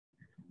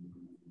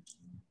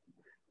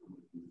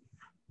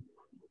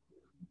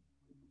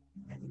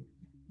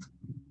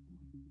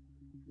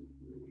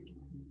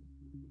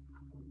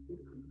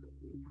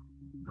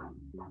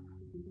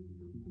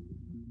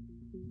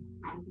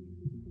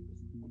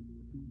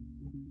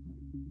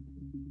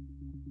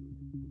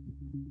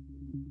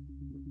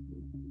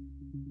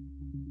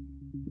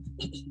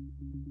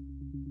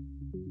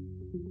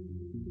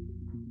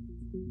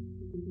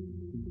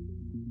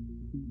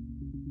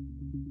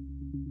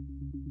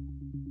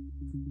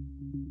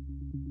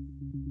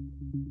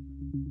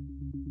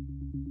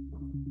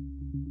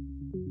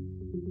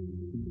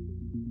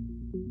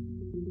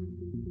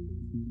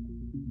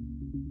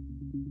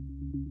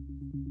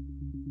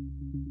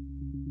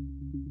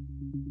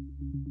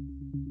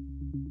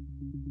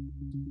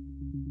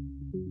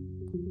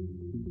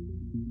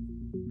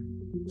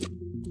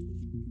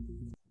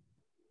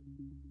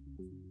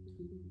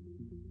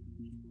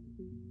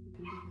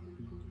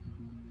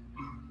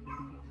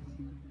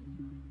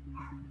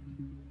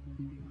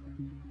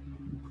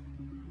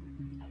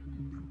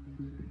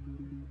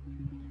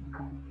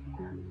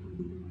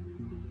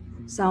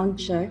Sound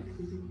check.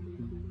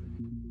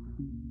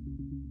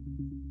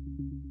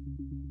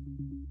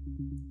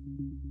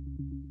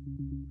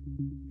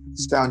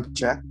 Sound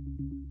check.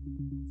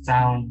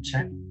 Sound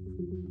check.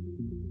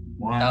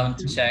 One, Sound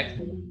two. check.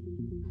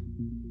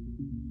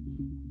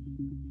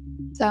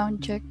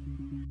 Sound check.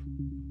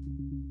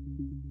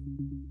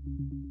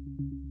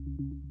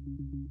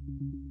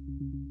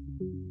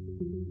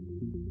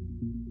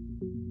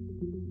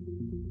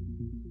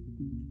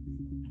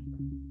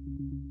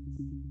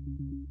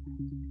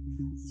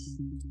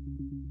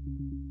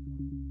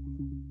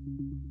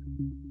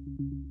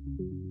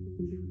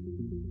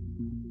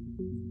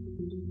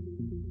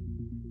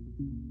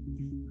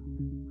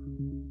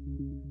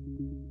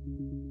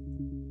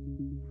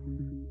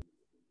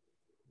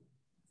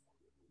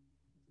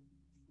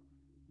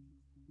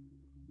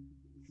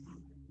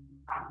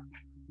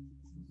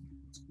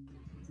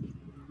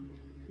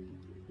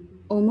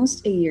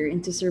 Almost a year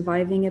into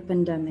surviving a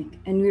pandemic,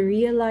 and we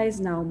realize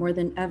now more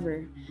than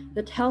ever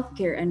that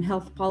healthcare and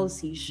health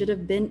policy should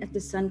have been at the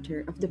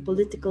center of the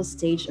political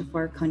stage of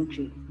our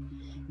country.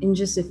 In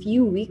just a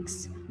few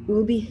weeks, we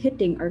will be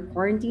hitting our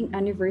quarantine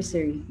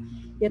anniversary,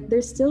 yet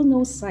there's still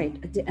no sight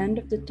at the end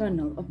of the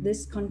tunnel of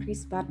this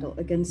country's battle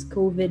against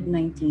COVID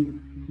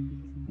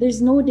 19.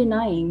 There's no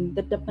denying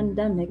that the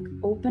pandemic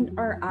opened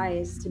our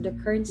eyes to the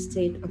current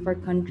state of our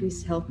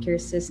country's healthcare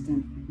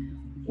system.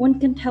 One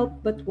can't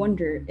help but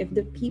wonder if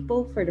the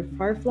people for the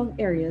far-flung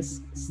areas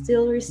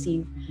still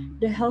receive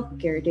the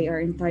healthcare they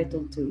are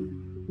entitled to.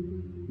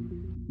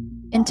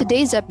 In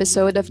today's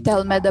episode of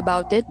TELMED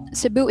About It,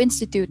 Cebu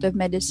Institute of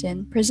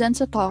Medicine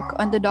presents a talk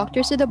on the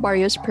Doctors to the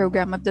Barrios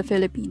program of the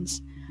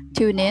Philippines.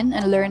 Tune in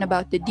and learn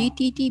about the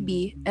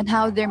DTTB and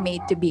how they're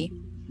made to be.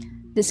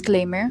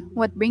 Disclaimer,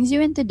 what brings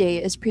you in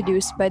today is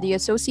produced by the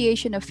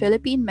Association of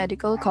Philippine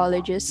Medical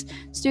Colleges,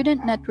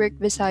 Student Network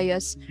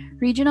Visayas,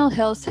 Regional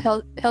Health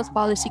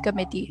Policy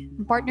Committee,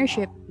 in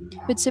partnership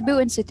with Cebu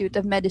Institute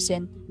of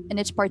Medicine and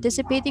its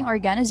participating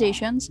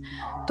organizations,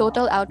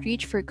 Total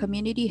Outreach for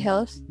Community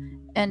Health,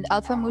 and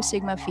Alpha Mu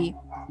Sigma Phi.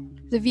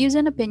 The views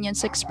and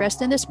opinions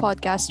expressed in this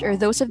podcast are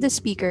those of the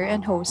speaker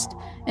and host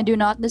and do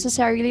not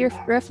necessarily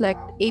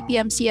reflect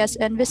APMCS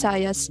and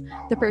Visayas,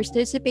 the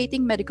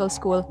participating medical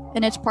school,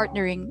 and its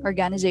partnering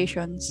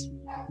organizations.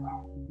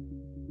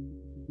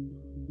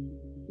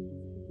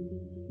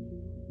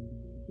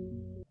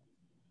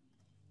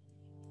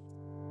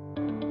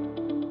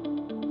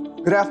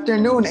 Good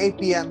afternoon,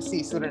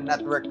 APMC Student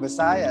Network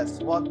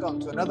Visayas. Welcome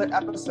to another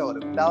episode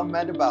of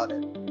TELMED About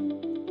It.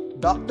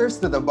 Doctors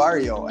to the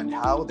Barrio and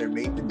how they're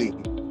made to be.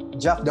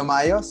 Jeff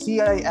Damayo,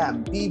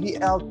 CIM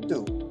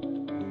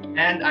PBL2.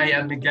 And I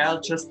am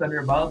Miguel Tristan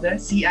Rebalde,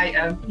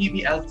 CIM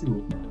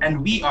PBL2.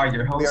 And we are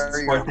your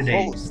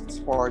hosts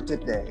for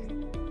today.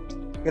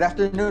 Good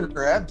afternoon,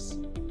 Rebs.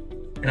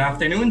 Good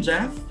afternoon,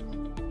 Jeff.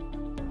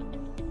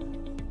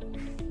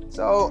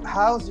 So,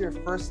 how's your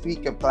first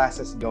week of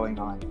classes going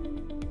on?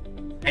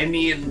 I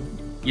mean,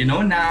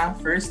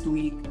 first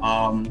week,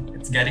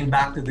 it's getting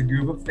back to the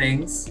groove of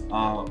things.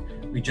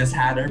 We just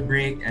had our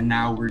break and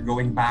now we're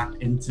going back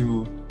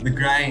into the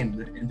grind,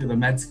 into the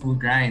med school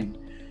grind.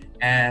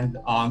 And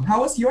how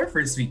was your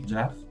first week,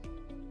 Jeff?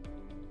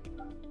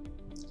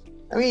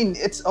 I mean,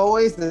 it's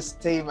always the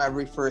same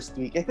every first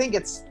week. I think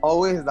it's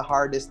always the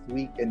hardest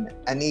week in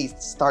any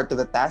start to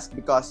the task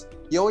because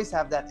you always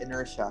have that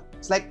inertia.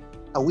 It's like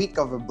a week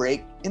of a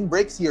break. In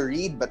breaks, you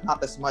read, but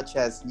not as much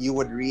as you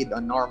would read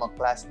on normal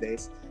class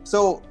days.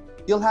 So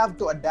you'll have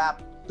to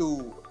adapt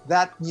to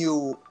that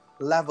new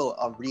level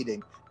of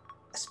reading.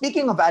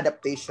 Speaking of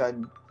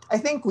adaptation, I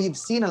think we've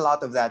seen a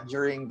lot of that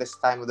during this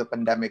time of the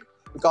pandemic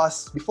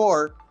because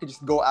before, you could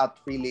just go out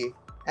freely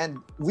and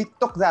we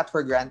took that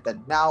for granted.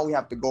 Now we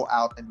have to go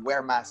out and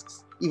wear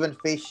masks, even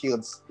face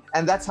shields.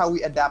 And that's how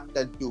we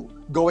adapted to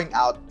going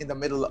out in the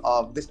middle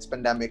of this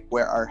pandemic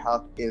where our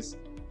health is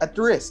at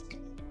risk.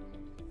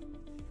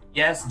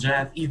 Yes,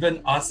 Jeff,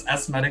 even us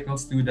as medical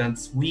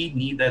students, we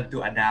needed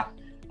to adapt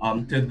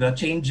to the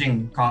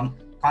changing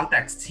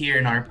context here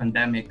in our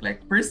pandemic.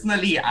 Like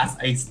personally, as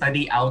a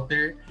study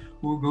outer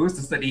who goes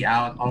to study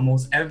out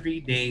almost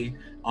every day,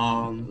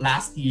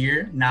 last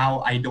year,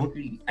 now I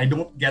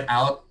don't get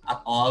out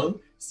at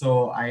all.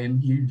 So I'm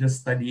here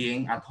just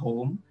studying at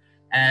home.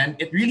 and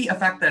it really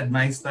affected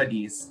my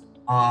studies.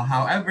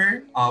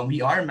 However,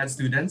 we are med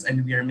students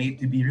and we are made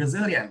to be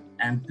resilient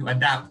and to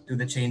adapt to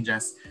the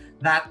changes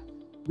that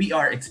we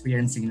are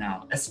experiencing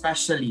now,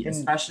 especially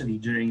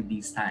during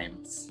these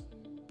times.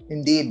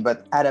 Indeed,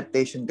 but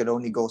adaptation could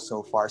only go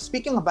so far.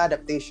 Speaking of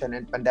adaptation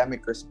and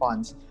pandemic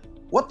response,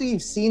 what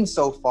we've seen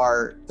so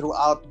far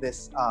throughout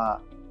this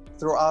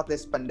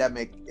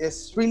pandemic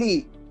is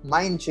really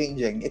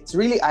mind-changing. It's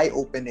really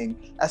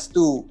eye-opening as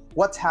to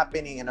what's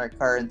happening in our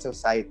current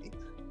society.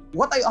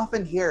 What I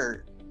often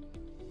hear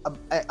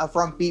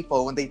from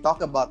people when they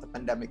talk about the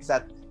pandemic is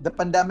that the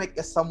pandemic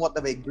is somewhat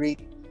of a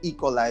great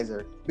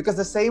equalizer because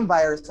the same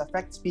virus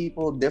affects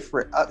people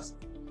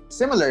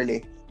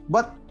similarly.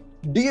 But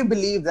do you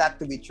believe that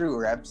to be true,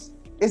 Rebs?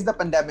 Is the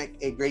pandemic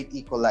a great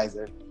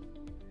equalizer?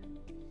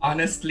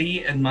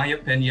 Honestly, in my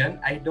opinion,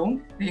 I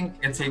don't think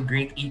it's a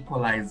great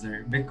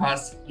equalizer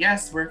because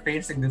yes, we're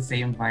facing the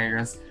same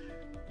virus.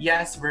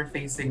 Yes, we're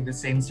facing the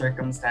same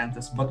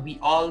circumstances, but we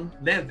all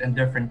live in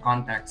different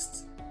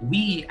contexts.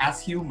 We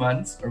as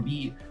humans, or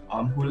we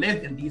who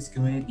live in these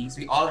communities,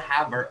 we all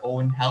have our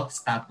own health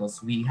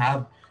status. We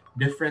have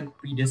different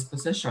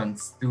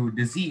predispositions to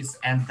disease,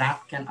 and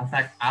that can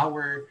affect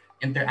our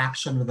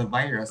interaction with the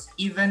virus.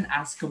 Even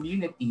as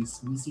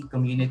communities, we see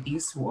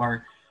communities who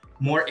are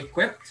more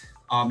equipped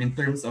in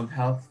terms of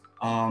health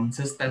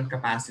system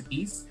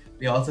capacities.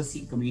 We also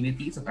see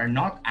communities that are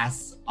not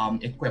as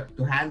equipped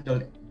to handle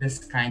this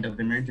kind of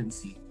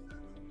emergency.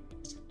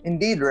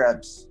 Indeed,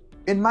 Rebs.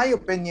 In my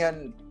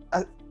opinion,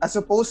 as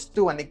opposed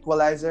to an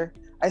equalizer,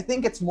 I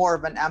think it's more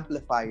of an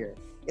amplifier.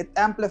 It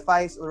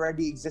amplifies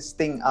already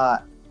existing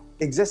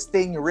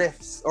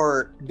rifts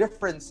or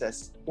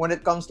differences when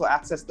it comes to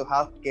access to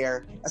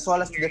healthcare as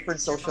well as different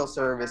social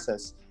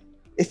services.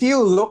 If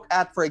you look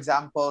at, for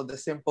example, the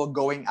simple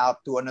going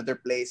out to another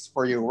place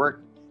for your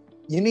work,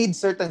 you need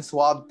certain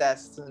swab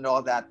tests and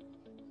all that.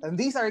 And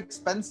these are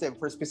expensive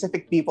for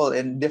specific people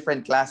in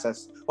different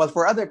classes. While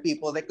for other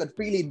people, they could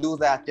freely do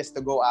that just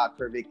to go out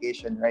for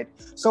vacation, right?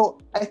 So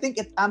I think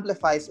it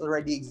amplifies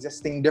already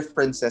existing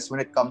differences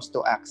when it comes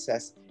to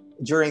access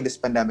during this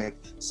pandemic.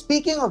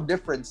 Speaking of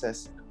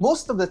differences,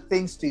 most of the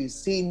things we've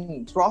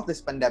seen throughout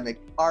this pandemic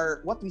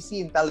are what we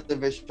see in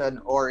television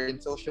or in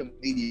social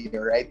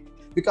media, right?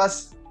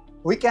 Because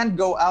we can't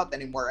go out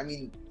anymore. I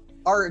mean,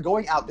 our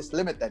going out is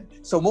limited.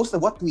 So most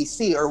of what we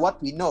see or what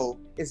we know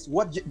is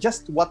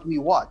just what we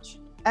watch.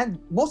 And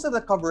most of the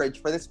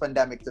coverage for this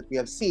pandemic that we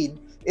have seen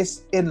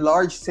is in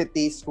large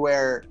cities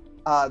where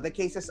the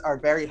cases are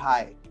very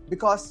high,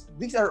 because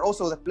these are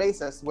also the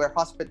places where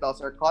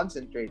hospitals are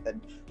concentrated,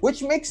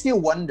 which makes you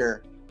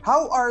wonder,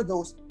 how are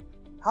those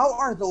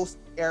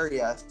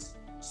areas,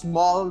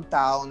 small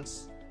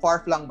towns,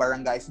 far-flung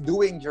barangays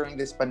doing during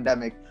this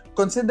pandemic,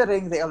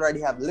 considering they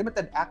already have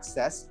limited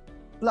access,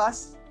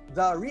 plus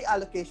the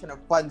reallocation of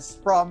funds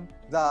from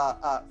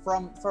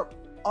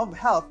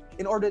health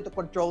in order to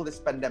control this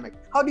pandemic.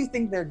 How do you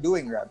think they're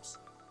doing, Rebs?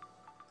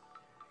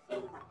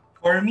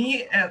 For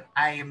me,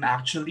 I'm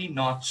actually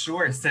not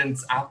sure,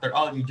 since after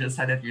all, you just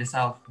said it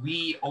yourself,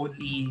 we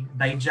only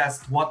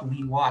digest what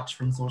we watch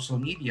from social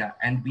media,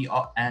 and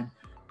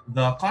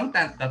the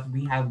content that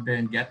we have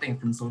been getting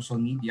from social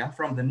media,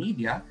 from the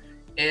media,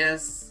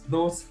 is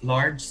those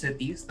large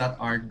cities that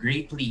are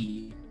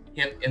greatly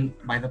hit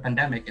by the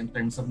pandemic in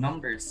terms of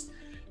numbers.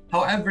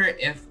 However,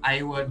 if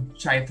I would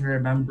try to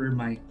remember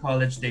my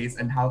college days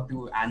and how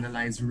to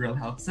analyze rural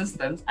health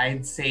systems,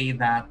 I'd say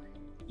that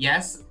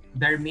yes,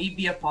 there may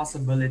be a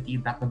possibility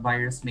that the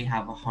virus may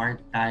have a hard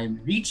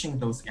time reaching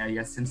those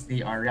areas since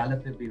they are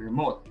relatively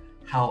remote.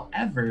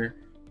 However,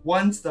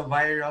 once the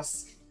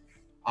virus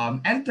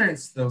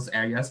enters those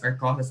areas or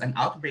causes an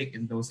outbreak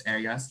in those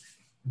areas,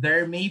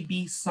 there may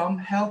be some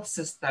health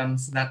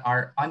systems that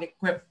are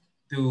unequipped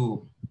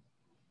to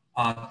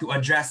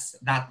address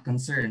that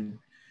concern,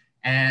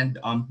 and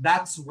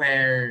that's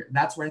where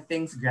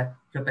things get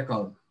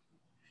critical.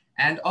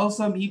 And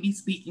also, maybe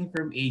speaking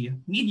from a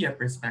media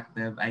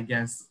perspective, I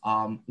guess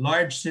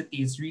large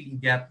cities really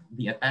get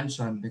the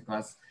attention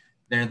because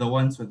they're the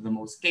ones with the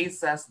most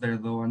cases. They're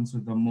the ones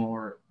with the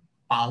more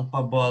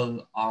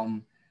palpable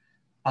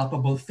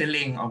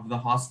filling of the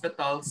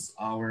hospitals.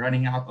 We're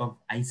running out of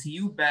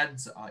ICU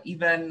beds.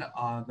 Even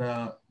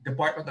the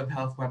Department of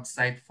Health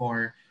website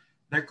for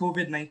their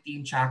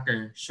COVID-19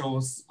 tracker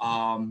shows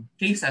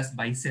cases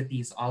by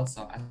cities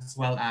also, as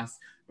well as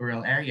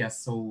rural areas.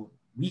 So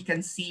we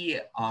can see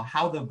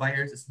how the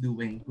virus is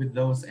doing with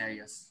those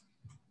areas.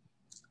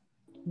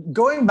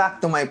 Going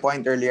back to my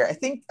point earlier, I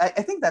think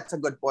that's a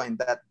good point,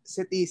 that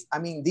cities, I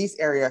mean, these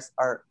areas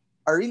are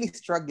really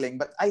struggling,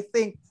 but I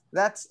think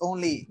that's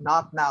only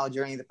not now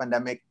during the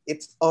pandemic.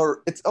 It's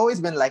always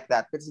been like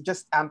that, but it's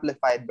just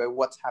amplified by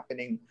what's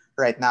happening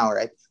right now,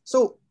 right?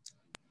 So,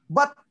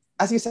 but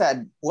as you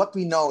said, what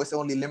we know is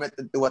only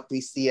limited to what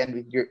we see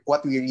and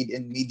what we read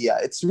in media.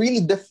 It's really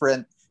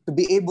different to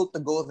be able to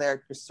go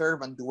there to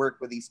serve and to work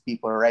with these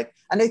people, right?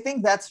 And I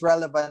think that's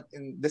relevant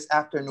in this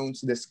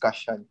afternoon's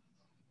discussion.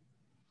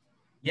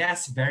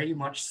 Yes, very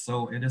much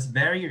so. It is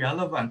very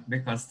relevant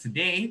because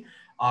today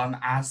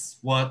As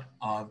what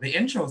the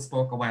intro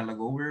spoke a while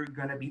ago, we're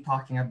going to be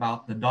talking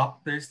about the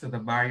Doctors to the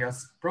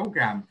Barrios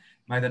program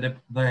by the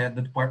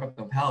Department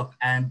of Health.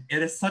 And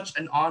it is such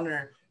an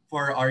honor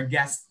for our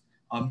guest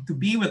to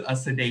be with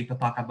us today to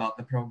talk about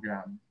the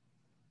program.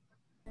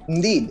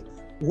 Indeed.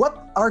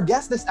 What our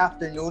guest this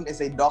afternoon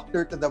is a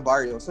doctor to the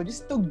barrio. So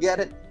just to get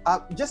it,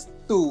 just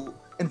to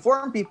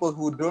inform people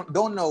who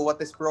don't know what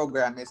this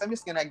program is, I'm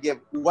just gonna give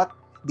what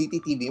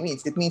DTTB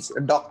means. It means a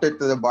doctor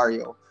to the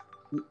barrio.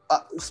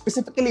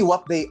 Specifically,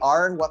 what they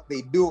are, what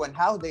they do, and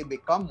how they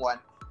become one.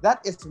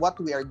 That is what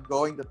we are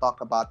going to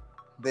talk about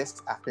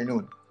this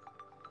afternoon.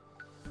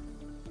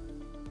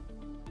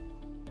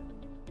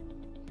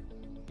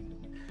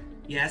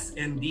 Yes,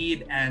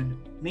 indeed. And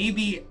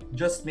maybe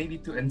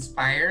to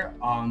inspire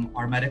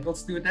our medical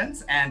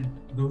students and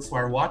those who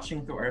are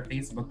watching through our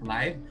Facebook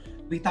Live,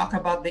 we talk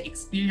about the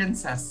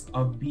experiences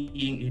of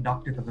being a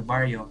doctor to the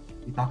barrio.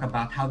 We talk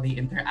about how they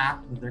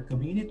interact with their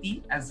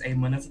community as a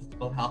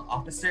municipal health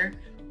officer.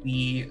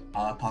 We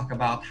talk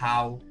about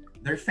how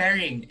they're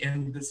faring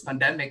in this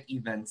pandemic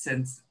even,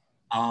 since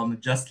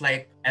just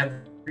like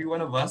every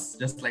one of us,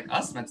 just like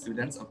us med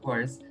students, of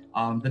course,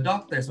 the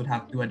doctors would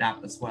have to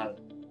adapt as well.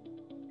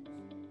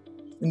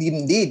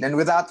 Indeed. And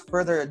without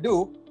further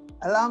ado,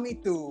 allow me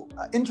to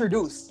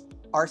introduce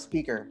our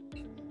speaker.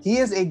 He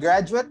is a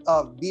graduate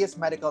of BS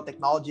Medical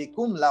Technology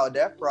cum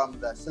laude from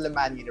the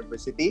Silliman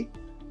University,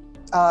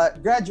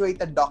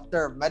 graduated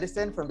Doctor of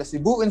Medicine from the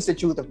Cebu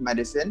Institute of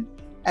Medicine,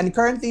 and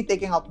currently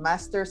taking up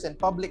Masters in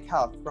Public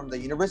Health from the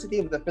University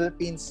of the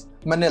Philippines,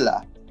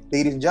 Manila.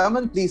 Ladies and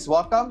gentlemen, please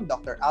welcome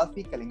Dr.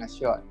 Alfie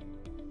Calingacion.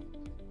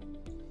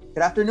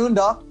 Good afternoon,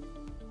 Doc.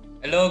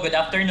 Hello, good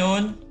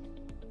afternoon.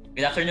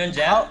 Good afternoon,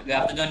 Jeff. Good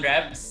afternoon,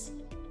 Rebs.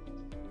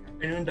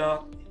 Good afternoon,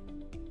 Doc.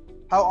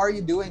 How are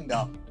you doing,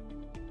 Doc?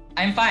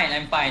 I'm fine.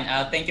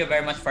 Thank you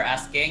very much for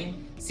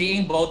asking.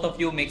 Seeing both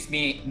of you makes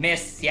me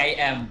miss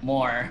CIM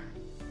more.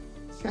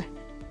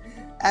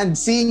 And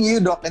seeing you,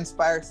 Doc,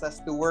 inspires us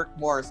to work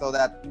more so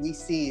that we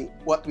see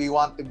what we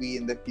want to be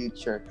in the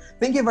future.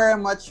 Thank you very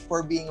much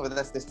for being with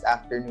us this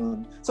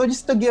afternoon. So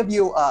just to give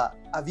you a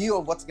view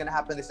of what's going to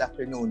happen this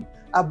afternoon,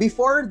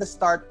 before the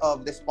start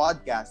of this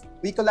podcast,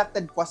 we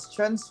collected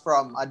questions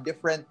from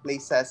different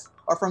places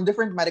or from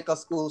different medical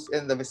schools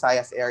in the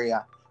Visayas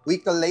area. We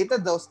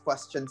collated those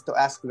questions to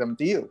ask them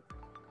to you.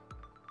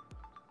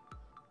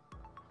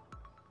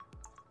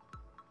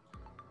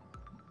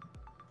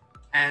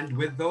 And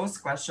with those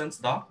questions,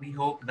 Doc, we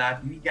hope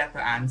that we get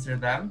to answer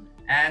them.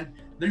 And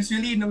there's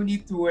really no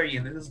need to worry.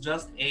 This is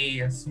just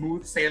a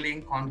smooth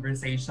sailing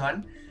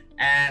conversation.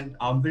 And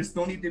there's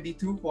no need to be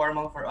too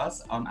formal for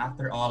us.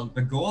 After all,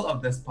 the goal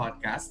of this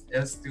podcast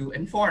is to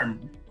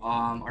inform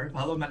our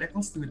fellow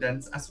medical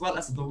students as well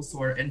as those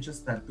who are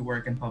interested to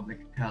work in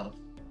public health.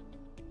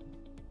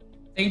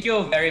 Thank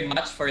you very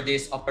much for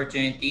this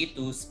opportunity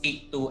to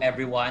speak to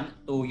everyone,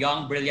 to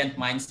young, brilliant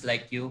minds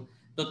like you,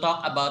 to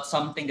talk about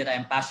something that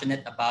I'm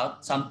passionate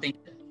about, something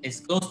that is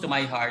close to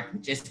my heart,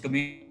 which is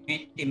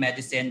community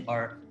medicine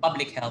or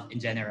public health in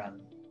general.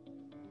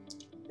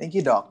 Thank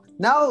you, Doc.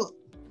 Now,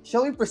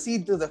 shall we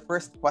proceed to the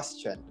first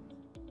question?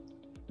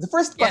 The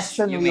first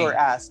question we were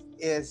asked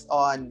is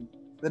on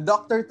the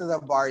doctor to the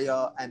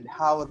barrio and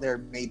how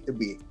they're made to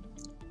be.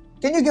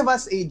 Can you give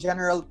us a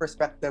general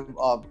perspective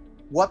of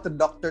what the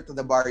Doctor to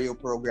the Barrio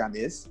program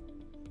is?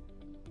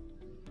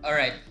 All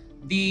right.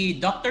 The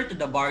Doctor to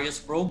the Barrios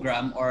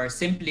program, or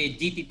simply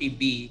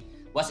DTTB,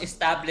 was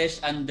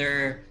established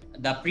under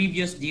the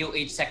previous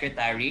DOH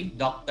Secretary,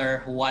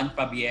 Dr. Juan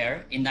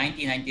Fabier, in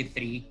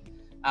 1993.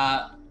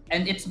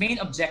 And its main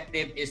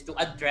objective is to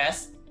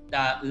address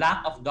the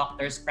lack of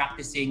doctors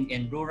practicing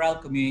in rural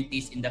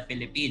communities in the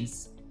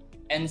Philippines.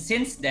 And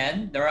since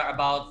then, there are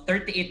about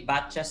 38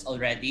 batches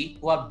already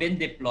who have been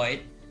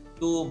deployed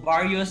to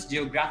various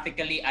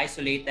geographically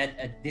isolated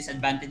and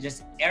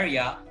disadvantaged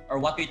area, or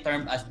what we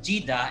term as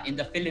GIDA in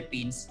the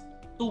Philippines,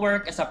 to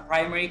work as a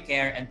primary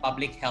care and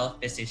public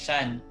health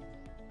physician.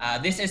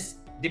 This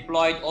is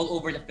deployed all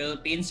over the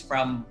Philippines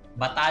from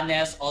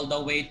Batanes all the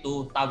way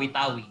to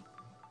Tawi-Tawi.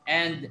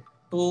 And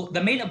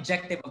the main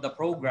objective of the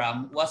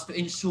program was to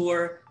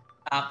ensure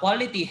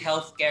quality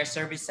healthcare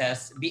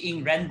services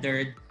being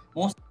rendered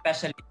most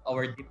especially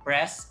our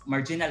depressed,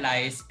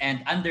 marginalized,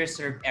 and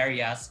underserved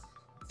areas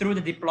through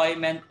the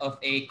deployment of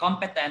a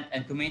competent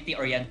and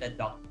community-oriented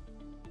doctor.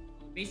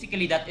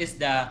 Basically, that is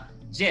the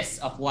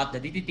gist of what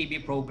the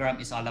DTTB program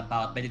is all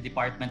about by the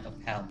Department of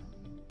Health.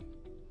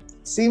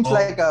 Seems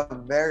like a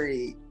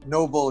very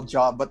noble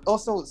job, but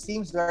also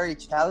seems very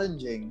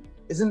challenging.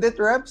 Isn't it,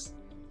 Rebs?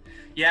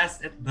 Yes,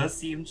 it does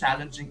seem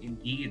challenging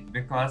indeed,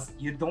 because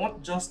you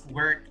don't just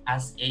work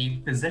as a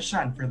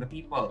physician for the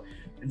people.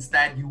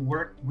 Instead, you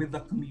work with the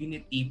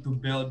community to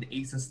build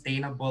a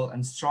sustainable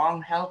and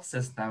strong health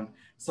system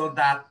so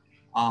that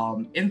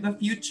in the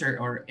future,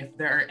 or if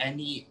there are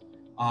any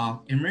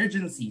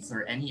emergencies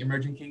or any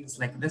emerging cases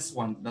like this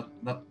one,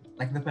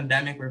 like the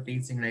pandemic we're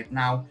facing right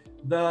now,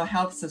 the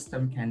health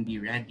system can be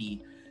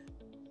ready.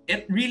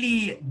 It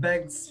really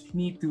begs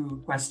me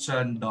to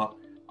question, Doc,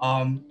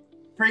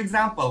 for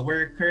example,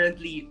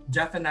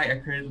 Jeff and I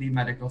are currently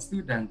medical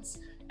students,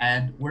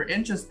 and we're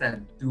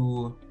interested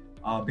to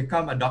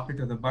become a doctor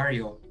to the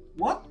barrio.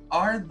 What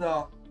are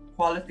the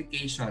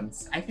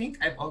qualifications? I think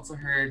I've also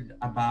heard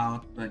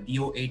about the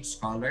DOH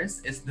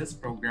scholars. Is this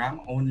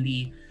program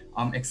only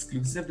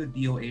exclusive to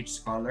DOH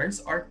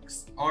scholars,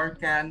 or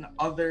can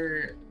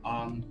other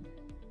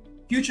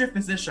future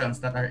physicians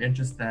that are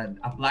interested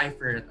apply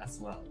for it as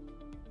well?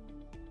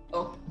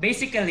 So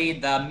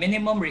basically, the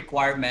minimum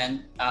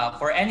requirement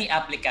for any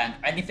applicant,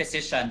 any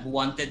physician who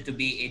wanted to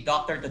be a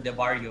doctor to the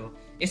barrio,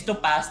 is to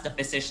pass the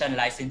physician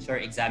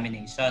licensure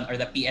examination, or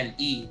the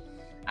PLE.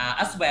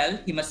 As well,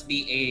 he must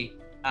be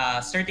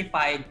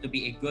certified to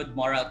be a good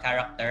moral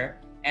character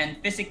and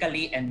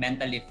physically and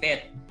mentally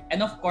fit.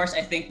 And of course,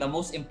 I think the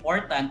most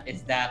important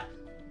is that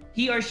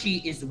he or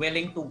she is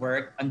willing to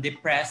work on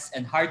depressed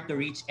and hard to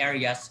reach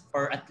areas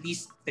for at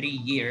least 3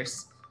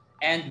 years,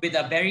 and with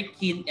a very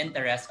keen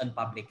interest on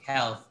public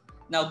health.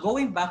 Now,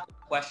 going back to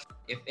the question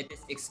if it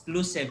is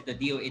exclusive to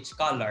DOH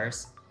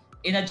scholars,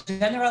 in a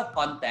general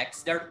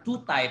context, there are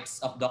two types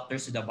of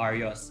doctors to the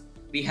barrios.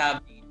 We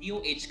have the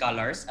DOH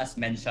scholars, as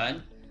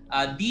mentioned.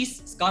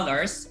 These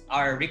scholars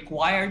are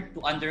required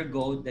to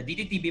undergo the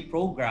DTTB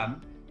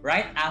program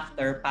right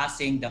after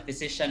passing the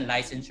physician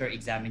licensure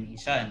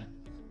examination.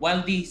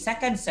 While the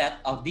second set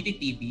of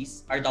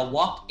DTTBs are the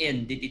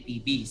walk-in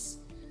DTTBs.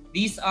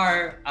 These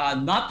are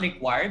not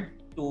required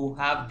to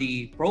have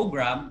the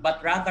program,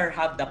 but rather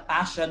have the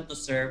passion to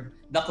serve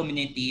the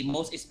community,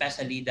 most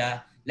especially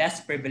the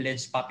less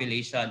privileged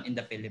population in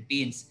the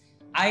Philippines.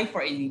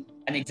 For an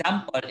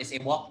example, is a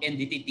walk-in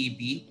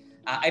DTTB.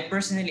 I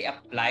personally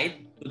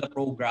applied to the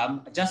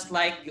program, just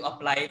like you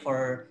apply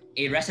for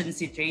a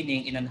residency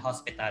training in an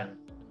hospital.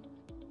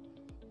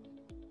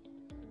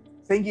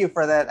 Thank you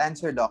for that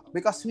answer, Doc.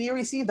 Because we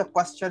received a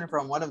question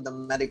from one of the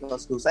medical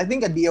schools, I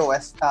think a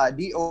DOH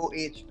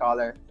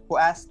scholar, who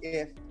asked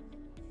if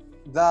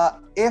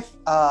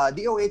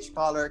DOH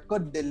scholar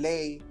could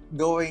delay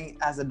going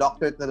as a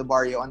doctor to the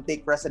barrio and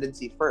take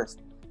residency first.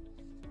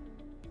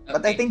 Okay.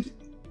 But I think,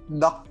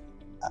 Doc.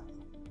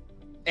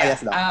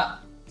 Yes,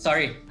 Doc.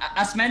 Sorry.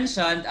 As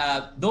mentioned,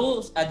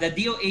 the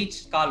DOH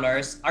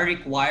scholars are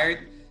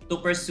required to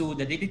pursue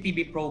the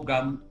DTTB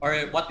program,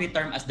 or what we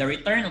term as the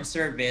return of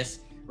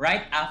service,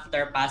 right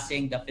after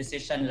passing the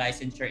physician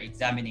licensure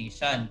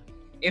examination.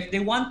 If they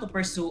want to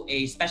pursue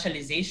a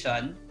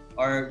specialization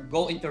or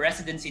go into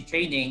residency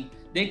training,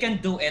 they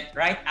can do it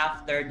right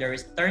after the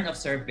return of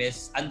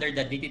service under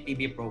the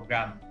DTTB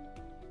program.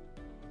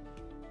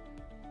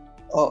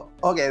 Oh,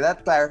 okay,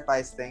 that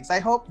clarifies things. I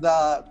hope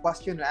the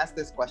question who asked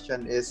this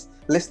question is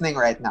listening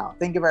right now.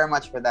 Thank you very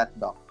much for that,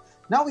 Doc.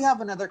 Now we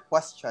have another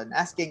question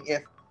asking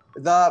if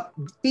the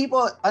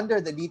people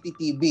under the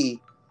DTTB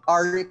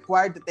are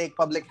required to take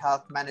public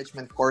health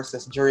management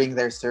courses during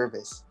their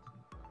service.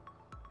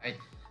 Right.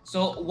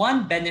 So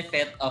one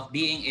benefit of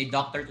being a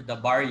doctor to the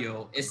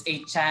barrio is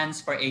a chance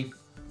for a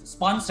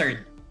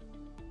sponsored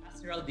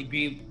master's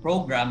degree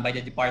program by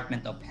the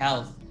Department of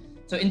Health.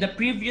 So in the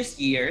previous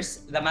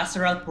years, the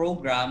master's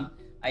program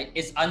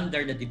is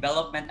under the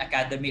Development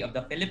Academy of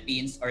the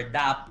Philippines, or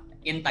DAP,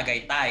 in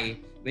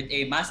Tagaytay, with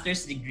a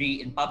master's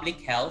degree in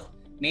public health,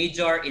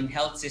 major in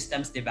health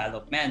systems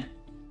development.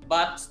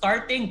 But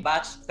starting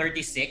batch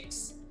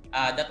 36,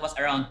 that was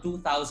around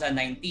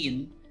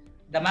 2019,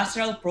 the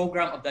master's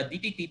program of the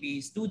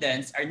DTTB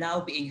students are now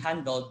being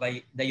handled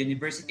by the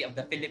University of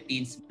the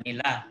Philippines,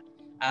 Manila,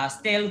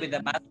 still with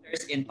a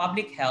master's in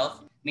public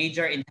health,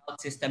 major in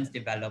health systems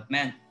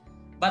development.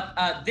 But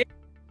this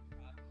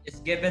is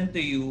given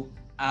to you,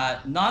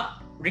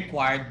 not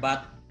required,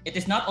 but it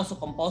is not also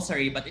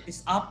compulsory, but it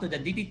is up to the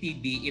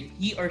DTTB if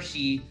he or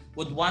she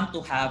would want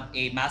to have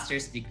a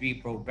master's degree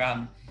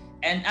program.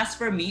 And as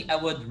for me, I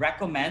would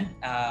recommend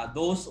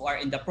those who are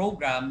in the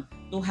program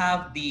to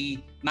have the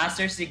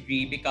master's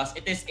degree, because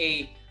it is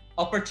a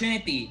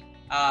opportunity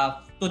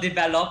to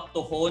develop,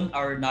 to hone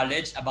our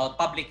knowledge about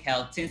public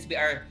health, since we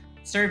are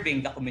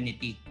serving the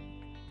community.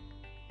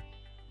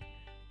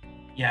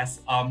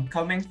 Yes,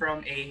 coming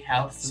from a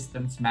health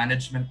systems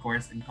management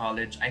course in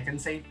college, I can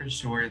say for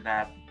sure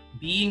that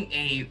being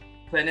a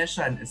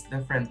clinician is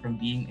different from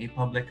being a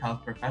public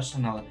health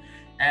professional,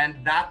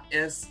 and that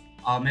is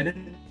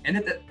and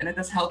it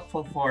is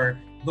helpful for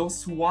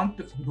those who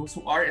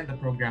are in the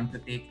program to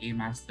take a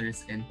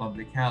master's in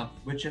public health,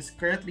 which is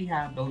currently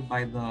handled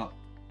by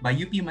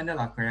UP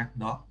Manila, correct,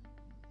 Doc?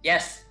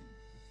 Yes.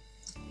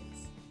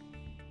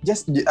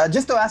 Just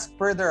to ask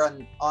further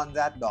on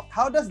that, Doc,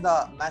 how does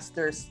the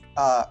master's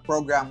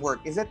program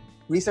work? Is it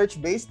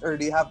research based, or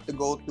do you have to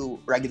go to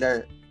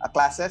regular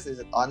classes? Is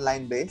it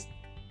online based?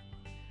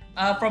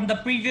 From the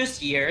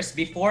previous years,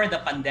 before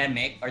the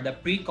pandemic or the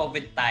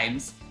pre-COVID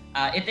times,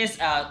 it is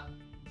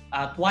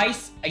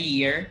twice a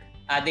year.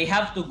 They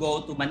have to go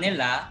to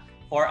Manila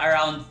for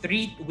around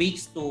 3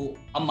 weeks to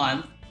a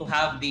month to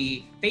have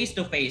the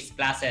face-to-face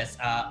classes.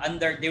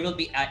 They will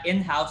be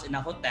in-house in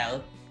a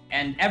hotel,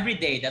 and every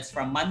day, that's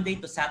from Monday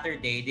to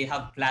Saturday, they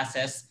have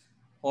classes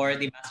for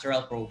the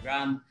master's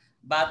program.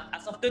 But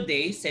as of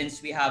today,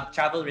 since we have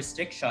travel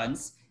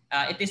restrictions,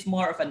 it is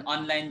more of an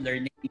online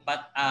learning.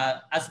 But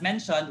as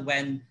mentioned,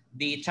 when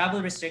the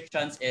travel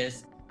restrictions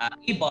is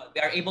we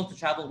are able to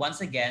travel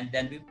once again,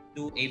 then we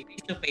will do a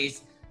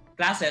face-to-face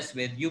classes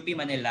with UP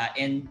Manila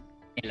in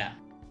Manila.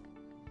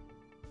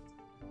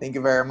 Thank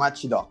you very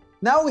much, Doc.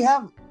 Now we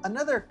have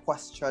another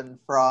question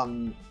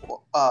from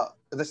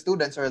the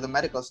students or the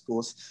medical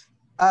schools.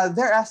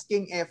 They're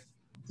asking if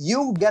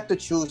you get to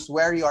choose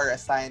where you are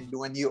assigned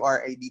when you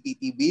are a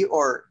DTTB,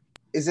 or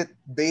is it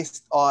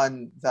based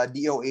on the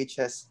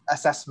DOH's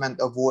assessment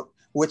of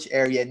which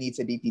area needs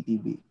a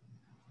DTTB?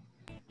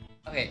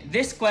 Okay,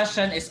 this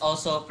question is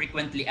also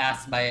frequently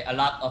asked by a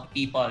lot of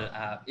people,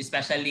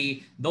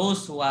 especially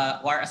those who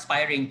are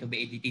aspiring to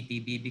be a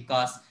DTTB,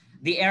 because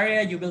the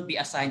area you will be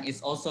assigned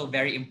is also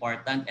very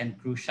important and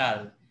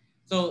crucial.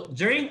 So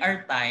during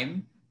our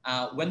time,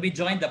 when we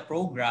joined the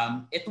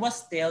program, it was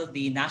still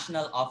the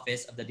National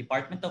Office of the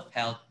Department of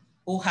Health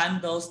who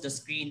handles the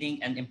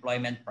screening and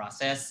employment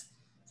process.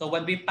 So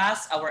when we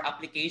passed our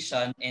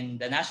application in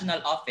the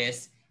National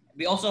Office,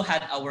 we also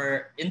had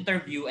our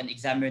interview and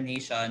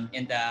examination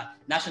in the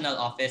National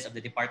Office of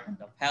the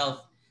Department of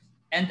Health.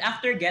 And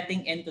after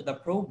getting into the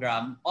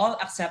program, all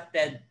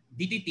accepted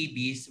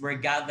DTTBs were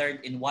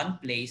gathered in one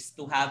place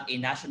to have a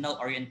national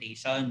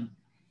orientation.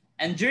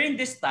 And during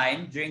this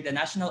time, during the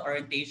national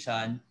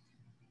orientation,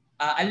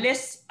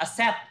 a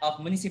set of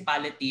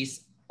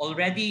municipalities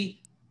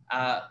already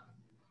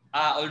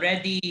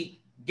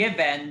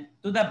given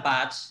to the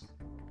batch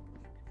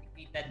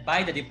designated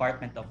by the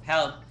Department of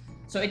Health.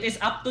 So it is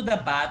up to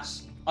the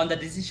batch on the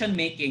decision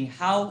making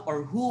how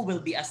or who will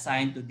be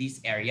assigned to these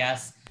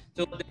areas.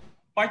 So the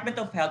Department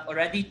of Health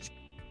already chose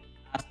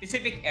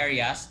specific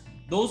areas,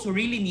 those who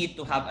really need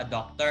to have a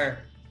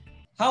doctor.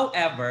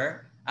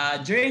 However,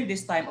 during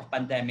this time of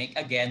pandemic,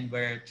 again,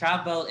 where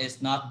travel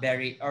is not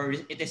very, or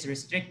it is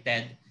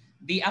restricted,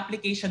 the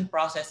application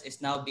process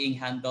is now being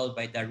handled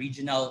by the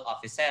regional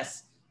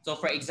offices. So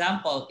for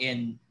example,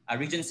 in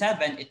Region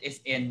 7, it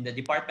is in the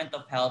Department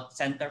of Health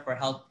Center for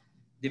Health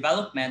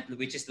Development,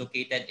 which is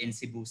located in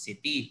Cebu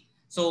City.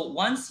 So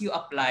once you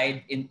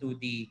applied into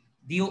the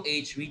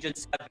DOH Region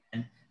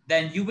 7,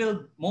 then you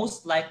will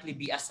most likely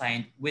be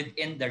assigned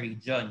within the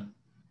region.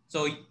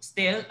 So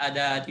still,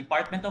 the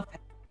Department of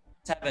Health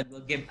 7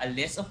 will give a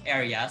list of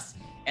areas,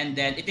 and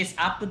then it is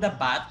up to the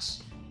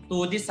batch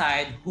to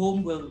decide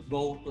whom will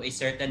go to a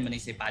certain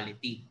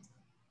municipality.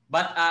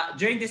 But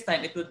during this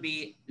time, it would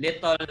be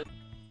little,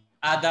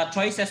 the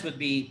choices would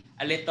be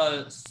a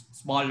little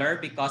smaller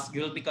because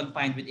you'll be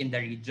confined within the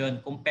region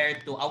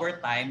compared to our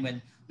time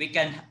when we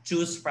can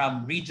choose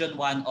from Region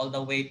 1 all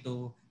the way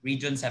to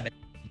Region 7.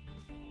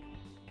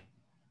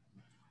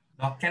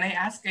 Doc, can I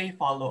ask a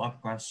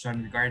follow-up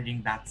question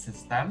regarding that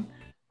system?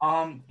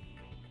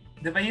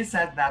 The way you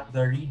said that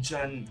the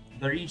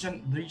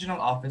regional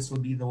office will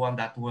be the one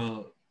that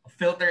will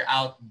filter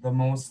out the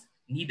most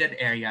needed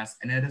areas,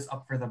 and it is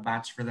up for the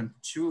batch for them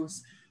to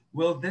choose.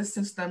 Will this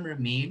system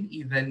remain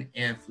even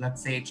if,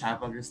 let's say,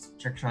 travel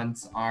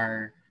restrictions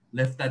are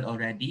lifted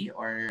already,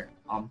 or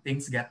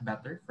things get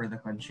better for the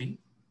country?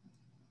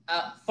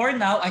 For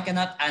now, I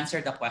cannot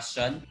answer the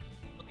question.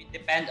 It will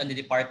depend on the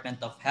Department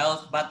of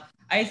Health, but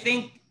I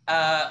think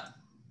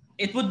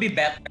it would be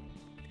better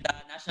if the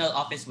national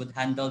office would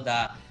handle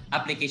the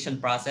application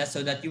process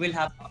so that you will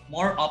have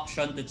more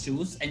option to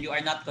choose and you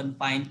are not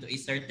confined to a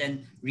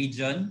certain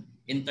region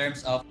in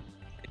terms of.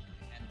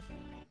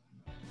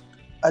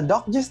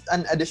 Doc, just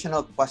an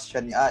additional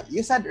question.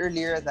 You said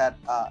earlier that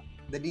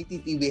the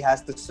DTTB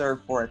has to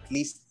serve for at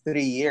least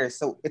 3 years.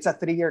 So it's a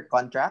 3-year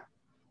contract?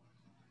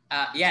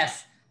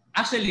 Yes.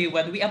 Actually,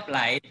 when we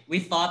applied, we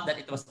thought that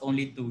it was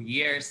only 2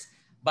 years.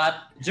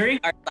 But during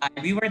our time,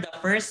 we were the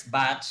first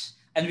batch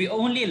and we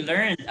only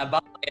learned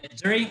about it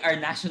during our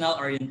national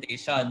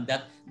orientation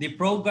that the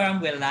program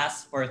will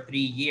last for 3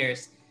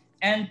 years.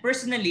 And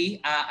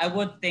personally, I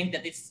would think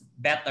that it's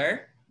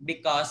better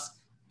because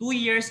 2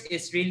 years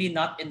is really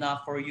not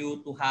enough for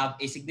you to have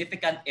a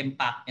significant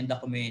impact in the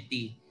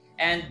community.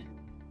 And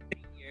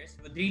 3 years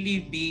would really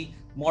be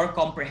more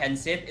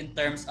comprehensive in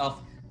terms of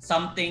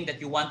something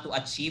that you want to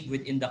achieve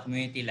within the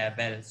community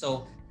level.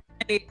 So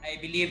I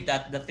believe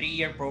that the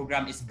 3-year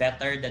program is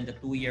better than the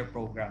 2-year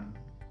program.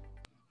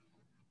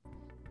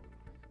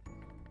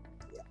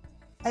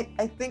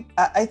 I think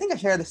I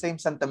share the same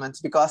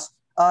sentiments because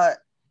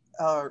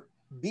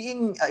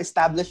being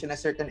established in a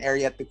certain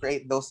area to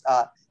create those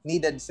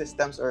needed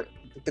systems or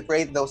to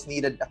create those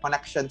needed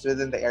connections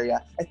within the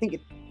area, I think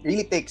it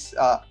really takes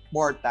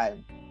more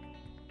time.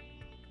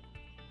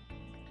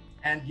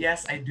 And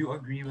yes, I do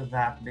agree with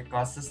that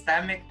because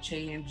systemic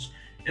change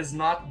is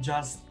not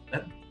just,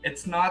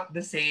 it's not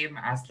the same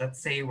as, let's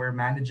say, we're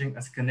managing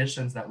as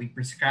clinicians that we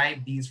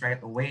prescribe these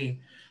right away.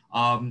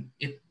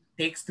 It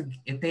takes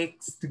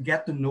to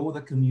get to know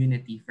the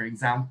community. For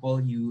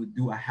example, you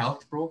do a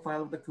health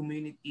profile of the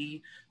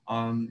community.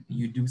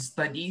 You do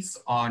studies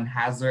on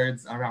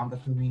hazards around the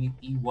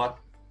community, what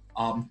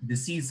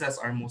diseases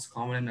are most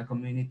common in the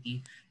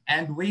community.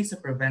 and ways to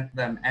prevent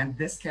them. And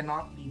this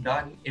cannot be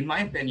done, in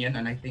my opinion,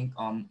 and I think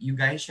you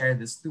guys share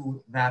this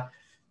too, that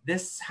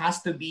this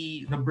has to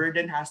be, the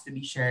burden has to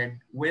be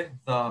shared with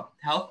the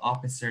health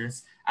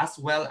officers as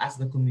well as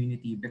the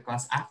community,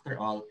 because after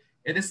all,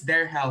 it is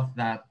their health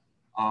that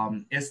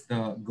is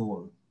the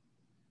goal.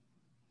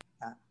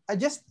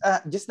 Just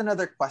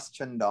another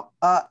question, Doc.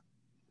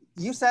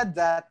 You said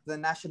that the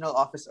national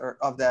office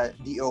of the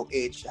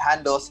DOH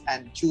handles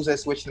and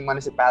chooses which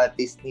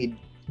municipalities need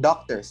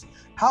doctors.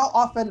 How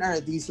often are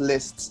these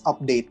lists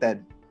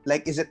updated?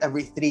 Like, is it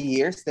every 3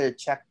 years they're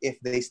checked if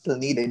they still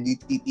need a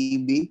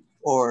DTTB,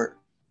 or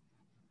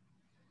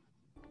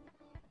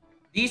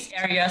These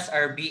areas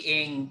are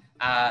being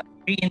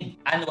screened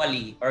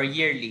annually or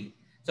yearly.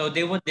 So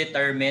they would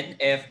determine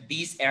if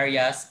these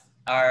areas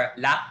are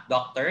lack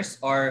doctors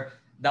or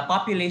the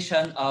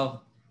population of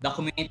the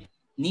community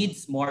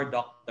needs more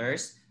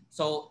doctors.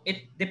 So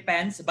it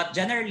depends, but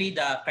generally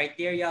the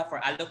criteria for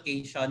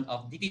allocation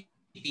of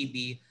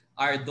DTTB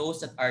are those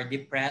that are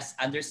depressed,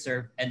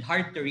 underserved, and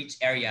hard to reach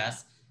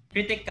areas,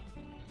 critical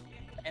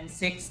and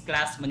sixth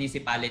class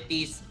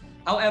municipalities.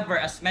 However,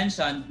 as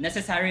mentioned,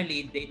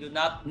 necessarily they do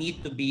not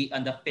need to be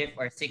on the fifth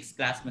or sixth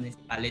class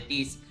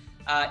municipalities.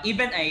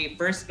 Even a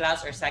first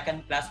class or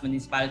second class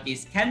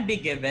municipalities can be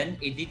given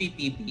a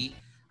DTTB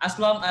as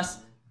long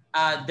as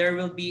there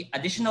will be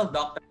additional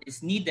doctor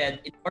is needed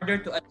in order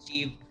to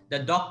achieve the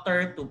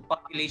doctor to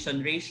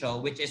population ratio,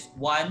 which is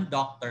one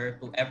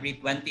doctor to every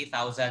 20,000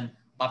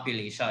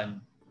 population.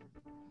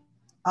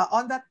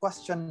 on that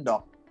question,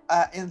 Doc,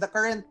 in the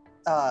current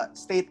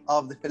state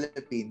of the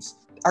Philippines,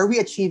 are we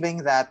achieving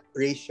that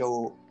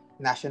ratio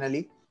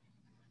nationally?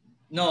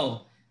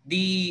 No.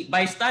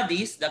 By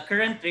studies, the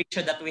current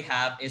ratio that we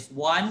have is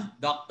one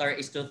doctor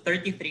is to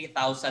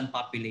 33,000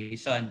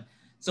 population.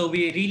 So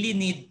we really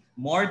need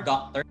more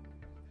doctors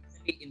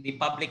in the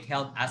public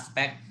health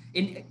aspect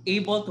in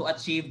able to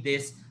achieve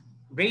this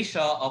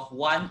ratio of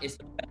 1 is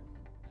to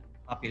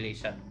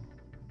population.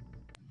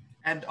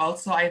 And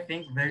also, I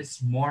think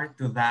there's more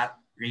to that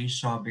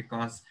ratio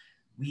because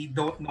we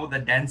don't know the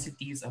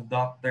densities of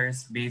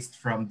doctors based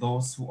from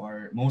those who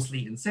are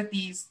mostly in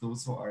cities,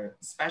 those who are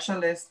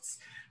specialists.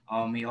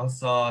 We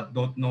also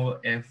don't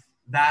know if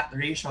that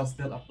ratio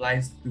still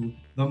applies to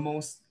the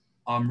most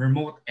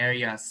remote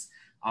areas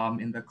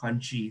in the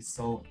country.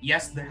 So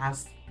yes,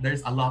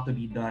 there's a lot to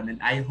be done,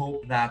 and I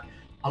hope that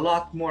a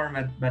lot more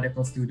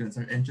medical students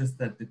are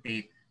interested to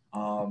take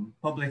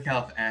public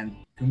health and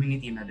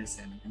community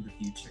medicine in the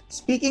future.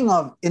 Speaking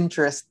of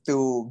interest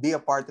to be a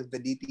part of the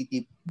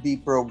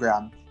DTTB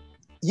program,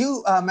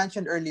 you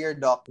mentioned earlier,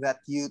 Doc,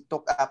 that you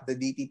took up the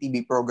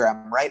DTTB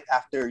program right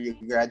after you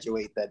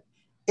graduated.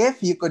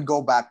 If you could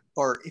go back,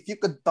 or if you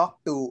could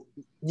talk to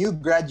new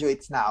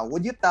graduates now,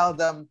 would you tell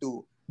them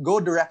to go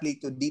directly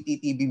to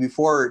DTTB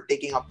before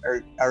taking up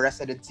a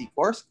residency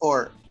course,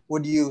 or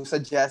would you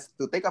suggest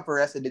to take up a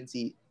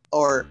residency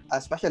or a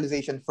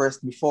specialization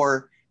first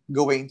before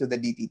going to the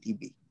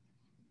DTTB?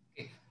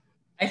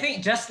 I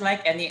think just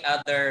like any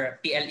other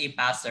PLE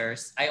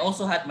passers, I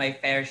also had my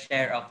fair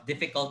share of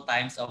difficult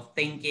times of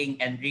thinking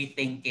and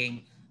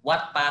rethinking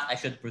what path I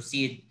should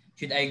proceed.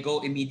 Should I go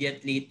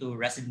immediately to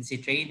residency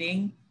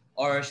training,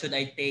 or should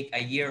I take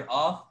a year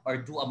off or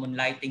do a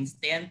moonlighting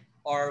stint,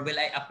 or will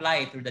I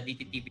apply through the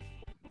DTTB?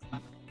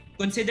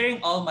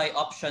 Considering all my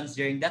options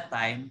during that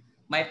time,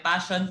 my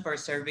passion for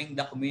serving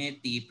the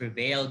community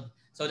prevailed.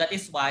 So that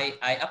is why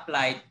I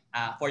applied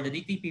for the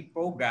DTP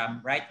program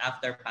right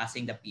after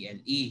passing the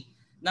PLE.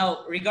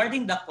 Now,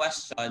 regarding the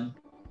question,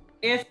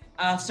 if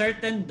a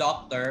certain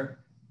doctor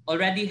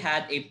already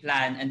had a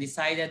plan and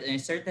decided on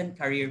a certain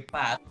career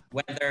path,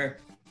 whether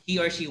he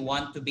or she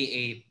want to be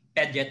a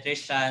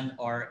pediatrician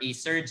or a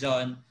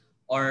surgeon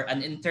or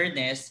an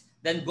internist,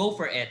 then go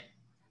for it.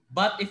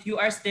 But if you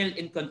are still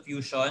in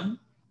confusion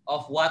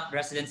of what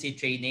residency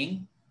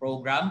training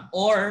program,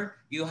 or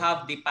you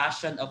have the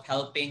passion of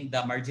helping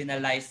the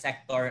marginalized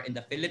sector in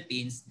the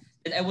Philippines,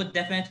 then I would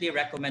definitely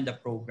recommend the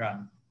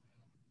program.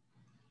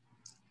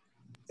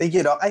 Thank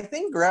you, Doc. I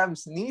think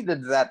Rams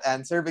needed that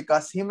answer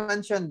because he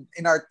mentioned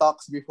in our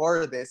talks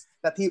before this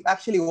that he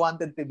actually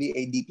wanted to be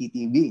a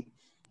DTTB.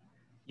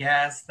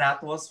 Yes,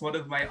 that was one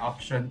of my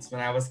options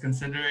when I was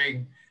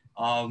considering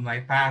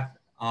my path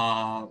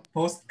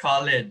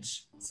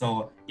post-college.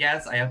 So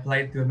yes, I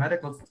applied to a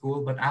medical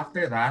school, but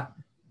after that,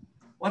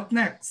 what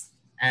next?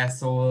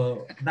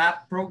 So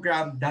that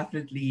program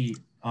definitely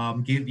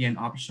gave me an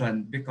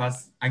option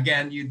because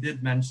again, you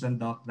did mention,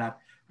 Doc,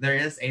 that there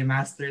is a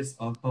Masters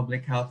of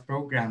Public Health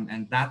program,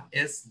 and that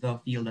is the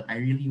field that I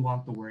really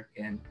want to work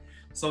in.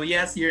 So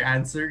yes, your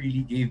answer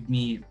really gave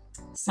me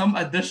some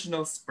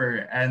additional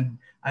spur and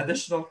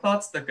additional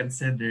thoughts to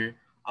consider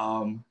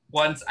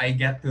once I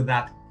get to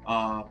that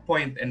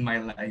point in my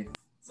life.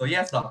 So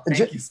yes, Doc,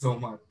 thank you so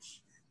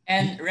much.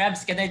 And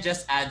Rebs, can I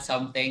just add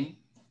something?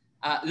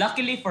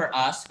 Luckily for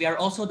us, we are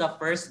also the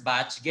first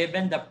batch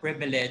given the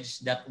privilege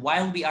that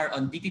while we are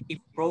on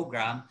DTT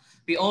program,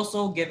 we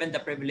also given the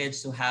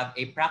privilege to have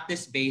a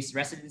practice-based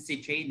residency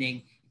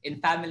training in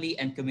family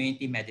and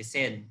community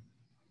medicine.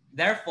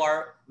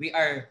 Therefore, we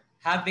are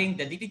having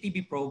the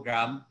DTTB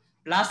program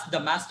plus the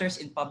Masters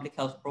in Public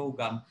Health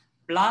program,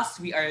 plus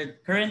we are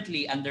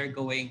currently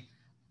undergoing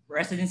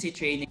residency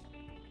training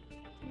in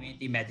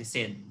community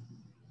medicine.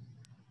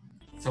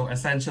 So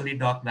essentially,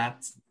 Doc,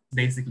 that's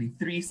basically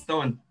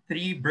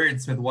three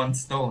birds with one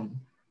stone.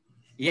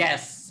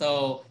 Yes,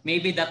 so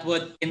maybe that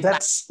would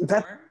impact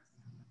That more.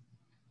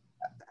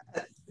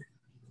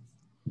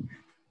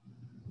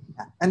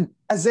 and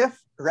as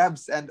if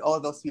Rebs and all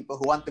those people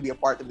who want to be a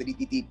part of the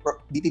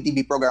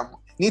DTTB program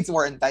needs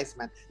more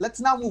enticement. Let's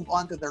now move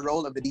on to the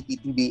role of the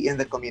DTTB in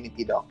the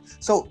community, Doc.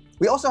 So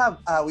we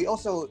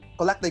also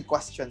collected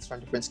questions from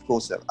different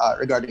schools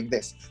regarding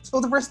this. So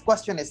the first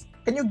question is,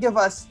 can you give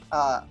us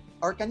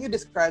or can you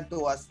describe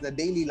to us the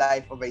daily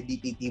life of a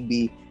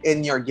DTTB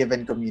in your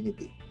given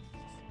community?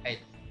 Right.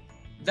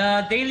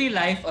 The daily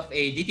life of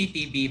a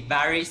DTTB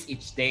varies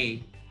each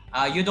day.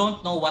 You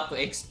don't know what to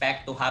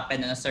expect to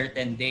happen on a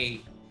certain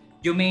day.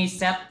 You may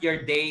set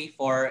your day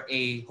for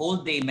a whole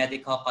day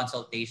medical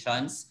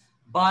consultations,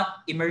 but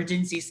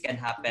emergencies can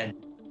happen.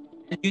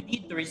 And you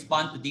need to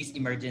respond to these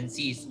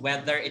emergencies,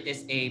 whether it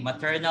is a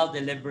maternal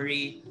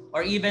delivery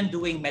or even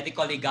doing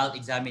medical legal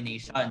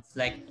examinations,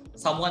 like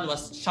someone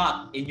was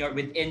shot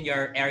within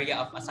your area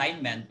of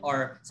assignment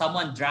or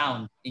someone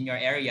drowned in your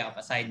area of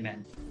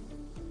assignment.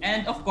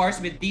 And of course,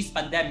 with this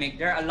pandemic,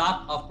 there are a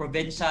lot of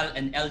provincial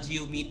and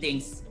LGU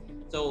meetings.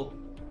 So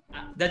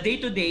the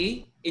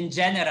day-to-day, in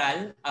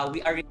general,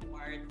 we are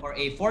required for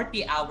a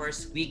 40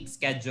 hours week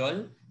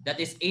schedule. That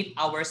is 8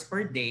 hours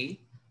per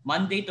day,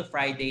 Monday to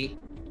Friday,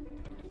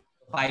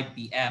 5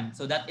 p.m.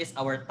 So that is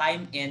our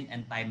time in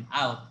and time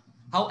out.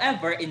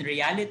 However, in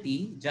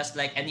reality, just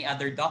like any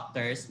other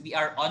doctors, we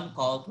are on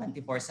call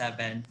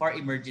 24/7 for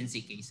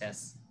emergency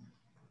cases.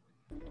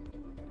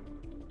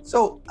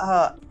 So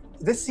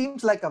this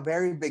seems like a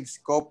very big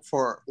scope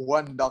for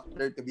one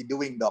doctor to be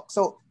doing, Doc.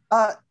 So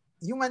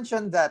you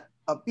mentioned that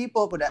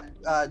people could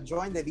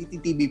join the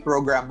DTTB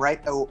program right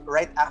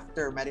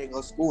after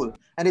medical school,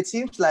 and it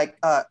seems like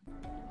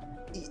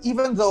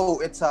even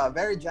though it's a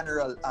very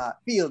general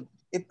field,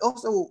 it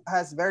also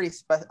has very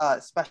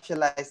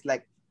specialized,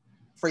 like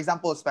for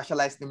example,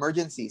 specialized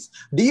emergencies.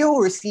 Do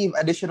you receive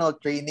additional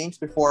trainings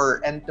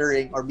before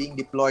entering or being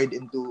deployed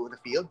into the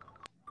field?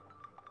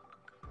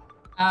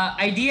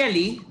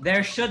 Ideally,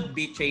 there should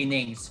be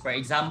trainings, for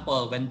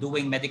example, when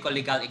doing medical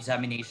legal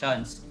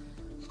examinations.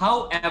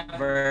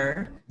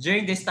 However,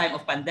 during this time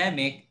of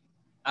pandemic,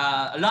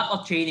 a lot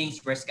of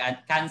trainings were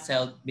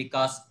canceled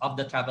because of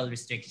the travel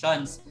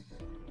restrictions.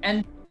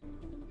 And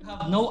you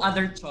have no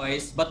other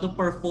choice but to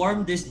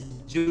perform these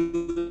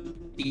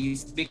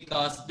duties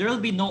because there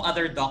will be no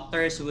other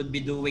doctors who would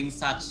be doing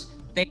such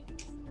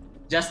things,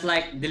 just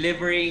like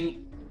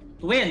delivering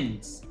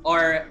twins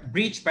or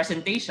breech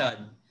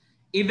presentation.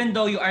 Even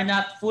though you are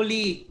not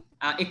fully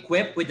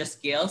equipped with the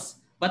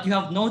skills, but you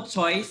have no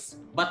choice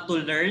but to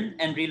learn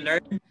and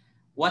relearn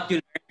what you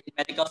learned in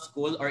medical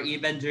school or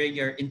even during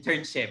your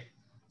internship.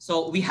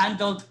 So we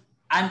handled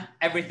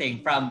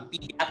everything from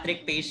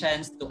pediatric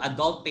patients to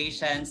adult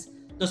patients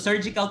to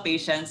surgical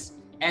patients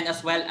and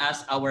as well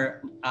as our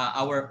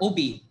OB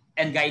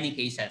and gynae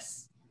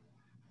cases.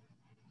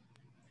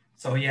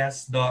 So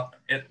yes,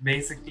 Doc, it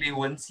basically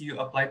once you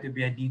apply to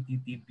be a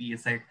DTTP,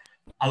 it's like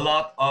a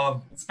lot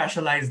of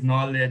specialized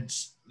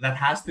knowledge that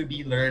has to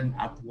be learned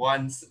at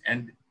once,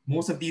 and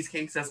most of these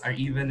cases are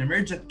even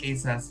emergent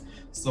cases.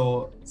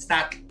 So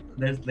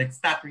there's like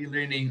stat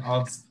relearning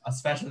of a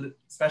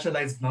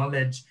specialized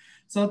knowledge.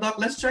 So Doc,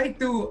 let's try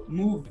to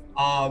move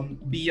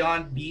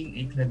beyond being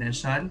a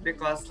clinician,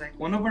 because like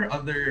one of our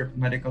other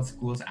medical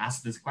schools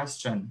asked this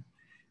question.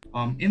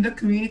 In the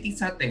community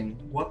setting,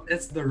 what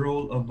is the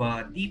role of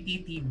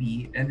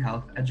DTTB in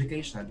health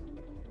education?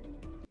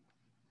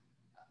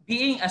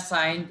 Being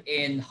assigned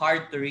in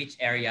hard to reach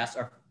areas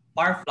or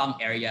far flung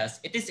areas,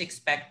 it is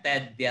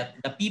expected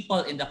that the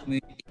people in the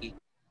community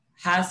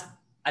has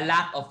a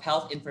lack of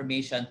health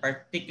information,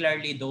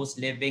 particularly those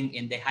living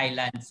in the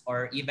highlands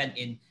or even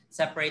in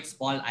separate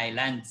small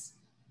islands.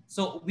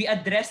 So we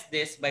address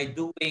this by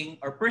doing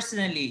or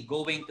personally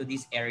going to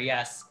these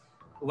areas,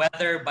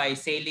 whether by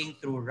sailing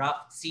through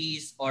rough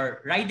seas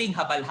or riding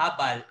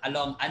habal-habal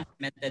along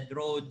uncemented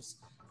roads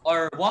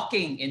or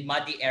walking in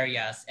muddy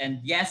areas.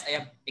 And yes, I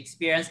have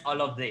experienced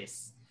all of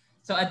this.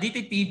 So a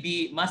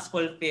DTTB must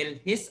fulfill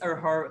his or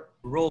her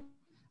role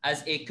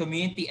as a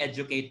community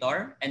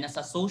educator and as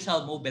a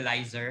social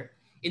mobilizer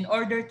in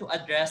order to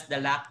address the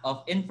lack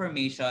of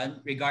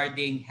information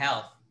regarding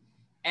health.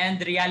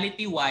 And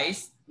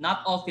reality-wise,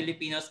 not all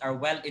Filipinos are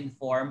well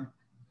informed,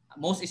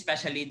 most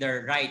especially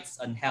their rights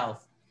on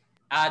health.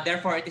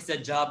 Therefore, it is the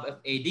job of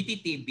a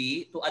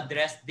DTTB to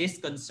address these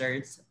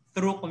concerns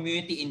through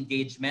community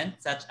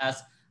engagement, such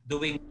as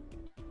doing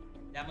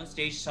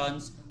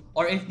demonstrations,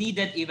 or if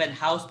needed, even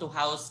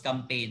house-to-house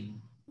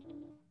campaign.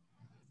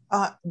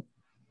 Uh,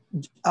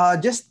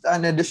 just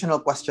an additional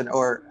question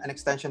or an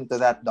extension to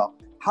that, Doc.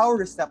 How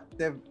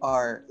receptive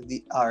are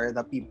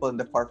the people in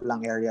the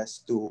far-flung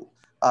areas to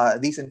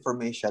these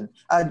information?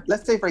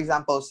 Let's say, for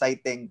example,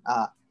 citing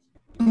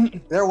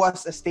there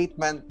was a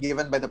statement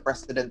given by the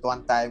president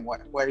one time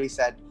where he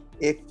said,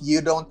 if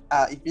you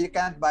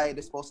can't buy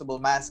disposable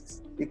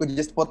masks, you could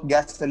just put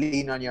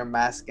gasoline on your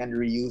mask and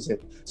reuse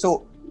it.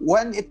 So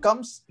when it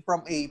comes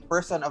from a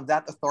person of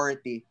that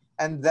authority,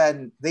 and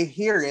then they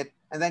hear it,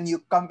 and then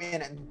you come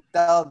in and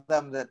tell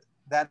them that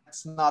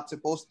that's not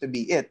supposed to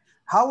be it,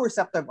 how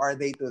receptive are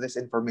they to this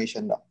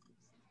information, Doc?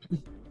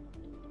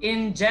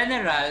 In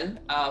general,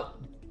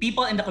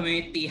 people in the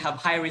community have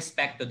high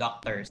respect to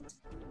doctors.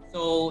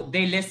 So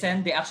they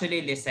listen, they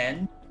actually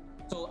listen.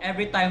 So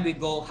every time we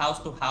go house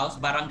to house,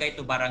 barangay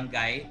to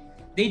barangay,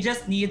 they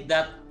just need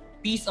that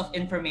piece of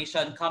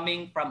information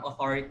coming from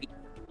authority,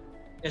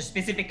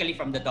 specifically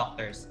from the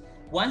doctors.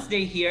 Once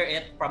they hear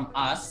it from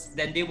us,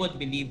 then they would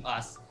believe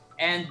us.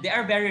 And they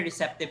are very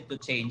receptive to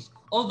change.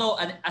 Although,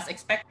 as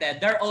expected,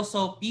 there are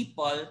also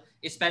people,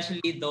 especially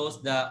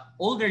the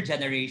older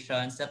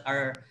generations, that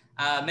are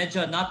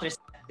medyo not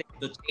receptive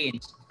to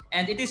change.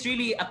 And it is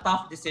really a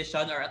tough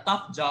decision or a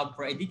tough job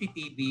for a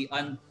DTTB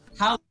on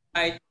how to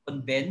try to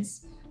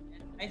convince.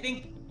 And I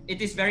think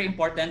it is very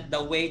important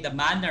the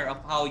manner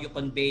of how you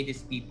convey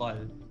these people.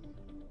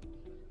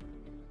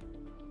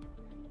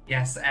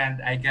 Yes,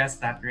 and I guess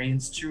that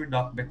reigns true,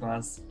 Doc,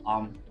 because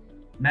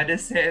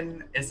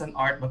medicine is an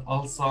art, but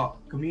also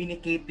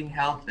communicating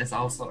health is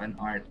also an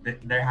art.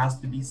 There has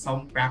to be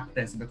some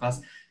practice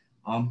because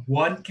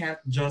one can't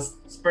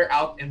just spur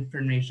out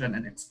information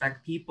and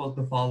expect people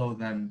to follow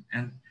them.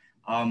 And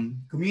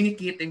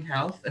communicating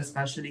health,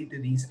 especially to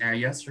these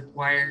areas,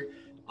 require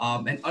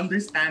an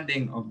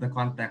understanding of the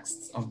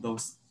contexts of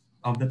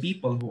the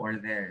people who are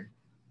there.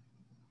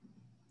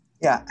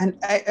 Yeah, and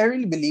I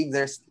really believe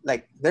there's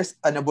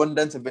an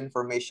abundance of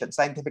information,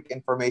 scientific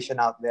information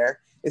out there.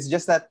 It's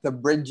just that the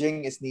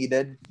bridging is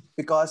needed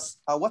because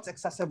what's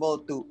accessible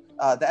to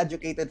the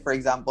educated, for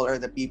example, or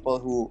the people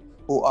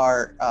who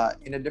are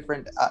in a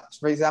different,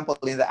 for example,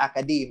 in the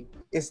academe,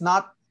 is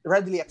not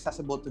readily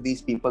accessible to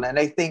these people. And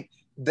I think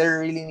there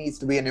really needs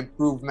to be an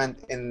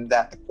improvement in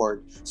that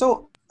accord.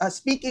 So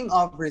speaking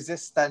of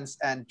resistance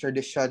and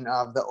tradition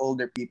of the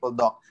older people,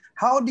 Doc,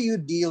 how do you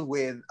deal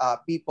with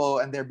people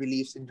and their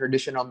beliefs in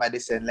traditional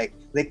medicine? Like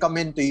they come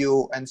into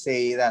you and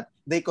say that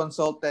they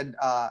consulted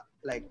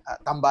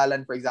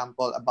Tambalan, for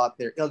example, about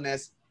their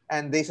illness,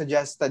 and they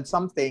suggested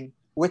something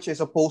which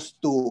is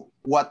opposed to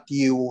what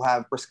you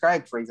have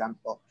prescribed, for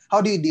example.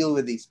 How do you deal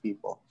with these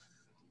people?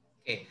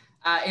 Okay.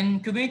 In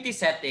community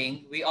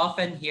setting, we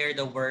often hear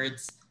the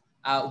words,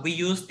 we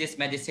use this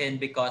medicine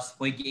because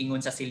mo'y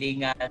giingon sa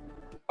silingan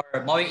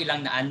or mo'y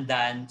ilang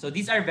naandan. So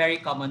these are very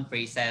common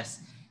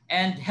phrases.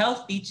 And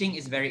health teaching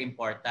is very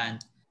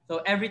important.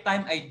 So every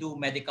time I do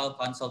medical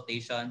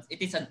consultations,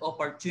 it is an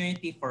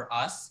opportunity for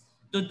us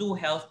to do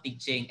health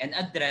teaching and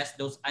address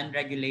those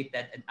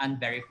unregulated and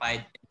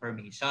unverified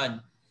information.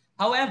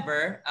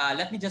 However,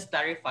 let me just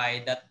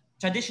clarify that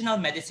traditional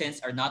medicines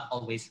are not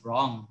always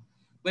wrong.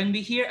 When we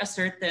hear a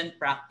certain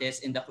practice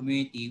in the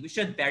community, we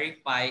should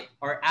verify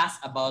or ask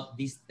about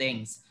these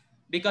things.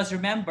 Because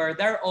remember,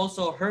 there are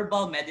also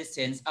herbal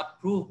medicines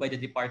approved by the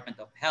Department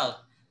of Health.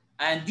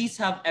 And these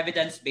have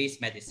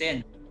evidence-based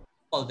medicine.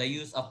 The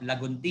use of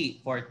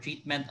lagundi for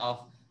treatment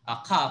of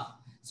cough.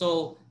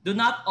 So do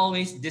not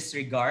always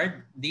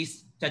disregard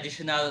these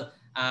traditional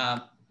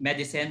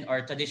medicine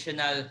or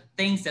traditional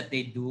things that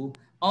they do.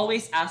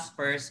 Always ask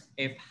first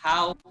if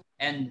how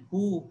and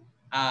who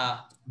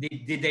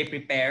did they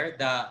prepare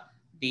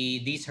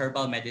these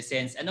herbal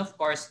medicines, and of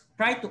course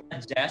try to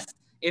adjust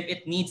if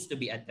it needs to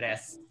be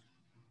addressed.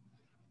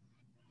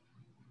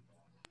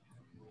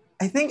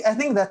 I think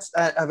that's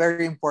a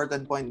very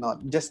important point, not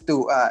just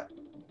to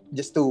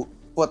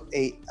put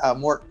a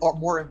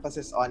more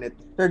emphasis on it.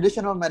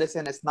 Traditional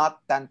medicine is not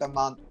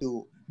tantamount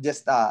to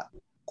just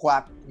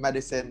quack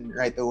medicine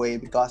right away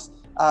because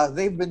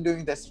they've been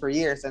doing this for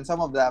years, and some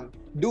of them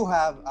do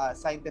have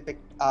scientific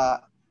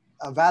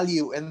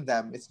value in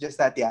them. It's just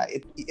that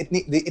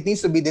it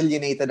needs to be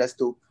delineated as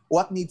to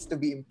what needs to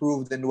be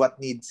improved and what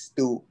needs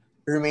to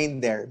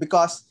remain there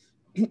because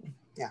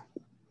yeah.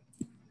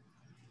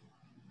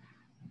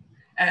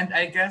 And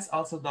I guess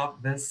also,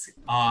 Doc, this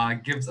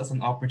gives us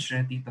an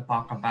opportunity to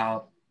talk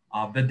about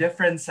the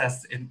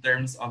differences in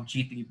terms of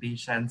GT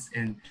patients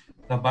in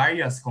the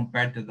barrios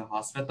compared to the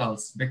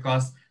hospitals,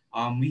 because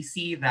we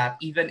see that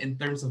even in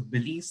terms of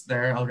beliefs,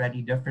 there are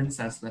already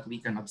differences that we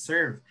can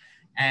observe.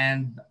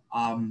 And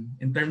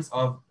in terms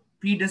of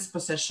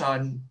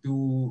predisposition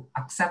to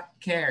accept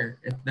care,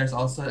 there's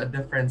also a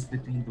difference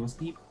between those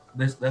people.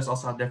 There's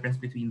also a difference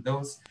between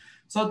those.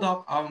 So,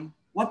 Doc,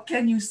 what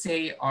can you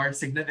say are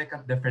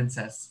significant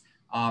differences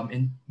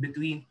in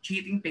between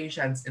treating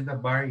patients in the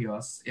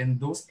barrios in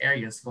those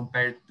areas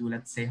compared to,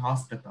 let's say,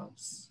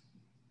 hospitals?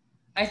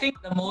 I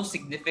think the most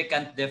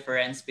significant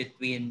difference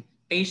between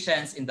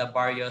patients in the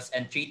barrios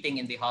and treating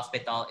in the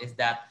hospital is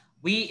that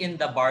we in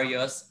the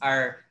barrios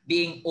are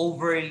being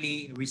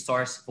overly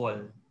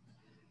resourceful.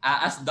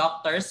 As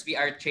doctors, we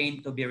are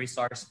trained to be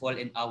resourceful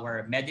in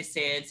our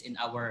medicines, in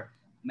our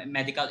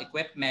medical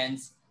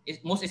equipments,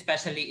 most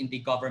especially in the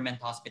government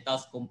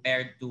hospitals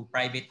compared to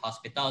private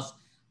hospitals.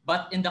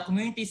 But in the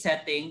community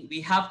setting,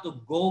 we have to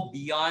go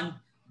beyond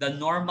the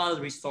normal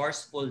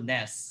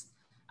resourcefulness.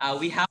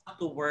 We have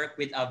to work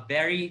with a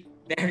very,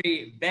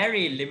 very,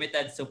 very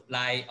limited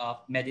supply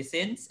of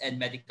medicines and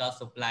medical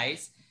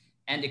supplies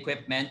and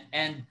equipment.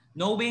 And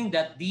knowing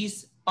that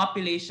these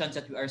populations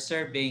that we are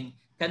serving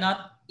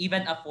cannot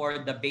even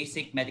afford the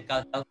basic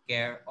medical health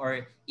care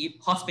or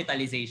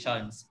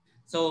hospitalizations.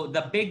 So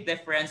the big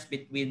difference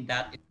between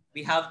that is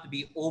we have to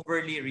be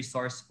overly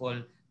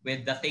resourceful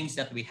with the things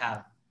that we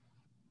have.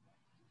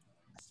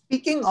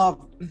 Speaking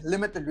of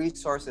limited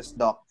resources,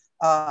 Doc,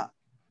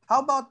 how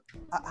about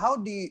how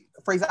do you,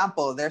 for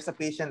example, there's a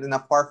patient in a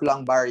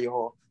far-flung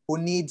barrio who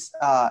needs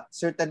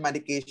certain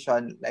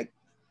medication like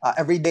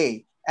every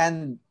day,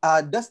 and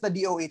does the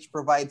DOH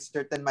provide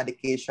certain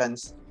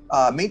medications,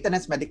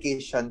 maintenance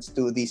medications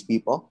to these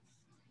people?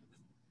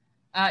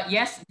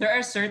 Yes, there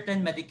are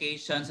certain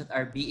medications that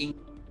are being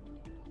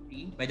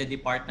free by the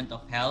Department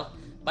of Health,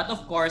 but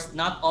of course,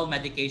 not all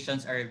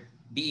medications are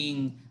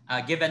being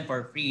given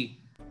for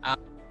free. Uh,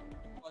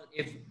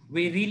 if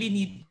we really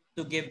need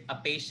to give a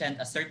patient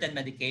a certain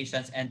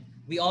medications and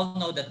we all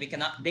know that they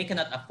cannot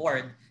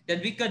afford, then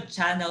we could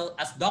channel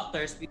as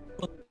doctors we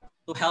could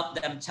to help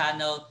them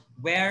channel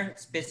where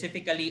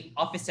specifically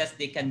offices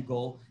they can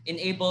go,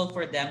 enable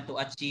for them to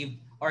achieve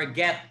or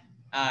get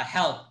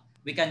help.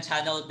 We can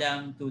channel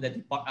them to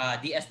the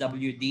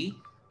DSWD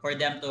for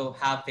them to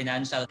have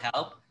financial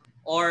help,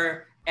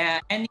 or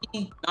any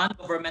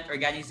non-government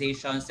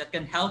organizations that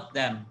can help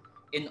them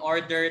in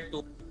order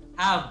to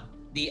have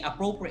the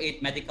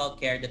appropriate medical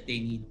care that they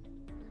need.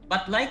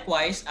 But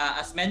likewise,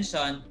 as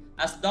mentioned,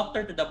 as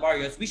Doctor to the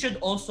Barrios, we should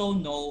also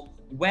know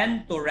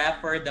when to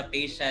refer the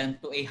patient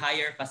to a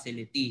higher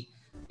facility.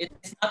 It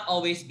is not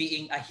always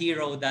being a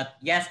hero that,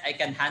 yes, I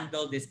can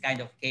handle this kind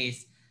of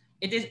case.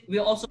 It is, we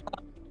also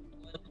have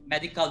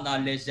medical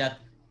knowledge that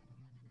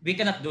we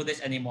cannot do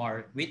this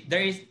anymore.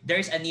 There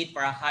is a need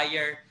for a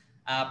higher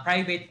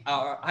private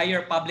or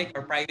higher public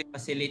or private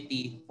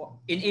facility for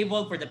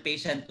enable for the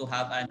patient to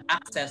have an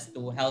access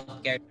to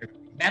healthcare,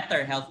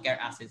 better healthcare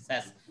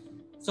access.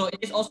 So it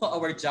is also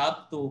our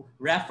job to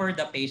refer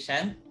the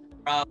patient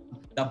from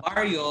the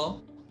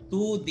barrio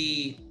to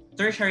the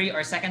tertiary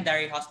or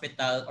secondary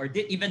hospital or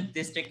even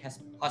district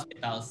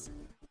hospitals.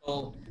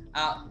 So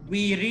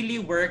we really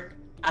work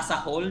as a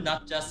whole,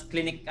 not just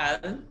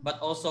clinical, but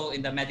also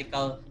in the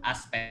medical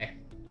aspect.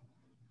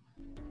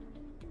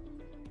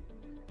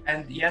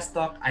 And yes,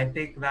 Doc, I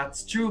think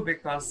that's true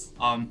because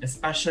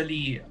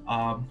especially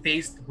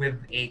faced with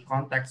a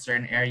context or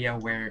an area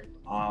where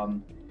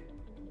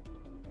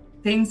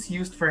things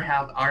used for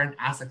health aren't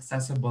as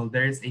accessible,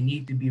 there is a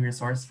need to be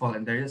resourceful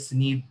and there is a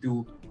need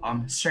to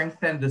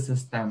strengthen the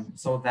system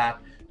so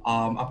that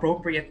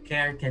appropriate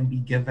care can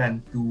be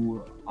given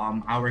to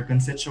our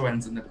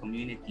constituents in the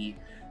community.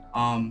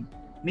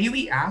 May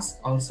we ask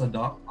also,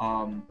 Doc,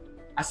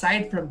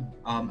 aside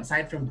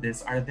from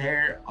this, are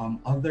there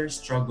other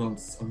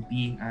struggles of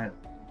being a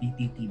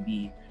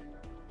DTTB?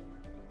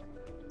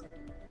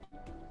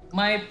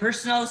 My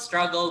personal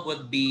struggle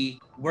would be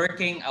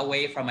working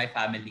away from my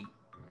family.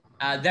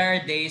 There are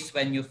days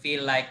when you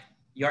feel like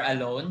you're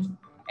alone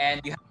and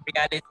you have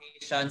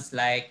realizations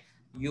like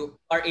you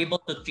are able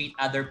to treat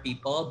other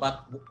people,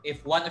 but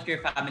if one of your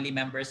family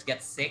members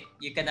gets sick,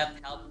 you cannot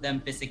help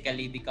them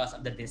physically because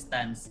of the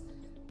distance.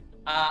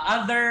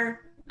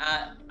 Other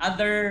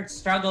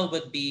struggle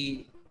would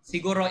be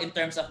siguro in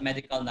terms of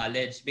medical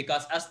knowledge,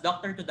 because as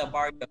doctor to the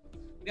barrio,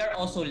 we are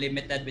also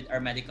limited with our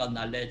medical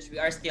knowledge. We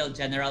are still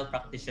general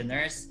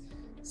practitioners,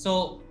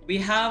 so we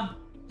have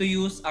to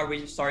use our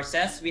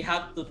resources. We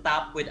have to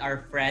tap with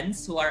our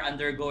friends who are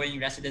undergoing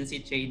residency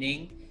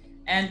training,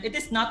 and it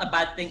is not a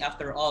bad thing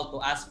after all to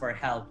ask for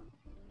help.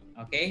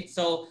 Okay,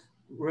 so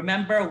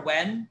remember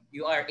when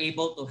you are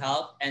able to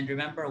help, and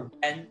remember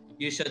when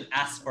you should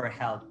ask for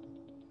help.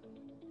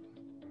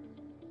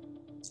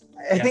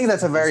 I think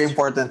Yes, that's a that very is true.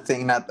 important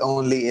thing, not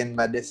only in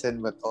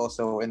medicine but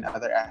also in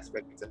other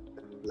aspects of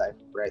life,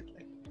 right?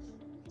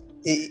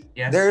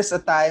 Yes. There's a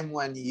time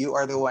when you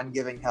are the one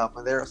giving help,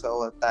 and there's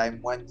also a time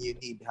when you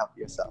need help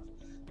yourself.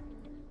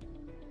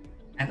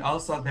 And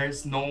also,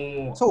 there's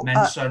no So,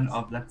 mention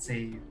of, let's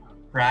say,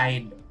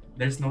 pride.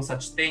 There's no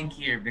such thing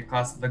here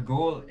because the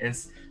goal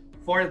is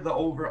for the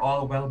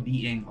overall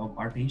well-being of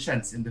our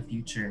patients in the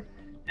future.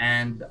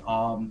 And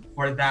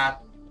for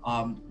that,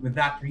 with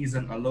that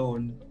reason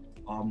alone,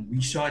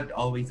 we should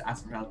always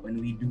ask for help when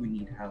we do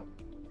need help.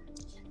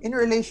 in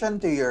relation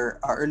to your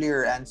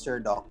earlier answer,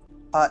 Doc,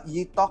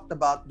 you talked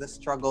about the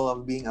struggle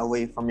of being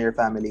away from your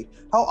family.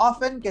 How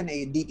often can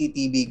a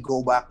DTTB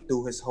go back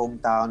to his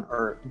hometown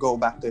or go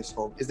back to his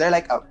home? Is there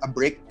like a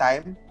break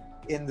time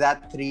in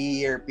that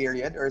 3-year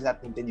period, or is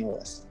that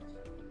continuous?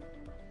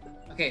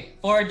 Okay,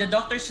 for the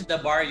doctors to the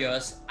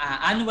barrios,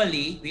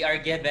 annually we are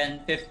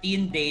given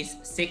 15 days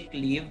sick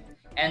leave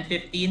and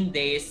 15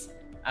 days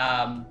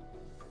um,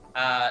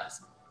 uh,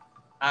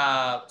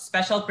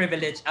 special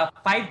privilege,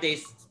 5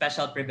 days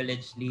special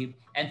privilege leave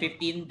and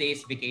 15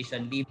 days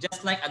vacation leave,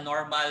 just like a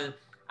normal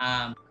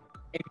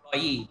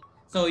employee.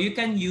 So you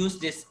can use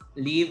this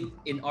leave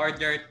in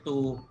order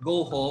to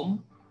go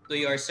home to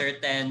your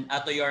certain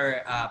to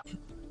your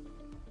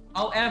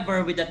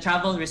however, with the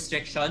travel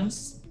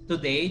restrictions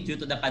today due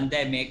to the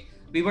pandemic,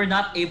 we were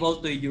not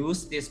able to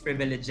use these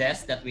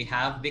privileges that we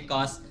have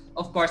because,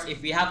 of course,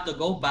 if we have to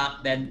go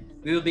back, then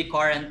we will be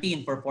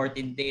quarantined for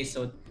 14 days.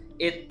 So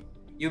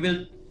you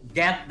will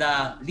get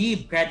the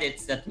leave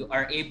credits that you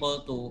are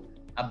able to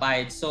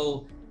abide.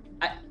 So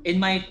in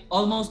my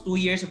almost 2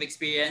 years of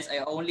experience, I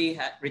only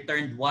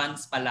returned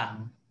once pa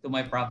lang to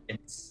my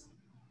province.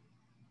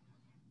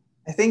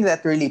 I think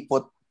that really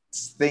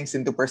puts things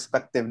into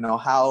perspective now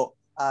how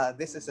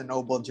this is a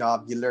noble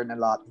job. You learn a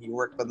lot, you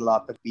work with a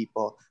lot of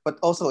people, but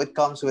also it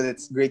comes with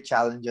its great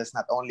challenges,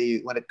 not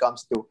only when it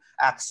comes to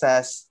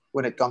access,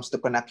 when it comes to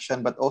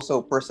connection, but also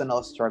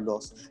personal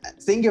struggles.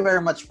 Thank you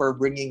very much for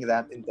bringing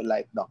that into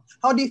light, Doc.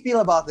 How do you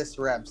feel about this,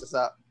 Rems?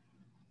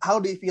 How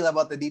do you feel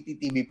about the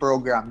DTTB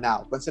program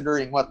now,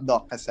 considering what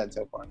Doc has said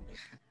so far?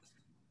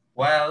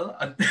 Well,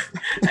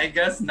 I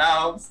guess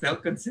now still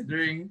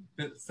considering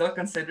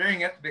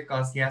it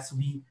because yes,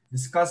 we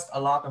discussed a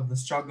lot of the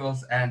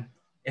struggles, and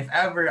if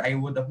ever I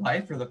would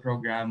apply for the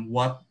program,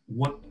 what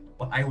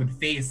I would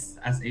face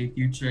as a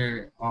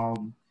future health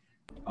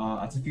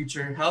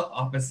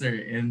officer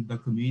in the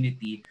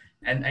community,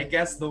 and I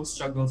guess those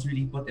struggles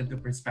really put into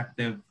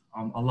perspective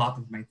a lot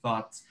of my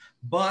thoughts.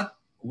 But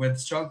with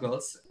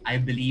struggles, I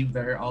believe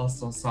there are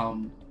also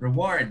some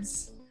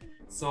rewards.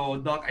 So,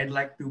 Doc, I'd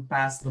like to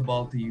pass the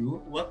ball to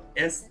you. What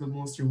is the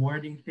most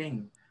rewarding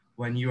thing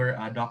when you're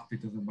a doctor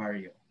to the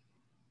barrio?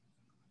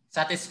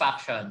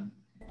 Satisfaction.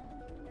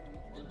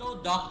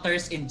 Although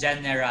doctors in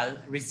general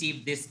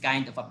receive this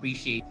kind of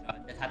appreciation,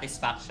 the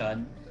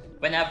satisfaction,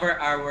 whenever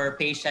our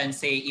patients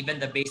say even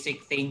the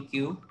basic thank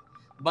you,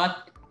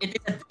 but it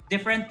is a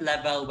different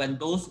level when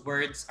those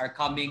words are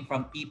coming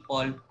from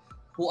people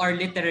who are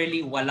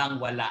literally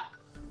walang-wala.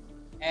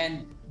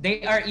 And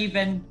they are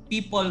even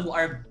people who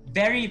are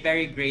very,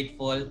 very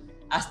grateful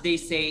as they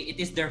say it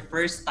is their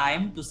first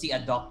time to see a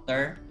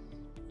doctor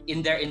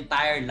in their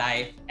entire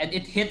life, and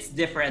it hits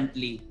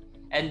differently.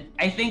 And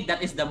I think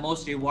that is the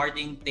most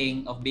rewarding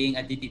thing of being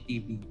a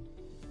DTTB.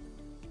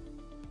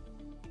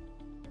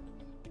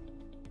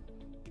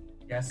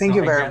 Yes, Thank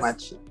so you very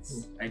much.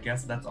 I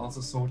guess that's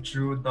also so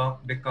true,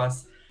 Doc,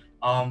 because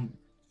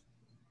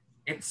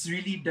it's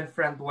really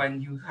different when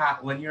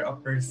you're a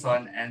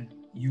person and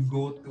you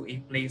go to a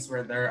place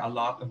where there are a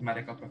lot of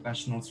medical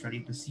professionals ready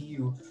to see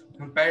you,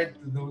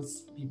 compared to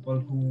those people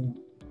who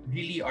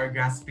really are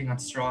grasping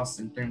at straws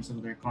in terms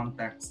of their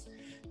context.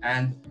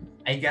 And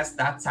I guess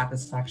that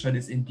satisfaction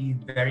is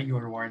indeed very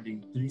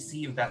rewarding to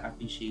receive that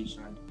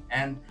appreciation.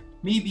 And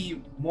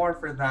maybe more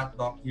for that,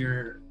 Doc,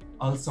 you're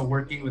also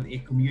working with a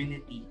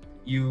community.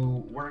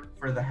 You work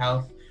for the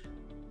health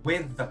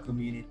with the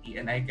community,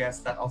 and I guess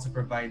that also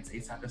provides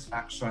a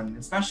satisfaction,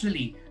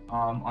 especially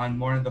on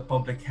more of the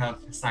public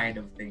health side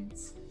of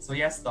things. So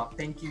yes, Doc,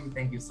 thank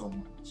you so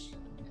much.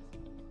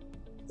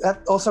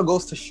 That also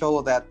goes to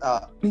show that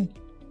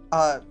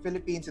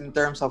Philippines in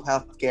terms of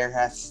healthcare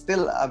has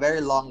still a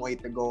very long way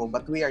to go,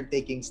 but we are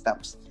taking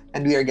steps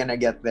and we are gonna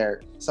get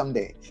there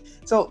someday.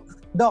 So,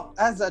 Doc,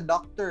 as a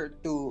doctor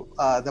to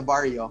the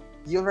barrio,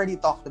 you already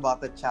talked about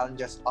the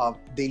challenges of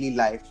daily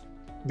life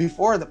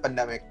before the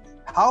pandemic.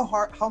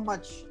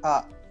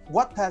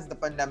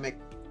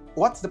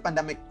 What's the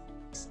pandemic's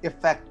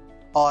effect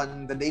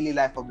on the daily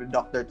life of the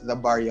doctor to the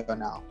barrio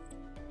now?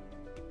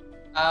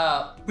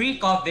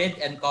 Pre-COVID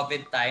and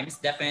COVID times,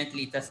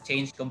 definitely it has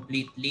changed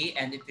completely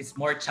and it is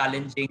more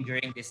challenging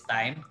during this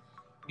time.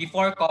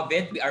 Before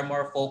COVID, we are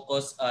more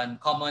focused on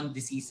common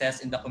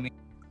diseases in the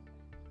community.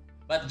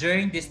 But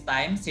during this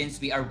time, since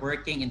we are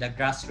working in the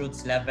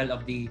grassroots level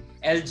of the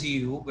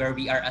LGU, where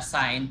we are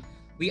assigned,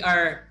 we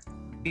are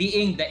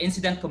being the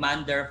incident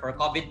commander for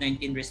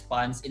COVID-19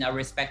 response in our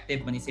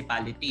respective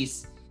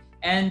municipalities.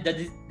 And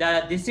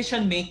the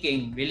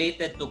decision-making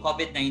related to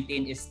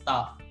COVID-19 is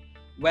tough,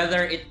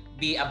 whether it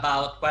be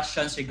about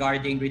questions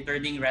regarding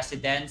returning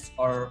residents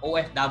or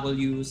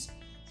OFWs,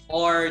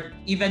 or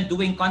even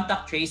doing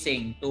contact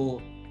tracing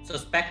to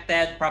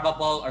suspected,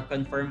 probable, or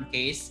confirmed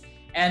case,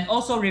 and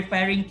also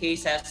referring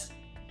cases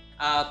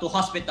to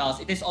hospitals.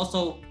 It is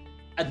also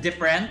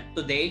different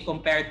today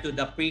compared to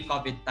the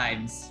pre-COVID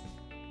times.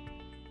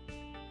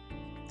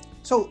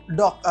 So,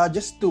 Doc,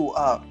 just to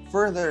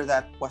further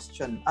that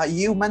question,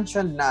 you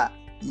mentioned that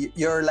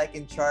you're like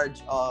in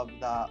charge of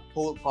the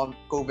whole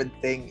COVID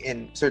thing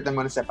in certain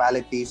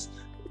municipalities,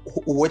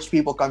 which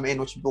people come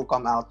in, which people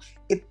come out.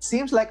 It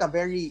seems like a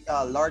very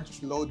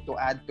large load to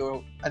add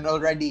to an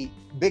already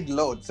big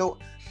load. So,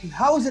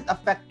 how is it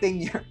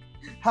affecting your?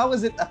 How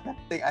is it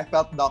affecting? I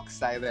felt Doc's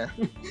sigh there.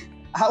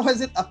 How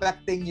is it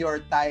affecting your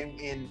time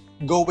in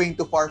going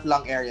to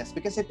far-flung areas?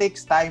 Because it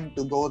takes time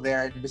to go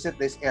there and visit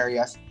these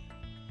areas.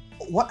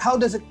 How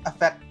does it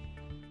affect?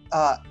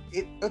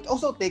 It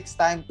also takes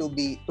time to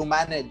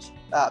manage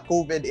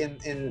COVID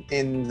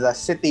in the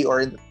city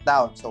or in the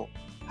town. So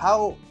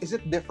how is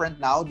it different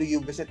now? Do you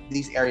visit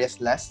these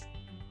areas less?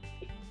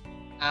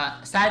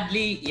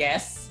 Sadly,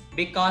 yes.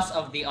 because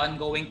of the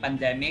ongoing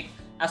pandemic,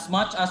 as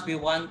much as we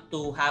want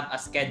to have a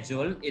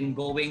schedule in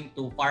going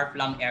to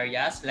far-flung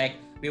areas, like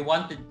we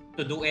wanted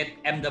to do it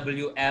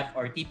MWF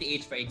or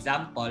TTH, for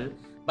example,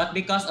 but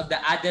because of the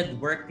added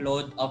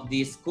workload of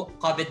this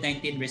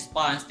COVID-19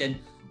 response, then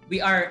we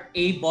are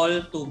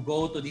able to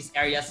go to these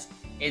areas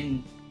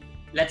in,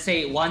 let's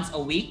say, once a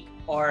week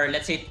or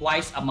let's say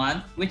twice a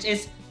month, which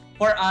is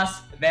for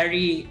us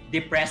very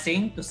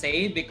depressing to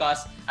say,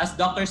 because as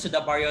Doctors to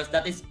the Barrios,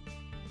 that is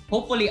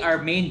hopefully our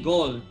main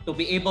goal, to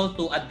be able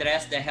to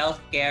address the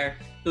healthcare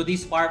to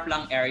these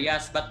far-flung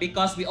areas. But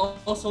because we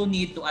also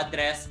need to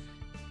address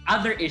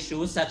other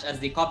issues such as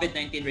the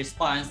COVID-19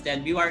 response,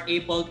 then we are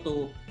able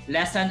to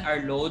lessen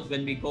our load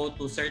when we go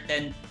to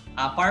certain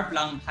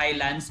far-flung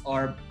highlands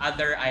or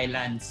other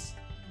islands.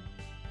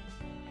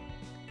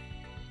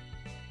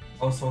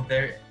 Also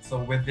so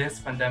with this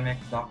pandemic,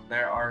 Doc,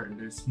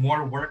 there's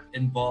more work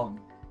involved.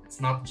 It's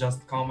not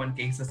just common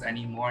cases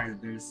anymore.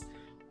 There's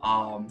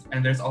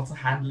also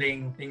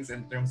handling things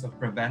in terms of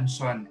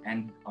prevention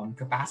and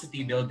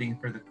capacity building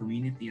for the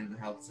community and the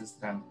health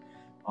system,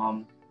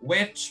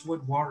 which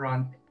would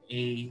warrant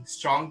a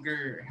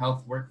stronger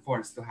health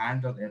workforce to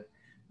handle it.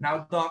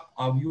 Now, Doc,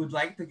 we would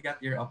like to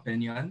get your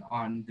opinion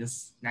on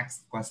this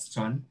next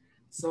question.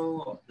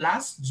 So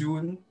last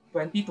June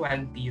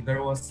 2020,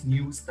 there was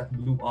news that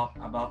blew up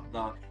about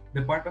the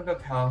Department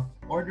of Health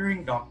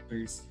ordering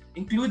doctors,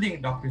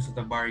 including Doctors of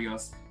the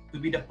Barrios, to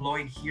be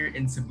deployed here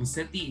in Cebu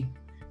City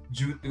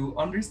due to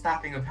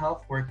understaffing of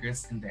health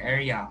workers in the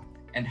area,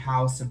 and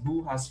how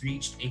Cebu has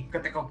reached a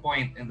critical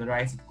point in the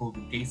rise of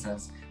COVID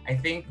cases. I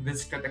think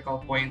this critical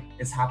point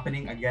is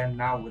happening again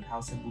now with how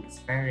Cebu is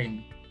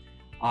faring.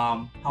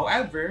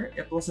 However,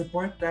 it was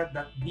reported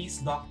that these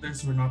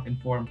doctors were not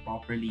informed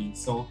properly.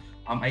 So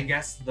I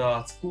guess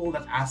the school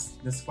that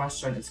asked this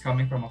question is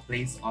coming from a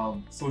place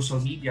of social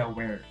media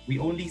where we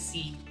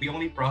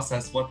only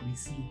process what we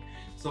see.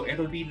 So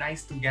it'll be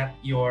nice to get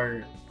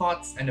your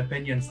thoughts and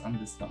opinions on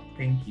this stuff.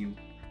 Thank you.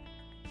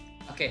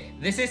 Okay,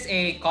 this is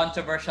a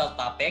controversial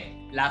topic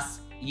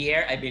last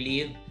year, I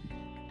believe.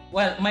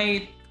 Well,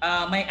 my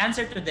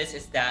answer to this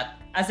is that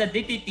as a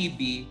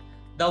DTTB,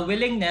 the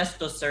willingness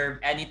to serve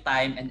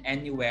anytime and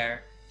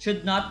anywhere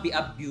should not be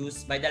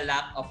abused by the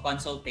lack of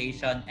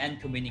consultation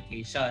and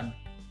communication,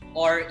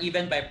 or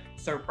even by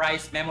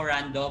surprise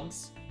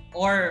memorandums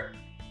or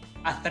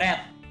a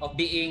threat of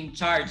being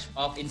charged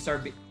of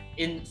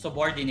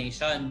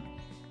insubordination.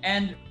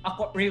 And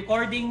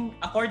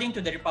according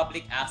to the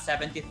Republic Act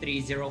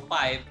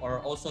 7305, or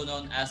also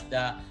known as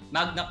the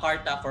Magna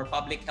Carta for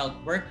Public Health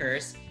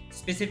Workers,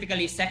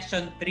 specifically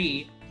Section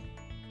 3,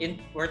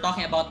 we're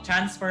talking about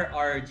transfer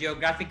or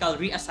geographical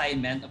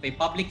reassignment of a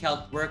public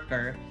health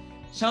worker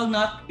shall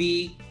not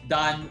be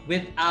done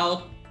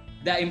without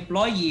the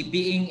employee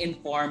being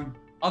informed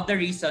of the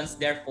reasons,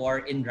 therefore,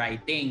 in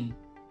writing.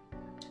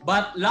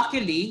 But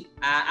luckily,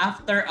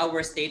 after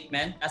our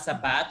statement as a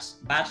batch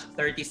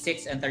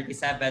 36 and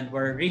 37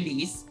 were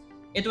released,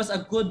 it was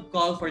a good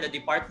call for the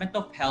Department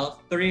of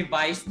Health to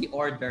revise the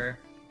order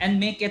and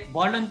make it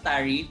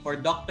voluntary for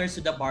Doctors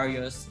to the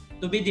Barrios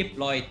to be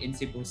deployed in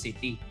Cebu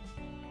City.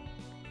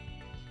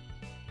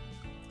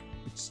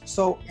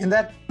 So in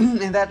that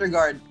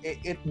regard,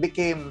 it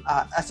became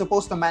as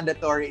opposed to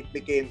mandatory, it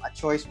became a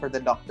choice for the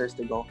doctors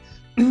to go.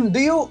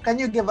 Can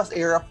you give us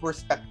a rough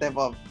perspective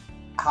of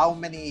how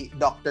many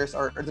doctors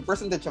or the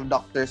percentage of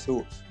doctors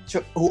who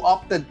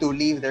opted to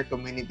leave their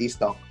communities,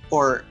 Doc,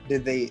 or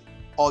did they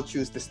all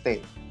choose to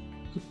stay?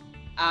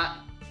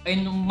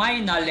 In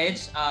my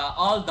knowledge,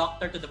 all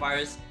Doctors to the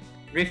Barrios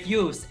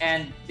refused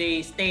and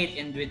they stayed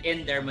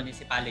within their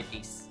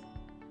municipalities.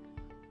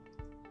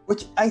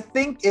 Which I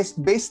think is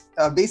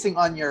basing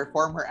on your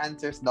former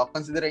answers, Doc,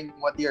 considering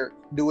what you're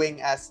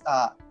doing as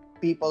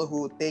people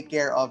who take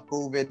care of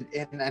COVID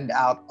in and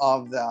out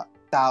of the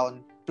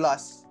town,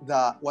 plus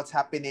what's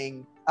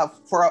happening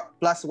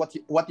plus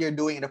what you're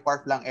doing in the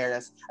far-flung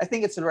areas. I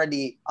think it's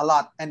already a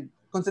lot. And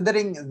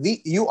considering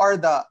you are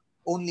the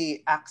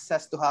only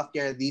access to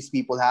healthcare these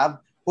people have,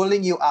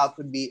 pulling you out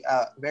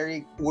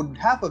would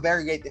have a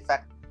very great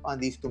effect on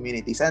these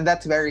communities. And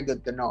that's very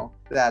good to know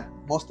that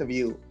most of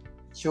you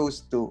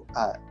chose to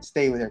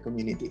stay with their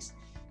communities.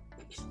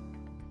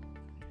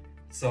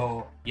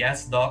 So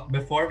yes, Doc,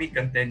 before we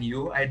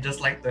continue, I'd just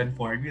like to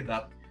inform you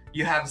that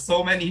you have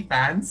so many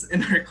fans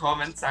in our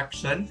comment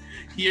section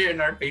here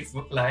in our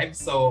Facebook Live.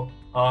 So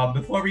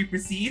before we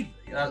proceed,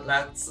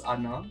 let's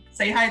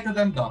say hi to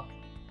them, Doc.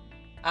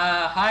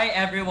 Hi,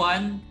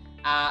 everyone.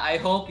 I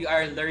hope you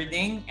are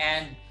learning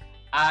and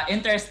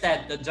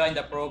interested to join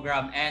the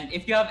program. And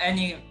if you have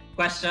any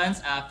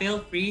questions, feel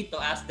free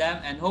to ask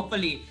them. And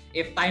hopefully,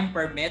 if time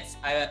permits,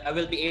 I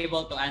will be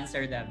able to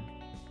answer them.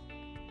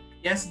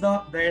 Yes,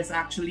 Doc, there is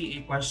actually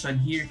a question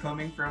here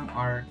coming from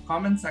our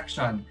comment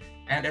section,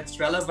 and it's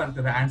relevant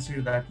to the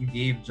answer that you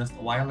gave just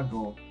a while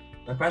ago.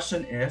 The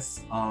question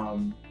is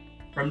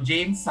from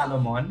James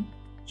Salomon.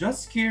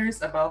 Just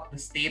curious about the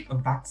state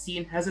of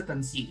vaccine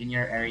hesitancy in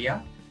your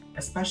area,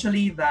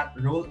 especially that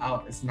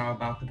rollout is now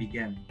about to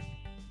begin.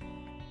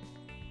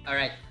 All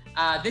right.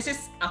 This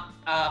is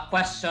a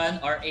question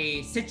or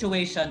a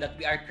situation that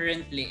we are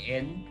currently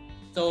in.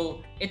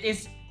 So it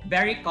is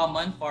very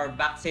common for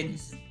vaccine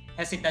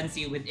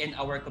hesitancy within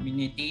our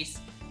communities.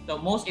 So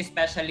most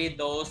especially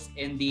those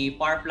in the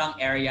far-flung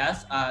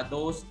areas,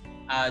 those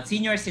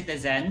senior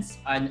citizens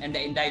and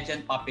the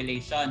indigent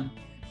population.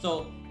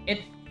 So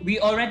we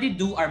already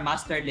do our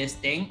master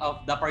listing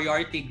of the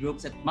priority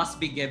groups that must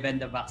be given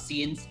the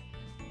vaccines.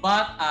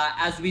 But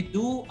as we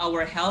do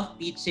our health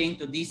teaching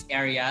to these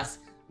areas,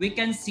 we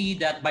can see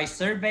that by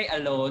survey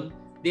alone,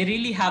 they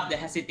really have the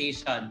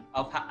hesitation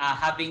of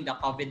having the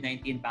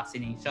COVID-19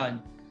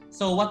 vaccination.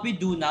 So what we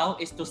do now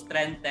is to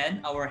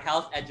strengthen our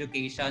health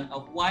education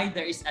of why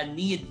there is a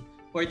need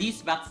for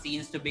these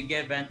vaccines to be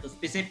given to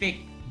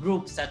specific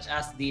groups such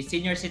as the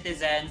senior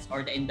citizens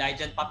or the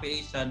indigent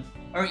population,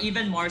 or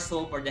even more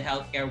so for the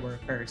healthcare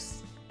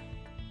workers.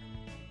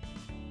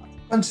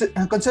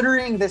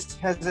 Considering this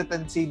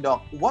hesitancy,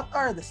 Doc, what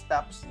are the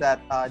steps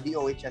that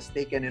DOH has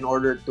taken in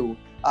order to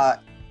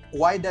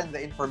widen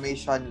the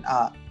information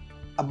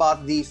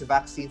about these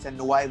vaccines and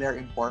why they're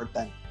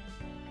important?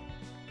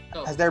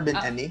 So, has there been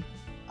any?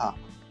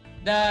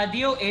 The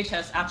DOH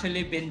has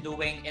actually been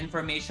doing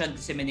information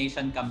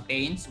dissemination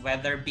campaigns,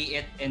 whether be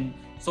it in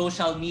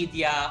social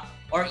media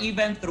or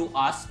even through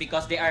us,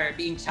 because they are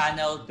being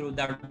channeled through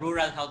the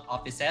rural health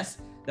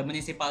offices, the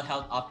municipal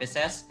health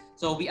offices.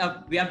 So we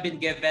have been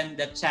given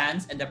the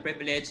chance and the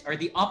privilege, or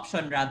the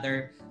option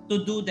rather,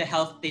 to do the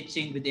health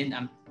teaching within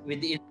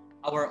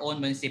our own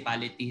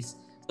municipalities.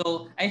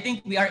 So I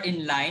think we are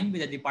in line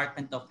with the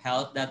Department of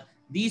Health that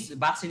this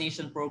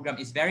vaccination program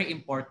is very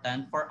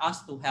important for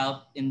us to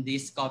help in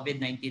this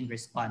COVID-19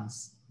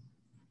 response.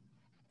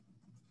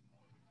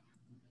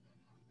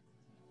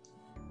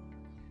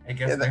 I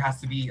guess there has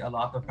to be a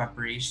lot of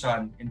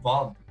preparation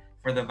involved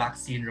for the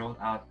vaccine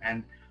rollout,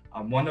 and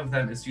one of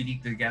them is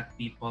really to get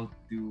people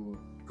to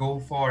go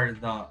for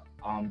the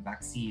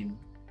vaccine.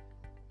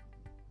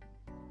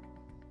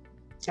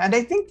 And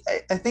I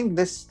think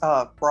this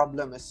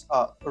problem is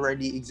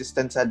already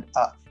existent.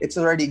 It's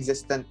already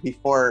existent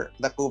before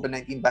the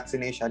COVID-19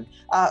 vaccination.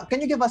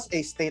 Can you give us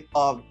a state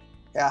of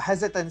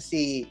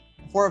hesitancy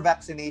for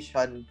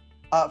vaccination,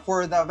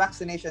 for the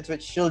vaccinations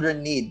which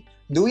children need?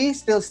 Do we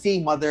still see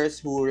mothers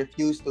who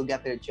refuse to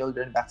get their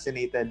children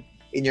vaccinated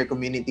in your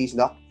communities,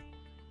 Doc?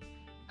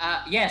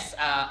 Yes,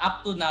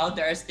 up to now,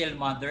 there are still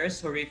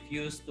mothers who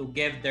refuse to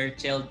give their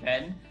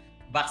children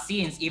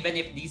vaccines, even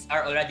if these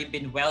are already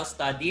been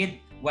well-studied,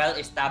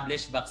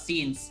 well-established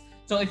vaccines.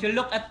 So if you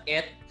look at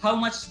it, how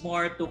much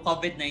more to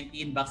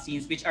COVID-19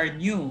 vaccines, which are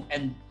new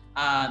and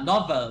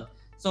novel.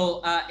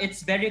 So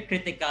it's very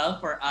critical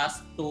for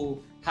us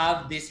to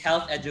have this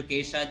health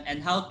education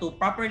and how to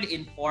properly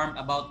inform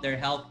about their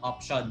health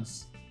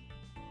options.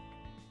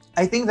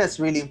 I think that's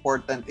really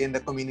important in the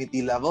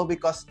community level,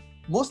 because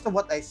most of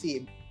what I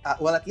see,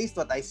 at least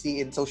what I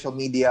see in social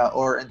media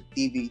or on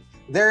TV,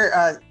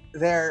 their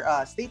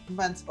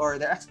statements or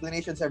their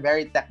explanations are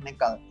very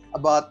technical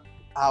about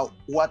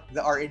what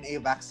the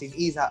RNA vaccine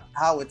is,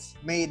 how it's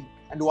made,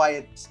 and why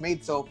it's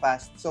made so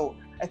fast. So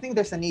I think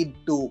there's a need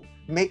to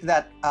make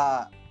that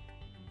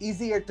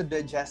easier to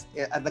digest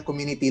at the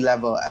community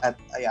level,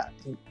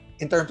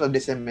 in terms of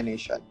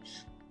dissemination.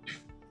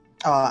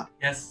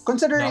 Yes.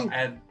 Considering.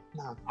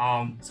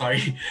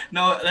 Sorry.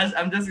 No,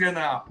 I'm just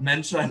gonna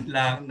mention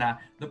lang na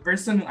the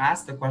person who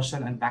asked the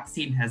question on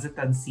vaccine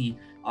hesitancy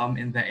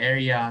in the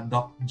area,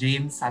 Doc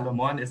James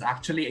Salomon, is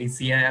actually a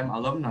CIM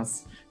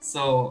alumnus.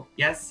 So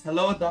yes,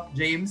 hello Doc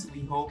James.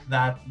 We hope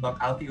that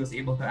Doc Alfie was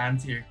able to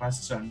answer your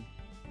question.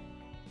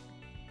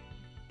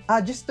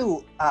 Just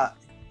to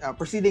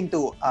proceeding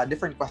to a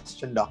different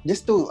question, Doc,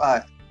 just to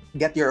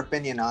get your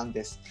opinion on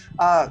this.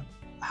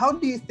 How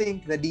do you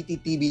think the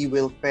DTTB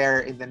will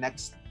fare in the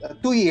next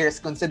 2 years,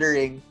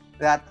 considering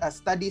that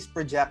studies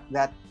project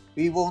that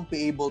we won't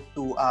be able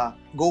to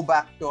go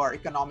back to our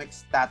economic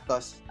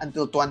status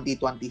until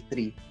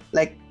 2023?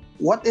 Like,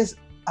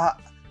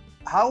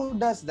 how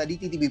does the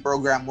DTTB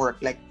program work?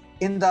 Like,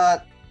 in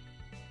the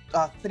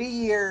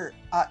 3-year,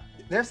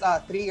 there's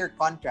a 3-year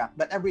contract,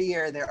 but every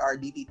year there are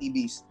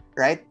DTTBs,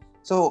 right?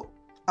 So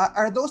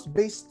are those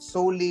based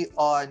solely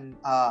on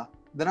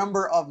the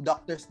number of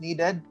doctors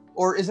needed,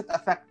 or is it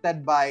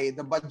affected by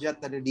the budget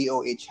that the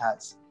DOH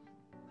has?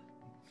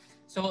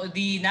 So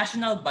the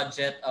national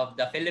budget of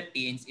the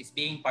Philippines is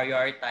being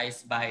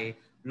prioritized by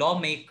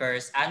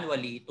lawmakers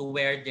annually to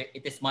where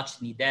it is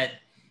much needed.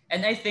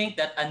 And I think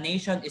that a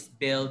nation is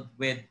built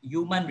with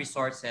human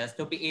resources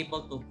to be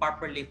able to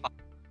properly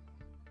function.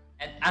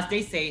 And as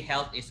they say,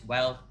 health is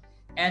wealth.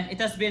 And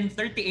it has been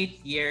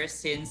 38 years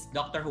since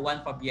Dr.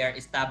 Juan Fabier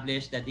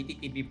established the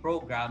DTTB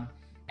program.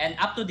 And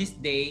up to this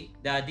day,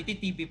 the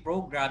DTTB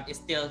program is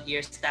still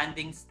here,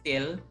 standing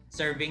still,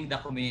 serving the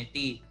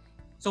community.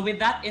 So with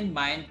that in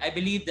mind, I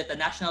believe that the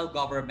national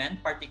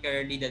government,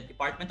 particularly the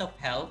Department of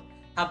Health,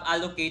 have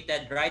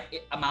allocated right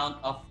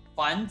amount of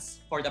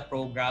funds for the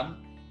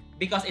program,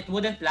 because it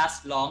wouldn't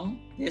last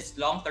long, this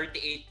long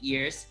 38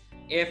 years,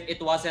 if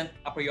it wasn't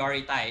a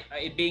priority,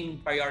 it being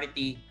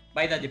priority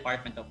by the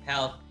Department of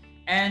Health.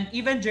 And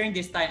even during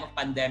this time of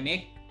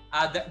pandemic,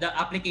 the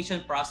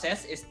application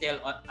process is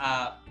still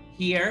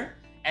here.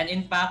 And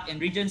in fact, in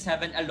Region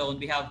 7 alone,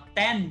 we have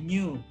 10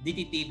 new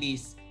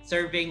DTTBs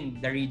serving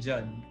the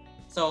region.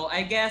 So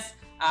I guess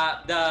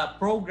the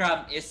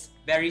program is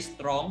very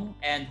strong,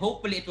 and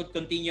hopefully it would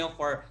continue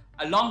for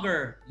a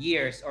longer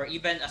years or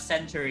even a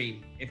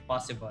century if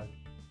possible.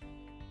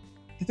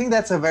 I think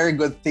that's a very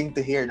good thing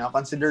to hear now,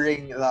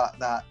 considering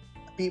the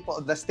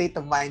people, the state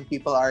of mind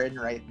people are in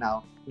right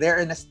now. They're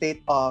in a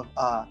state of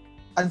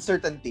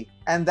uncertainty,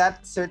 and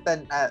that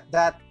statement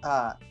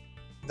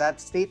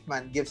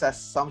gives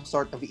us some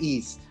sort of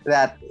ease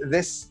that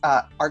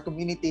our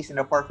communities in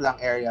the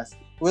far-flung areas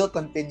will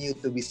continue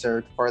to be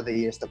served for the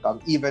years to come,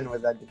 even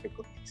with the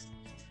difficulties.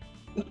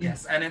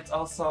 Yes, and it's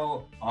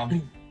also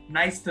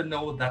nice to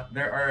know that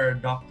there are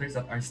doctors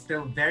that are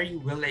still very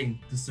willing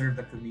to serve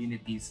the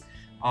communities.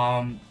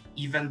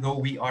 Even though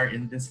we are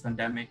in this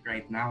pandemic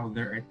right now,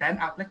 there are 10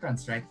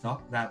 applicants, right,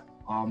 Doc, that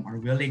are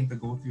willing to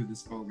go through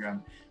this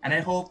program. And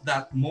I hope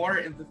that more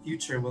in the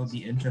future will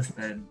be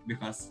interested,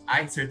 because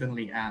I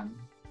certainly am.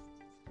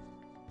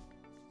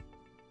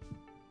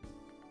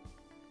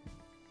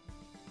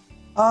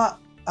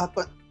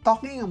 But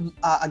talking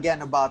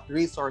again about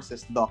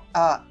resources, Doc,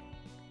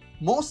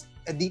 most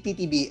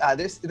DTTB,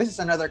 this is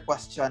another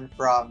question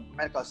from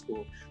medical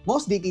school.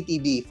 Most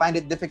DTTB find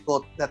it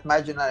difficult that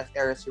marginalized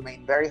areas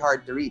remain very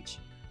hard to reach,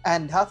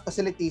 and health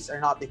facilities are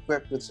not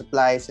equipped with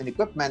supplies and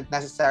equipment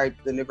necessary to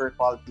deliver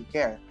quality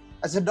care.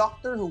 As a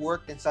doctor who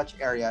worked in such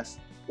areas,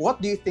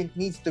 what do you think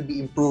needs to be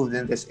improved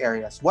in these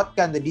areas? What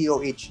can the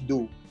DOH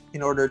do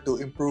in order to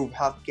improve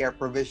healthcare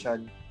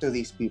provision to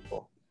these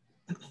people?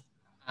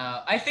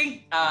 I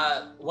think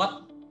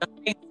what the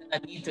things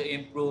that need to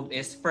improve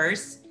is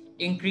first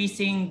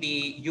increasing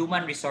the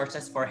human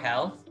resources for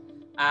health.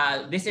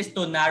 This is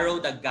to narrow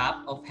the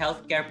gap of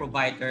healthcare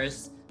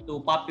providers to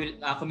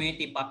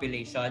community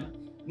population,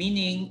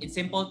 meaning in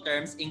simple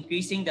terms,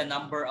 increasing the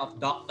number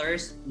of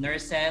doctors,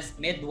 nurses,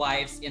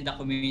 midwives in the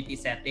community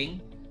setting.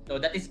 So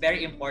that is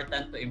very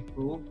important to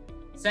improve.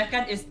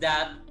 Second is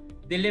that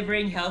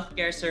delivering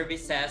healthcare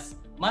services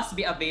must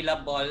be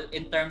available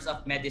in terms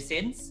of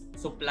medicines,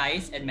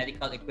 supplies, and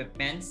medical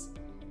equipments.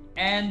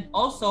 And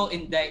also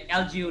in the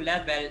LGU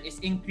level is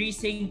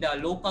increasing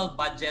the local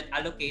budget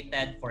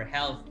allocated for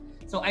health.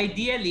 So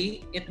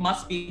ideally, it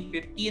must be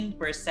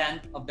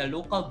 15% of the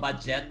local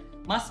budget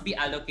must be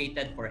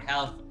allocated for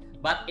health.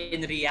 But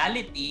in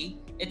reality,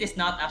 it is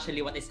not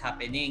actually what is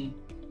happening.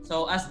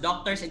 So as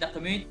doctors in the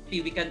community,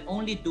 we can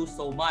only do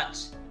so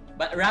much.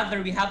 But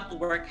rather, we have to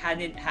work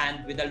hand in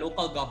hand with the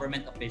local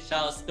government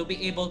officials to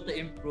be able to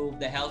improve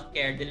the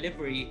healthcare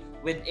delivery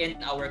within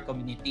our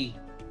community.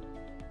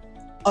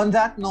 On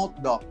that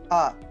note, Doc,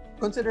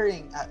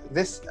 considering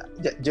this,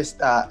 just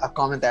a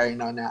commentary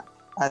now,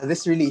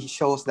 this really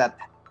shows that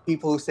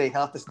people who say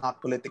health is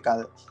not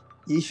political,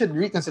 you should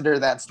reconsider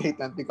that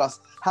statement, because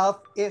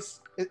health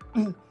is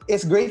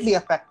greatly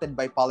affected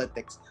by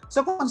politics.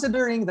 So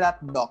considering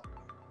that, Doc,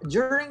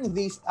 during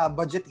these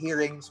budget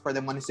hearings for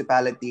the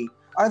municipality,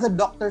 are the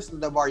doctors of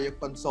the barrio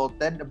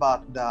consulted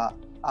about the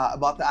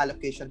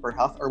allocation for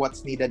health or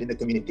what's needed in the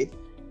community?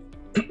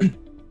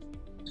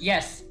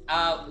 Yes,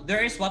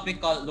 there is what we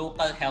call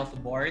local health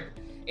board.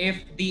 If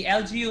the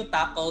LGU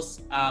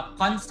tackles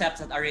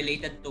concepts that are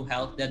related to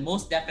health, then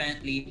most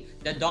definitely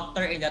the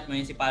doctor in that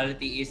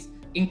municipality is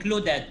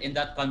included in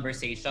that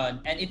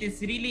conversation. And it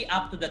is really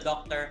up to the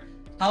doctor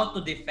how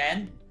to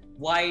defend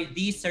why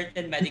these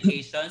certain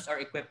medications or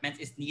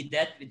equipment is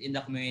needed within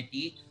the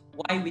community,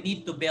 why we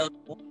need to build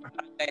more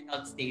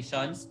health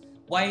stations,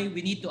 why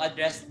we need to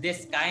address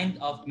this kind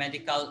of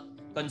medical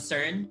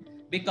concern.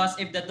 Because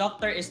if the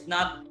doctor is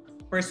not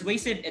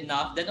persuasive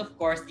enough, then of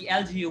course the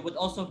LGU would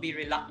also be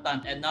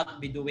reluctant and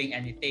not be doing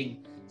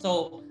anything.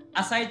 So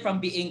aside from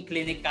being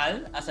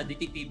clinical as a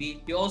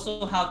DTTB, you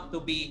also have to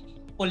be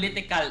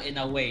political in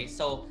a way.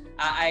 So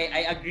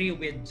I agree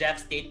with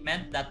Jeff's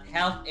statement that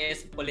health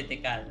is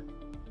political.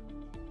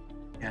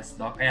 Yes,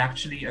 Doc, I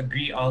actually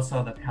agree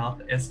also that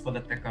health is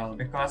political,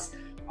 because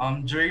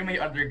during my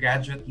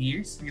undergraduate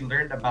years, we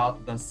learned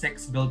about the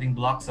 6 building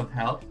blocks of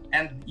health.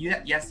 And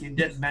yes, you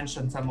did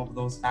mention some of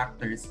those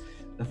factors.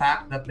 The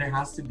fact that there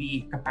has to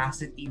be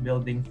capacity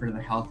building for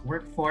the health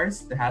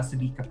workforce, there has to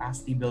be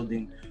capacity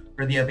building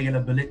for the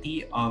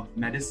availability of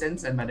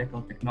medicines and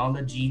medical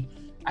technology,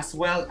 as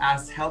well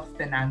as health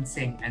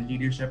financing and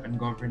leadership and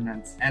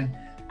governance. And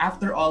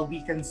after all,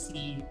 we can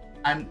see,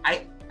 and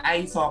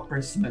I saw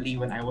personally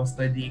when I was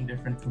studying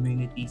different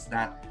communities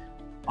that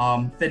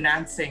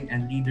financing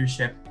and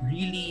leadership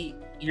really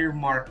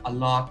earmark a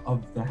lot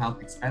of the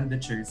health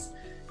expenditures.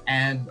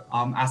 And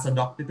as a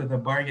doctor to the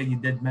barrio, you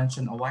did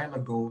mention a while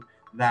ago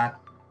that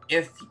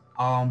if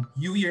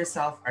you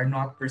yourself are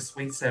not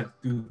persuasive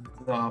to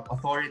the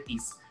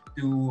authorities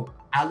to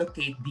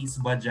allocate this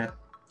budget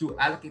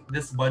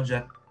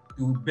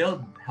to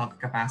build health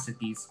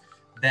capacities,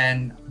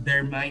 then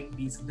there might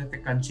be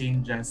significant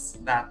changes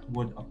that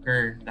would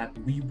occur that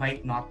we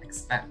might not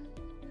expect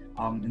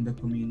in the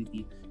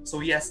community.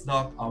 So yes,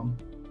 Doc,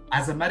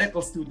 as a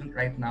medical student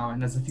right now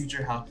and as a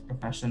future health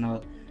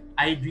professional,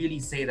 I'd really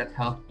say that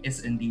health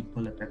is indeed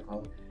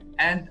political.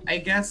 And I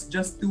guess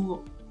just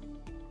to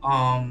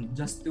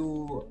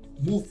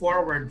move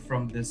forward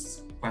from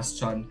this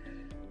question,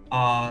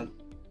 uh,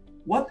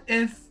 what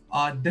if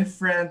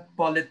different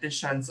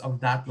politicians of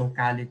that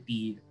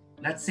locality,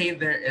 let's say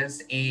there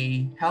is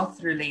a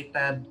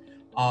health-related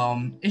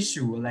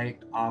issue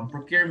like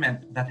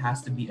procurement that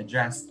has to be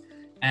addressed,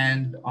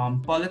 and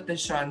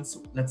politicians,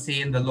 let's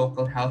say in the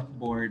local health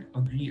board,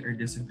 agree or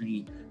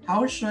disagree,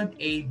 how should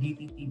a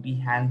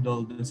DTTB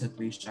handle the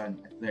situation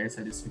if there is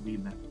a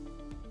disagreement?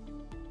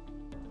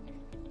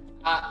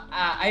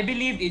 I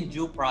believe in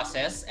due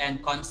process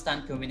and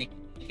constant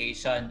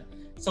communication.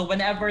 So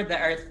whenever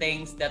there are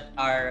things that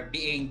are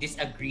being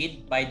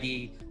disagreed by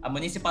the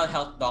municipal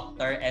health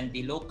doctor and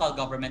the local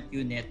government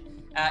unit,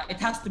 it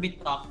has to be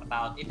talked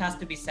about. It has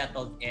to be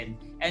settled in,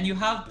 and you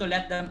have to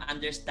let them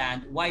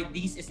understand why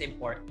this is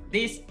important.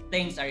 These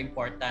things are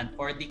important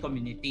for the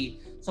community.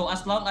 So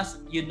as long as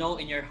you know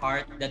in your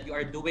heart that you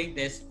are doing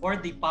this for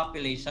the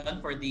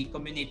population, for the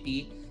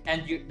community,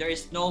 and there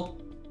is no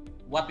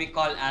what we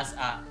call as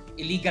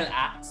illegal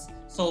acts.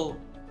 So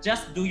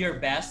just do your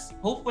best.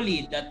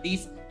 Hopefully that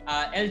these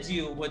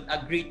LGU would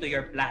agree to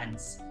your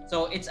plans.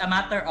 So it's a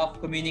matter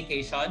of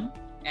communication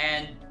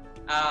and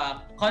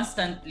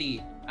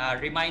constantly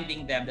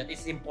reminding them that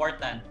it's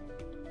important.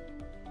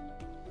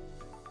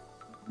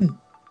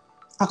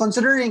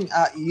 Considering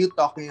you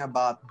talking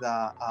about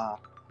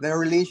the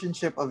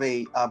relationship of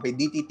a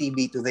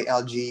DTTB to the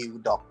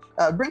LGU doc,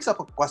 brings up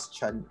a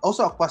question.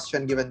 Also, a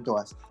question given to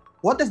us: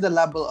 what is the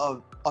level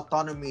of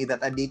autonomy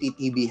that a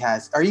DTTB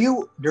has? Are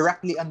you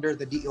directly under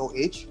the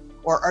DOH,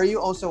 or are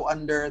you also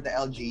under the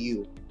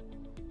LGU?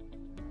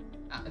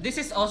 This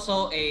is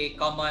also a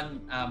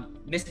common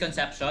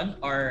misconception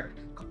or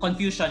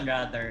confusion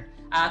rather.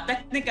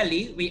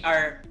 Technically, we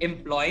are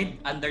employed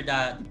under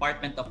the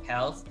Department of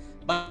Health,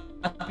 but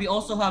we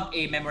also have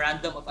a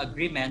memorandum of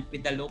agreement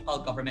with the local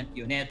government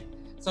unit.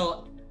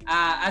 So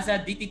as a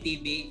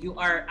DTTB, you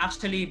are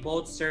actually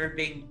both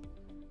serving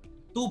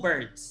two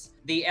birds,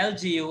 the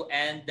LGU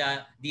and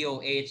the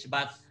DOH,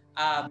 but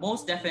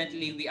most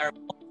definitely we are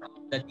more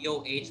of the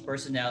DOH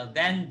personnel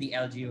than the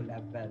LGU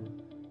level.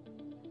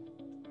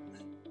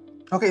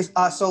 Okay,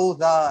 so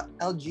the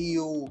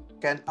LGU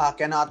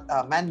cannot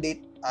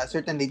mandate a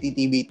certain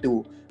DTTB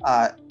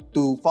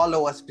to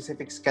follow a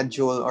specific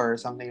schedule or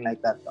something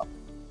like that, though.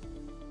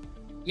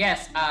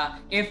 Yes,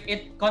 if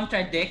it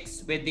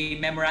contradicts with the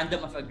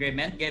memorandum of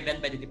agreement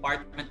given by the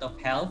Department of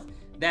Health,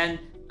 then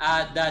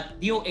the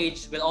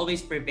DOH will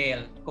always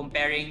prevail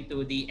comparing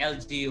to the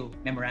LGU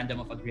memorandum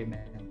of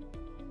agreement.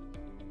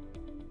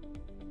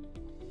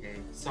 Okay.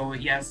 So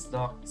yes,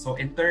 Doc. So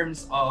in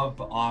terms of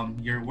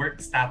your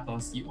work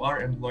status, you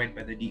are employed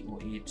by the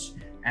DOH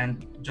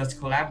and just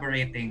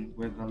collaborating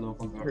with the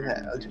local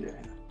government. LGU.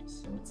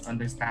 So it's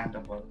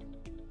understandable.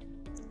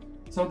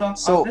 So Doc,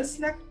 this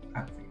next.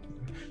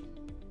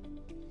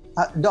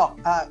 Doc,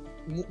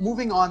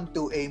 moving on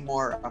to a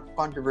more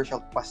controversial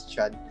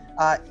question.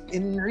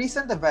 In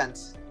recent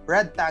events,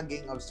 red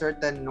tagging of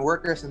certain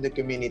workers in the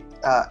community,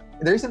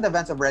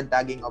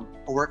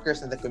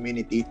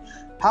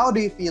 how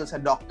do you feel as a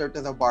doctor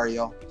to the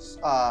barrio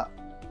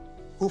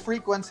who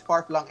frequents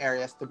far-flung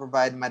areas to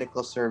provide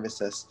medical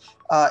services?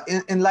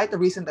 In light of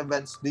recent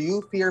events, do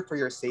you fear for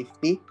your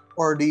safety,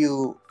 or do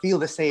you feel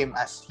the same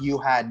as you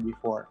had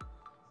before?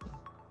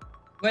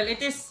 Well,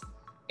 it is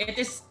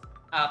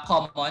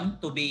common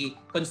to be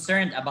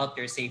concerned about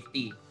your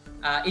safety.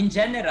 In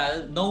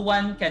general, no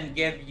one can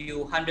give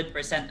you 100%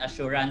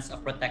 assurance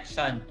of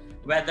protection,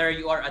 whether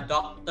you are a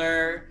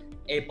doctor,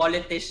 a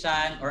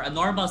politician, or a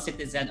normal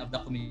citizen of the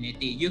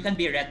community. You can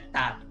be red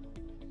tagged.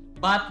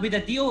 But with the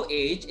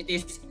DOH, it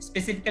is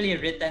specifically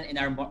written in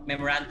our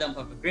memorandum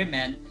of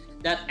agreement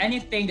that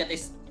anything that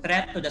is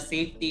threat to the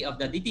safety of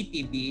the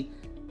DTTB,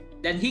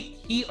 then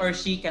he or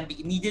she can be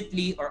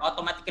immediately or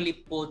automatically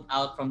pulled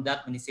out from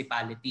that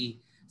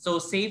municipality. So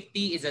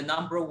safety is a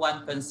number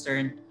one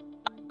concern.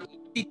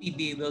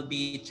 DTTB will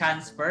be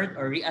transferred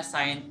or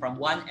reassigned from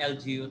one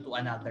LGU to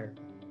another.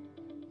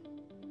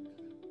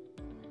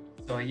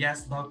 So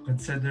yes, Doc,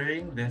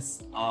 considering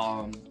this,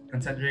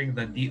 considering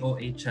the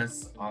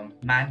DOH's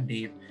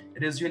mandate,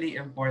 it is really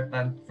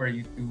important for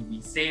you to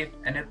be safe,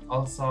 and it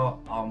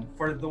also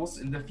for those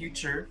in the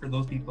future, for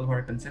those people who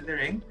are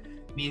considering,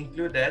 me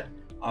included,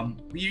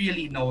 we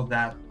really know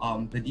that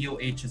the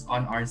DOH is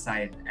on our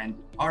side and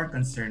are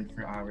concerned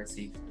for our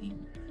safety.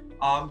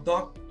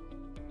 Doc,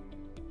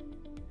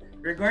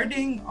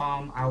 regarding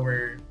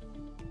our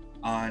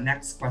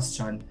next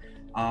question,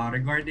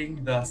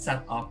 regarding the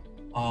setup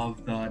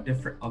of the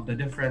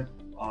different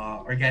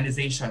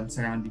organizations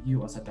surrounding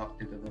you as a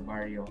doctor to the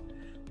barrio.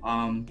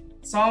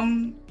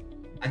 Some,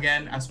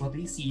 again, as what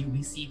we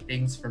see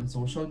things from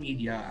social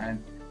media,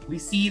 and we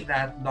see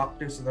that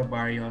doctors to the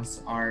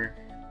barrios are,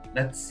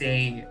 let's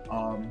say,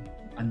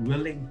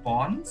 unwilling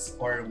pawns,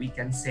 or we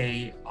can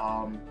say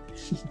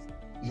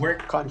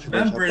Controversial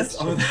members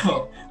of question.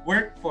 the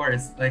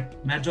workforce, like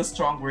medyo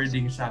strong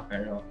wording siya,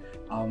 pero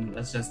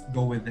let's just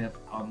go with it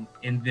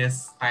in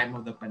this time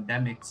of the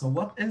pandemic. So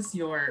what is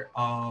your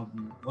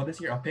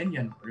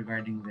opinion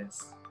regarding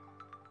this?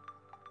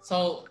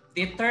 So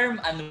the term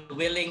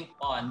unwilling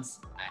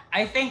pawns,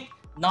 I think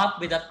not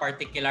with that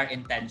particular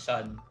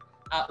intention.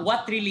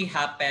 What really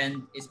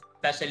happened,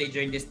 especially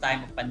during this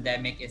time of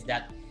pandemic, is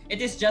that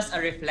it is just a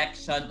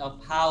reflection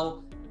of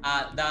how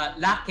the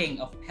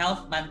lacking of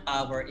health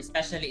manpower,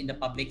 especially in the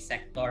public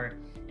sector,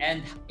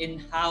 and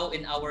in how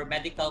in our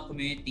medical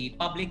community,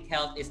 public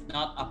health is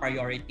not a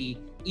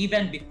priority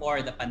even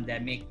before the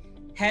pandemic.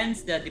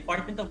 Hence, the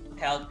Department of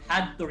Health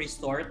had to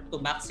resort to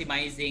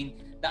maximizing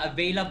the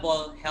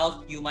available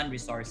health human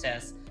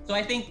resources. So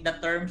I think the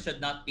term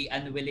should not be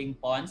unwilling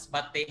pawns,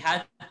 but they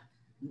had,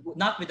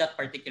 not with that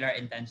particular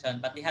intention,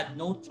 but they had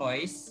no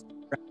choice.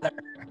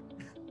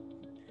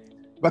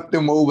 But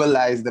to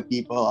mobilize the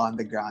people on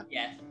the ground.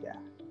 Yes. Yeah.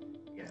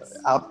 Yes.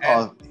 Out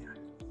of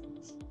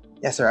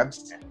yes,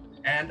 Rebs.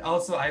 And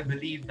also, I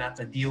believe that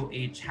the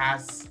DOH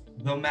has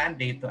the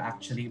mandate to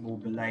actually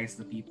mobilize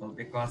the people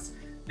because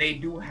they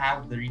do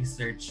have the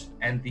research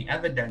and the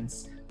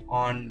evidence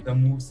on the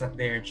moves that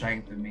they're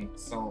trying to make.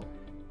 So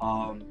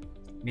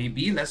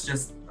maybe let's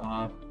just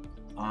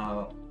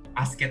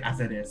ask it as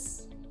it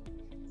is.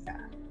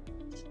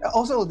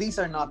 Also, these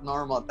are not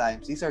normal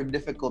times. These are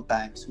difficult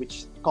times,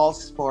 which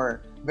calls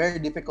for very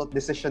difficult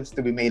decisions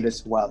to be made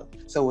as well.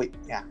 So,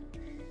 yeah.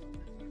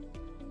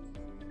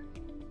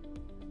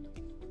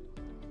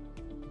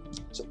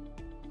 So,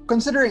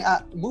 considering,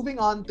 moving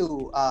on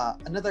to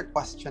another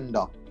question,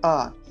 Doc.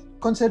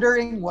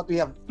 Considering what we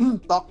have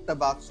talked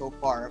about so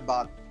far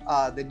about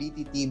the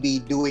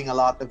DTTB doing a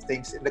lot of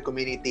things in the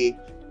community,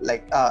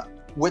 like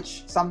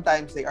which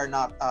sometimes they are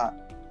not.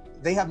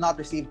 They have not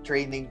received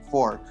training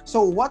for.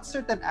 So what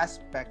certain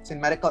aspects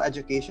in medical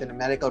education and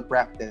medical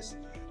practice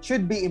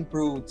should be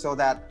improved so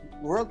that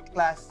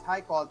world-class,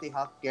 high-quality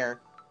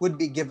healthcare would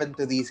be given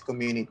to these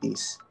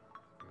communities?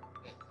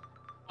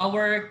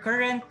 Our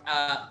current,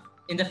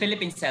 in the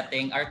Philippine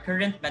setting, our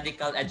current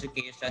medical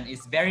education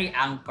is very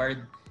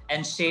anchored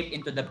and shaped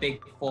into the big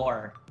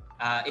four: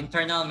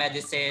 internal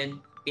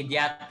medicine,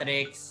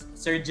 pediatrics,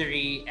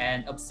 surgery,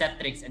 and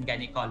obstetrics and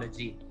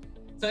gynecology.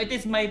 So it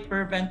is my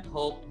fervent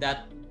hope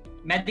that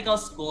medical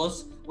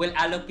schools will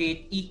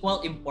allocate equal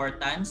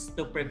importance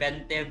to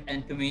preventive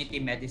and community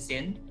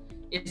medicine,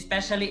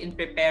 especially in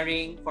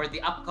preparing for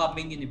the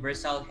upcoming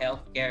universal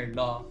healthcare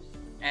law.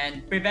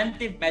 And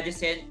preventive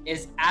medicine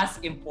is as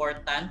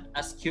important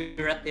as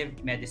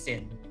curative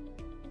medicine.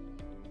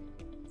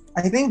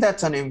 I think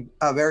that's a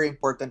very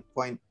important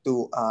point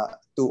to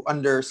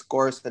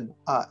underscore.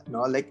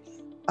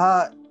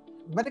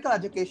 Medical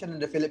education in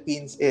the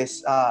Philippines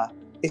is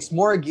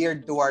more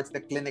geared towards the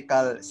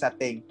clinical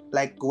setting.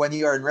 Like when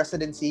you are in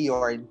residency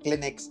or in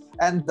clinics,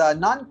 and the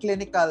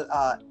non-clinical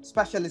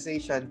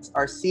specializations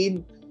are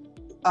seen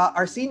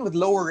with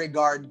lower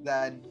regard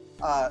than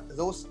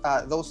those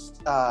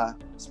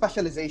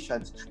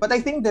specializations. But I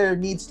think there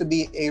needs to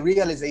be a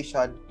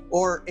realization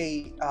or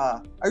a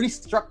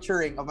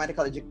restructuring of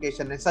medical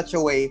education in such a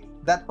way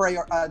that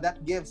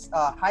that gives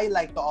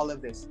highlight to all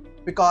of this,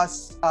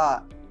 because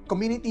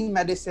community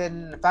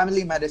medicine,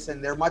 family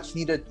medicine, they're much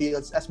needed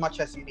fields as much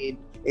as you need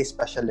a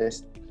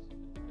specialist.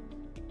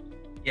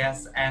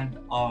 Yes, and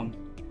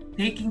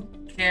taking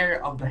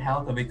care of the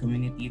health of a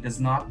community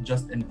does not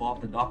just involve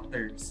the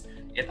doctors.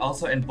 It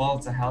also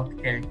involves a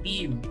healthcare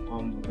team,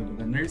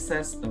 the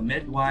nurses, the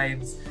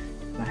midwives,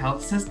 the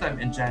health system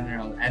in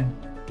general. And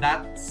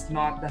that's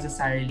not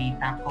necessarily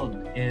tackled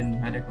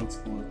in medical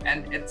school.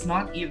 And it's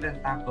not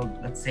even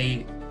tackled, let's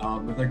say,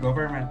 with the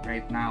government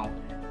right now,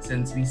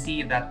 since we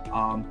see that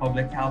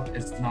public health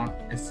is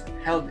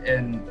held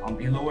in a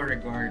lower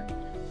regard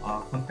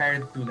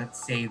compared to,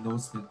 let's say,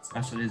 those with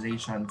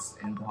specializations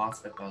in the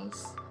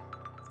hospitals.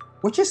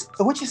 Which is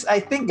I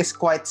think is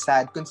quite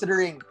sad,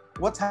 considering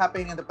what's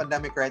happening in the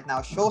pandemic right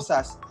now shows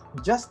us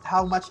just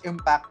how much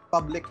impact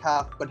public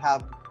health could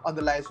have on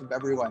the lives of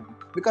everyone,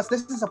 because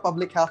this is a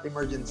public health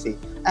emergency,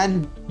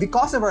 and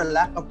because of our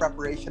lack of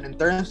preparation in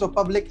terms of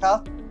public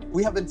health,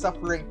 we have been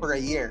suffering for a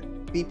year.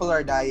 People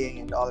are dying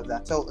and all of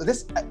that. So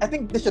I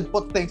think this should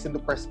put things into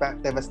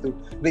perspective as to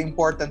the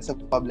importance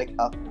of public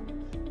health.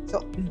 So,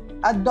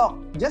 Doc,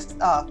 just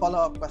a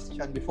follow-up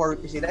question before we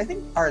proceed. I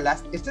think our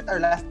last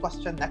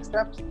question next,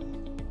 Reps?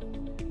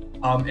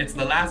 It's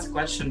the last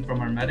question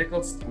from our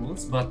medical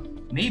schools, but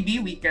maybe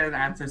we can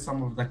answer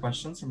some of the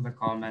questions from the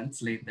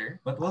comments later,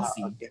 but we'll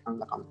see. Okay, from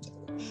the comments.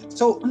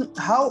 So,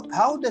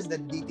 how does the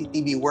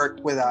DTTB work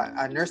with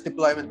a nurse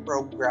deployment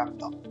program,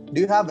 Doc?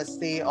 Do you have a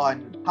say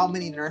on how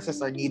many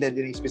nurses are needed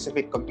in a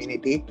specific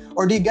community,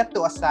 or do you get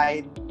to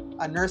assign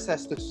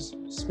nurses to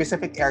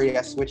specific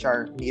areas which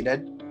are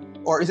needed,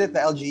 or is it the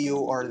LGU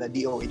or the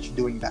DOH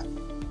doing that?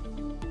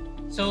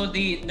 So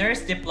the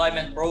Nurse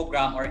Deployment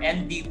Program, or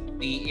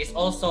NDP, is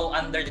also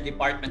under the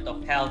Department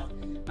of Health.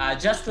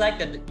 Just like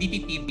the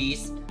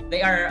DTTBs,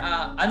 they are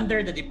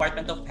under the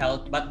Department of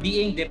Health but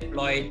being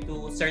deployed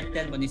to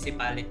certain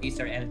municipalities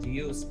or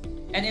LGUs.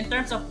 And in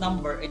terms of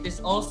number, it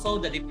is also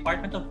the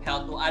Department of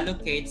Health who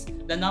allocates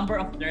the number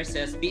of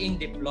nurses being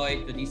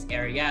deployed to these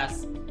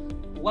areas.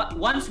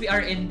 Once we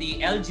are in the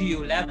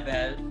LGU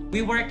level,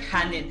 we work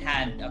hand in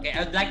hand. Okay,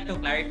 I would like to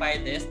clarify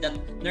this, that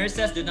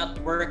nurses do not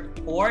work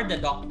for the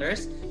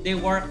doctors, they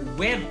work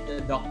with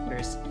the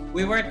doctors.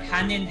 We work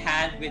hand in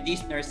hand with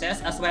these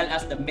nurses as well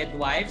as the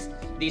midwives,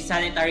 the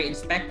sanitary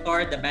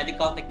inspector, the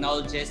medical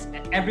technologists,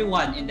 and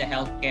everyone in the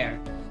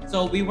healthcare.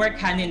 So we work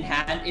hand in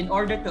hand in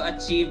order to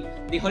achieve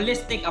the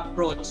holistic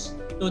approach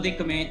to the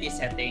community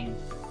setting.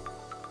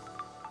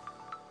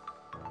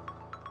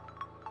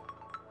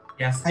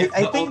 Yes, if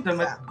the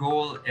ultimate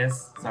goal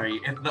is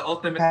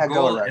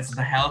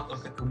the health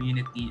of the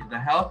community, the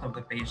health of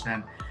the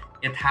patient,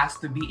 it has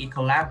to be a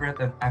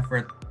collaborative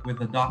effort with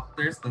the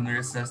doctors, the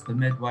nurses, the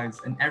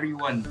midwives, and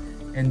everyone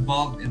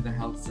involved in the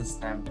health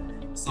system.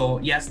 So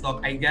yes,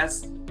 Doc, I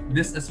guess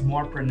this is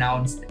more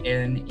pronounced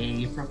in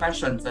a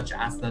profession such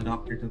as the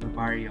doctor to the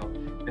barrio,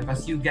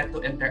 because you get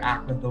to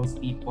interact with those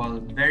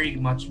people very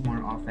much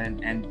more often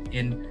and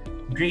in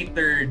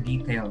greater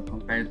detail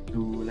compared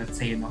to, let's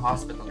say, in a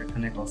hospital or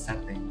clinical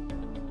setting.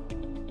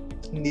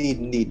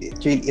 Indeed.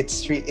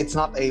 It's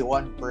not a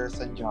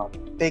one-person job.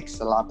 It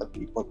takes a lot of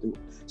people to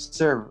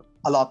serve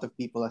a lot of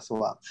people as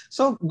well.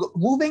 So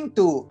moving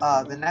to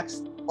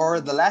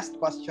the last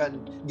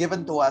question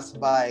given to us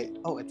by,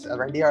 it's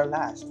already our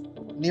last,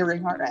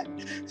 nearing our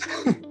end.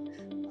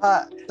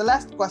 The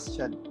last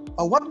question,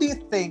 what do you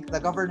think the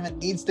government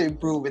needs to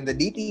improve in the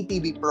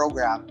DTTB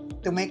program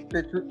to make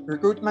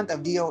recruitment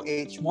of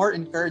DOH more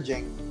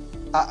encouraging,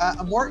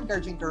 a more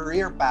encouraging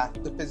career path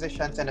to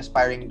physicians and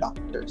aspiring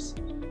doctors?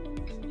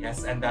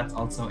 Yes, and that's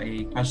also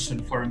a question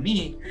for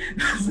me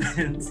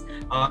since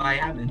I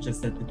am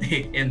interested to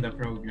take in the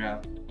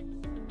program.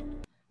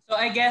 So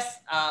I guess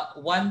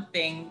one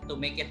thing to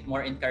make it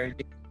more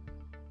encouraging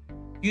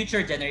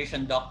future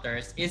generation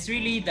doctors is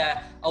really the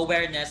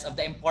awareness of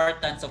the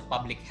importance of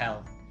public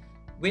health.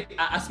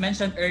 As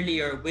mentioned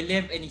earlier, we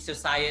live in a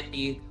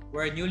society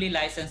where newly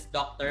licensed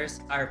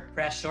doctors are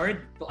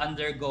pressured to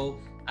undergo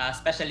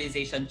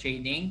specialization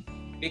training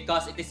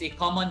because it is a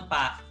common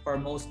path for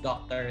most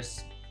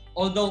doctors.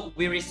 Although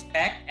we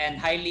respect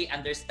and highly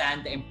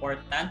understand the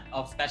importance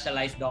of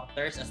specialized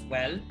doctors as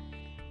well,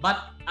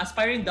 but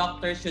aspiring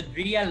doctors should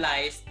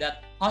realize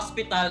that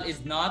hospital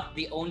is not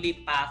the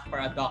only path for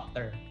a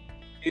doctor.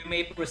 You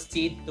may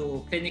proceed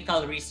to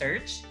clinical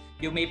research,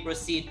 you may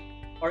proceed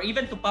or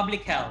even to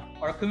public health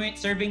or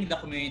serving the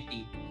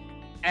community,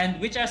 and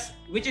which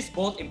is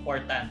both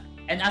important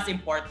and as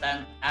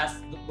important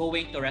as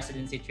going to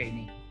residency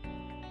training.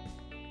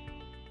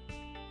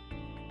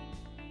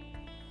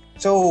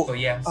 So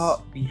yes,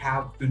 we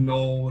have to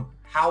know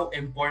how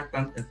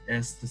important it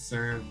is to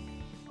serve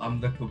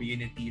the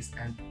communities,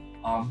 and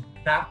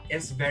that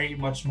is very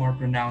much more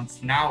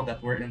pronounced now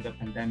that we're in the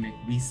pandemic.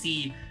 We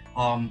see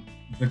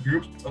the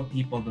groups of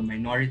people, the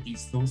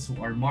minorities, those who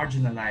are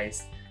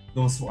marginalized,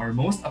 those who are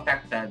most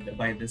affected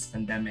by this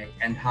pandemic,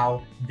 and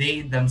how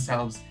they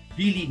themselves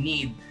really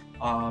need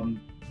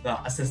the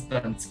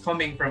assistance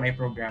coming from a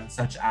program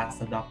such as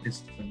the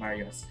Doctors to the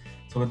Barrios.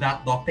 So with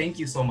that, Doc, thank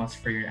you so much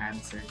for your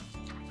answer.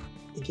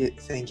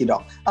 Thank you,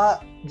 Doc.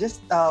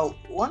 Just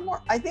one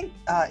more. I think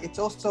it's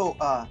also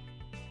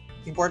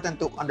important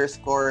to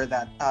underscore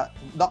that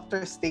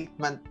doctor's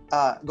statement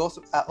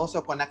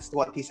also connects to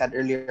what he said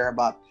earlier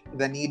about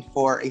the need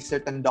for a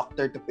certain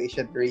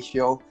doctor-to-patient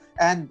ratio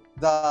and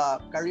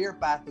the career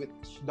path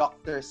which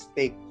doctors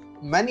take.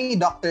 Many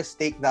doctors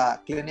take the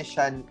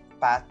clinician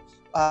path,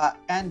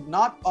 and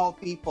not all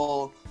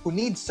people who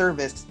need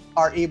service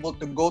are able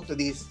to go to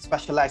these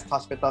specialized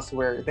hospitals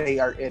where they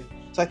are in.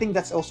 So I think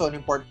that's also an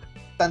important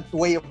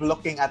way of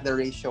looking at the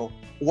ratio.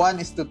 1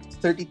 is to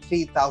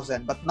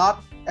 33,000, but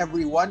not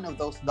every one of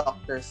those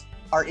doctors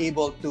are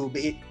able to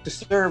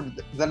serve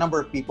the number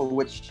of people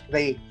which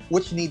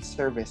need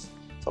service.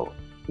 So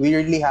we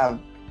really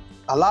have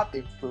a lot to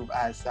improve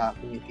as a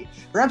community.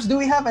 Perhaps, do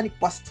we have any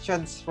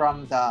questions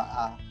from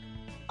the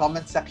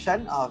comment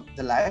section of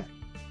the live?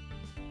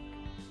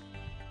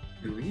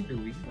 Do we?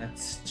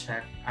 Let's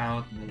check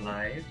out the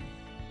live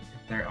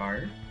if there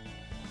are.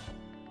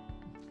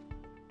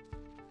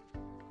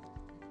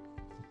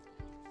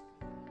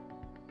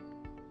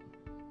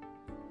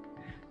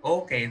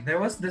 Okay, there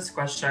was this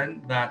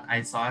question that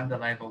I saw in the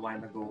live a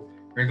while ago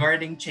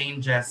regarding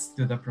changes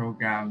to the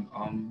program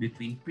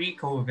between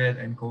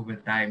pre-COVID and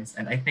COVID times.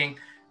 And I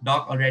think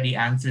Doc already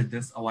answered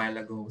this a while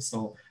ago.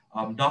 So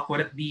Doc,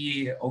 would it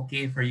be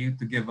okay for you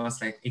to give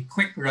us like a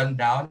quick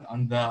rundown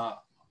on the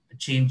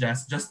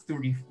changes just to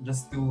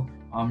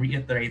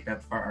reiterate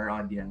that for our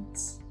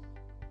audience?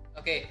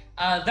 Okay,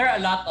 there are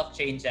a lot of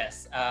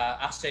changes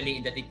actually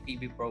in the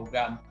DTTB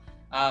program.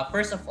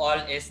 First of all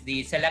is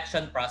the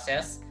selection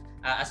process.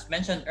 As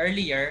mentioned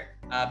earlier,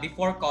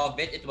 before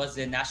COVID, it was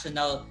the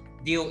national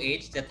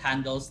DOH that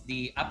handles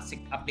the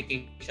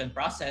application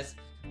process.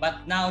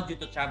 But now, due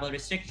to travel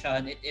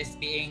restriction, it is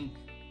being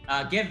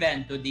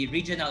given to the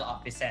regional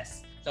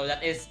offices. So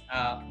that is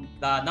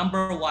the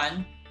number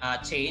one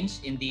change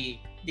in the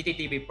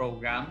DTTB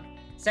program.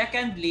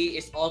 Secondly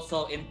is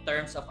also in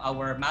terms of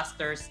our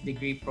master's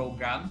degree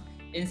program.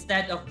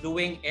 Instead of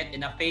doing it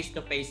in a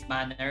face-to-face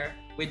manner,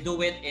 we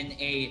do it in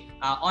a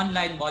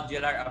online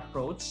modular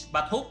approach.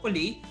 But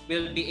hopefully,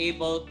 we'll be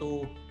able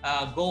to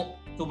go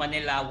to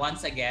Manila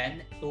once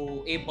again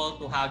to able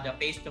to have the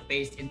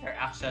face-to-face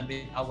interaction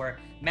with our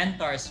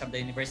mentors from the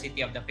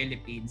University of the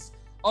Philippines.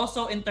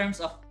 Also, in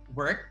terms of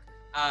work,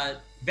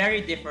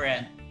 very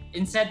different.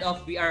 Instead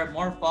of we are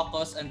more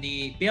focused on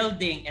the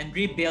building and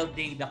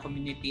rebuilding the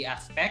community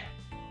aspect,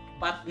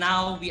 but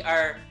now we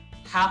are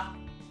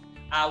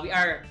half-hearted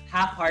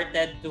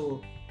to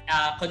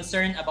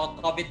concern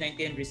about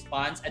COVID-19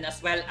 response, and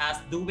as well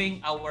as doing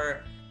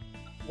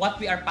what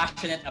we are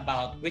passionate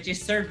about, which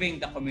is serving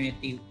the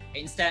community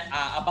instead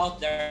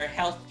about their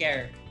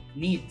healthcare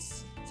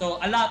needs. So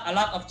a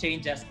lot of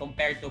changes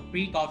compared to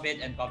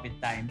pre-COVID and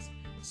COVID times.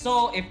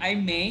 So if I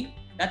may,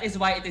 that is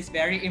why it is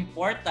very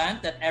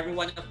important that every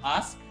one of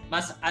us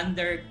must have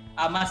the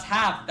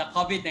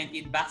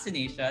COVID-19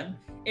 vaccination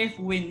if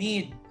we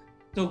need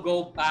to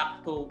go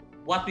back to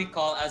what we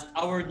call as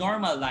our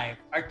normal life,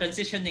 are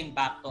transitioning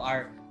back to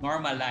our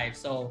normal life.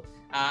 So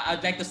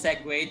I'd like to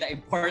segue the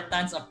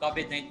importance of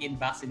COVID-19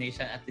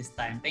 vaccination at this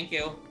time. Thank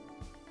you.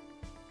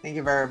 Thank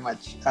you very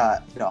much,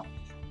 Doc.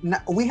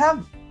 Now, we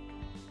have,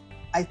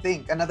 I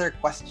think, another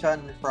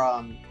question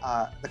from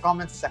the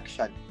comments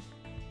section.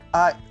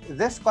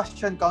 This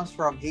question comes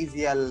from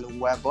Haziel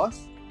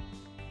Huevos.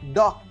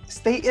 Doc,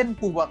 stay-in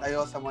po ba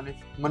kayo sa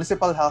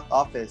municipal health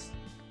office?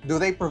 Do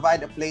they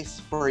provide a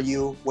place for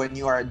you when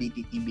you are a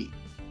DTTB?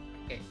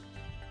 Okay.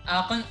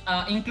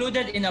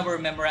 Included in our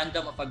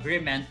memorandum of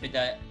agreement with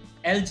the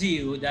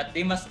LGU that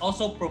they must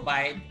also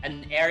provide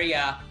an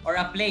area or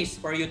a place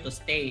for you to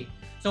stay.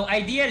 So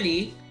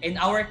ideally, in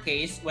our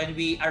case, when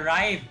we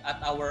arrive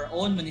at our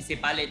own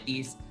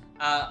municipalities,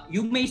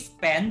 you may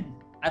spend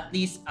at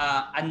least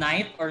a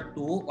night or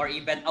two or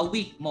even a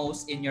week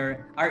most in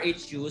your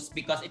RHUs,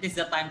 because it is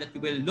the time that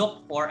you will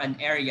look for an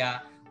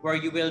area where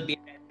you will be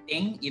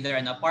renting either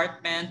an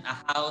apartment, a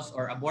house,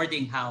 or a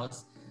boarding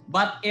house.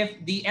 But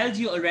if the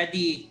LGU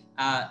already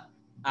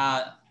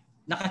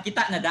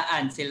nakakita na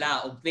daan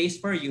sila of place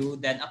for you,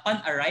 then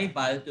upon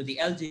arrival to the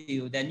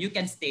LGU, then you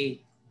can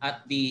stay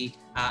at the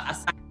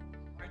assigned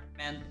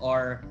apartment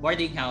or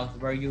boarding house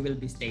where you will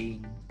be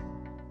staying.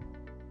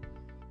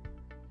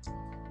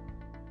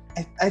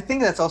 I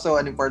think that's also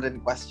an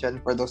important question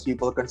for those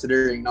people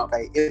considering,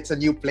 okay, it's a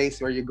new place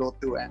where you go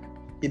to and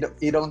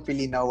you don't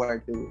really know where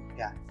to,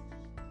 yeah.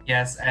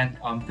 Yes, and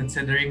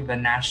considering the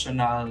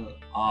national,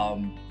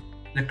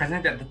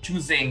 the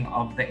choosing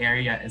of the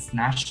area is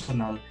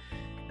national,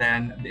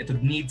 then it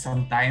would need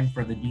some time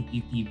for the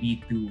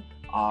DTTB to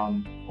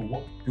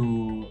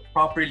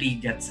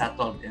properly get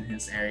settled in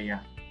his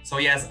area. So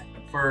yes,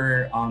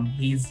 for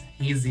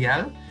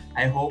Haziel,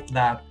 I hope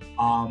that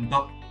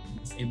Doc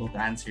was able to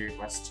answer your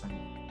question.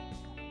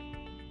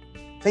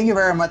 Thank you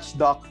very much,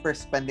 Doc, for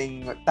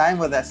spending time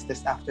with us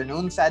this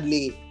afternoon.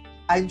 Sadly,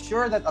 I'm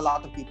sure that a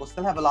lot of people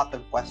still have a lot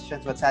of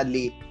questions, but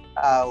sadly,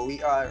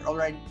 we are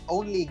already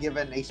only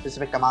given a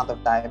specific amount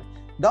of time.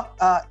 Doc,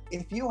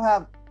 if you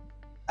have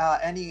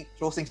any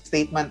closing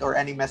statement or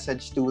any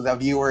message to the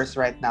viewers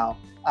right now,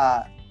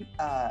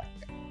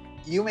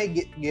 you may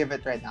give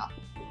it right now.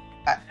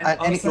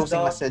 Any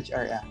closing message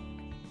or yeah.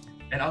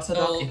 And also,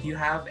 Doc, if you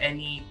have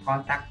any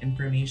contact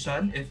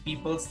information, if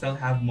people still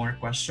have more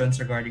questions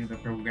regarding the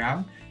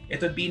program,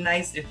 it would be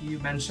nice if you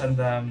mention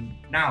them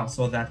now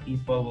so that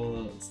people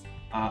will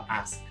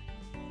ask.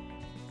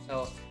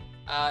 So,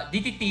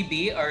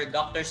 DTTB or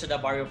Dr.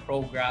 Sudabario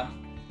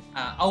program,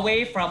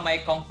 away from my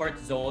comfort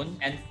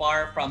zone and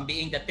far from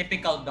being the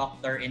typical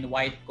doctor in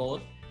white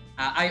coat,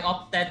 I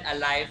opted a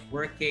life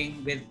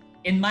working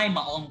in my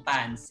maong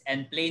pants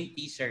and plain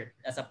t-shirt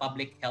as a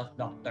public health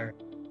doctor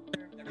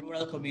in the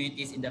rural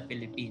communities in the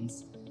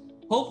Philippines.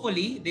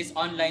 Hopefully, this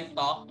online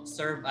talk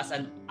serve as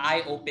an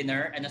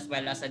eye-opener and as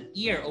well as an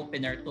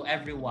ear-opener to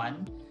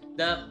everyone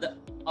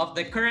of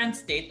the current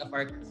state of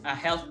our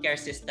healthcare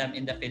system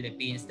in the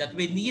Philippines, that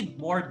we need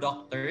more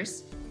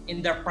doctors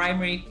in their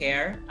primary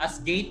care as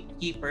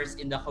gatekeepers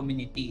in the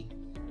community.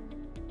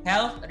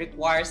 Health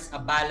requires a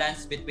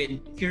balance between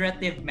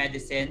curative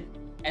medicine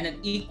and an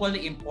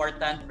equally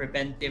important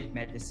preventive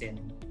medicine.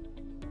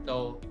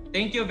 So,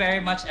 thank you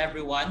very much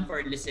everyone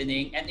for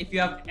listening. And if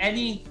you have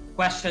any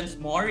questions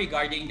more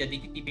regarding the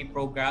DTTB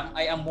program,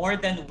 I am more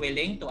than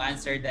willing to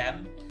answer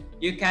them.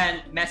 You can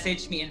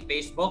message me in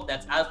Facebook,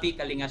 that's Alfie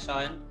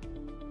Kalingacion.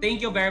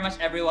 Thank you very much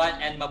everyone,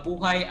 and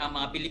mabuhay ang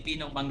mga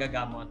Pilipinong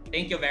manggagamot.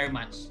 Thank you very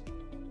much.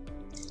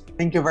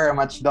 Thank you very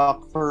much,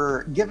 Doc,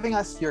 for giving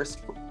us your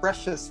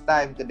precious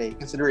time today,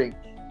 considering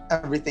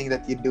everything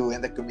that you do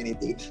in the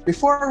community.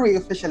 Before we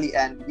officially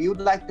end, we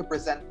would like to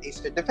present a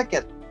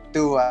certificate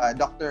to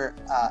Dr.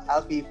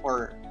 Alfie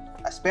for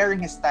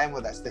sparing his time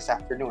with us this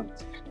afternoon.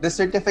 The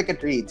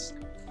certificate reads,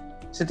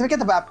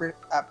 Certificate of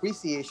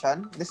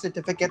Appreciation. This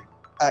certificate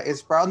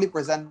is proudly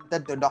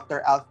presented to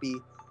Dr. Alfie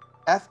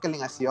F.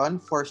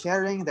 Kalingacion for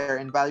sharing their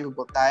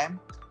invaluable time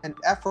and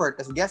effort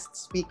as guest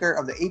speaker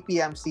of the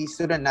APMC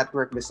Student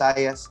Network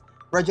Visayas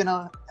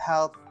Regional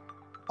Health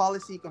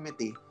Policy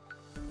Committee.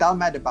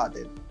 TELMED about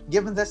it.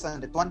 Given this on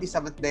the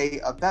 27th day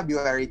of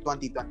February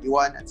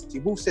 2021 at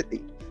Cebu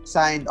City.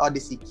 Signed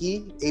Odyssey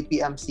Key,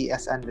 APMC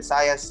SN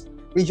Visayas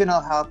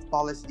Regional Health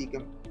Policy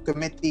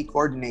Committee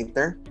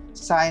Coordinator.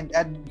 Signed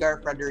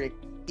Edgar Frederick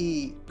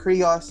E.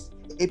 Crios,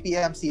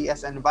 APMC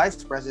SN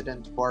Vice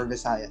President for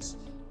Visayas.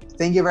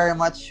 Thank you very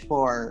much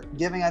for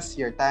giving us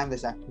your time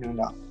this afternoon,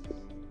 Doc.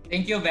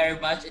 Thank you very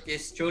much. It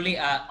is truly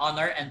an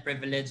honor and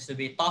privilege to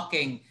be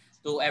talking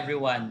to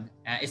everyone,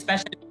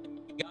 especially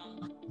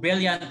young,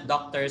 brilliant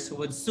doctors who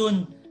would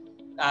soon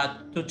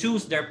to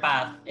choose their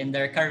path in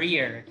their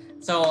career.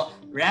 So,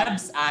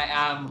 Rebs, I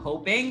am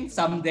hoping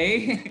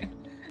someday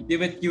you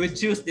would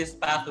choose this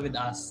path with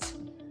us.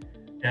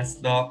 Yes,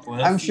 Doc.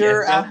 Well, I'm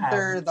sure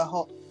after the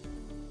whole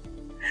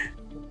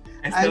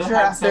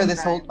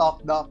this whole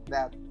talk, Doc,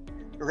 that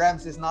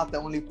Rebs is not the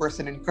only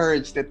person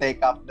encouraged to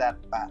take up that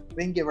path.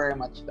 Thank you very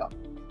much, Doc.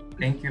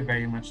 Thank you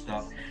very much,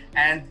 Doc.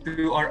 And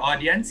to our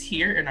audience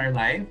here in our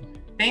live,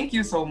 thank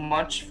you so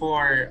much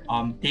for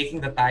taking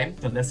the time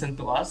to listen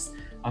to us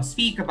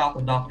speak about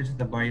the Doctors of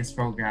the Barrios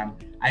program.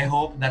 I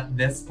hope that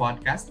this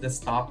podcast, this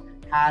talk,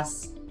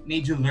 has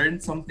made you learn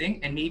something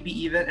and maybe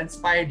even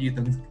inspired you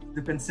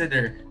to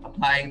consider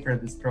applying for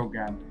this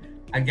program.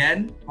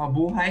 Again,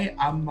 mabuhay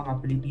ang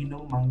mga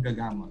Pilipinong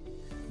manggagamot.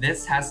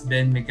 This has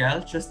been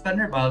Miguel Tristan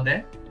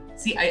Herbalde,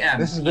 CIM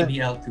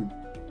EBL2.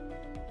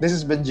 This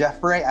has been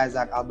Jeffrey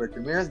Isaac Albert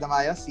Ramirez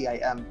Damayo,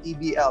 CIM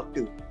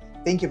EBL2.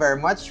 Thank you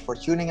very much for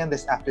tuning in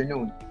this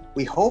afternoon.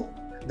 We hope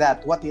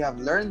that what you have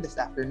learned this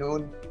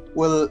afternoon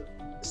will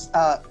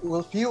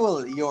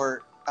fuel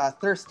your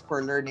thirst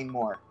for learning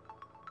more.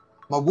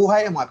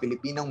 Mabuhay ang mga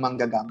Pilipinong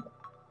manggagamot.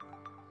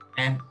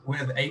 And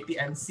with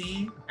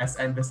APMC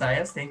SN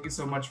Visayas, thank you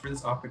so much for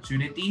this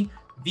opportunity.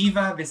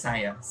 Viva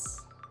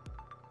Visayas!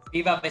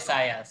 Viva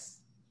Visayas!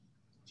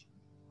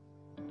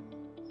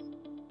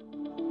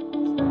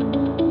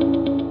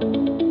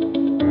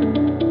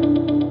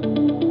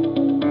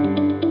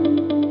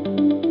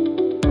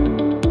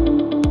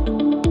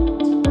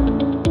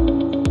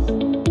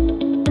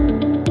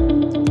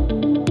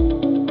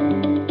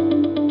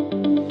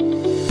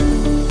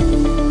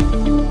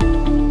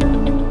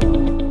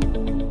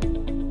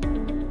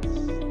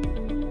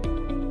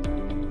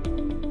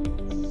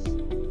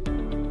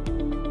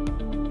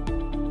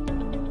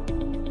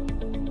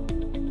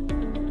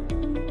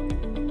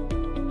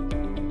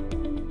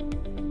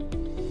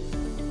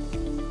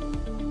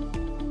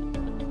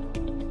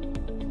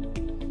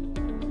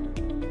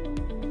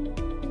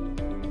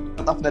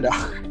 Of the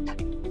Doc.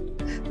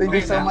 Thank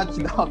you so much,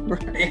 Doc.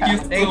 Thank you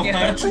so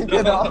much, Thank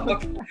you,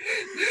 Doc.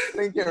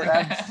 Thank you,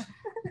 Rebs.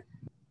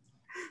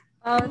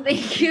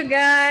 Thank you,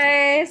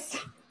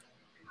 guys.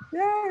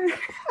 Yeah.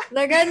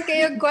 Dagan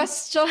kayong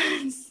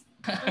questions.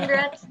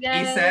 Congrats,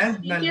 guys.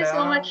 Ethan, Thank you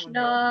so much,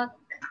 Doc.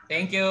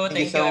 Thank you.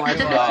 Thank you so much,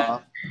 everyone.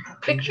 Doc.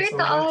 Picture Thank you to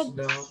so all.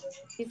 much, Doc.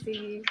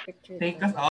 Easy picture. Take us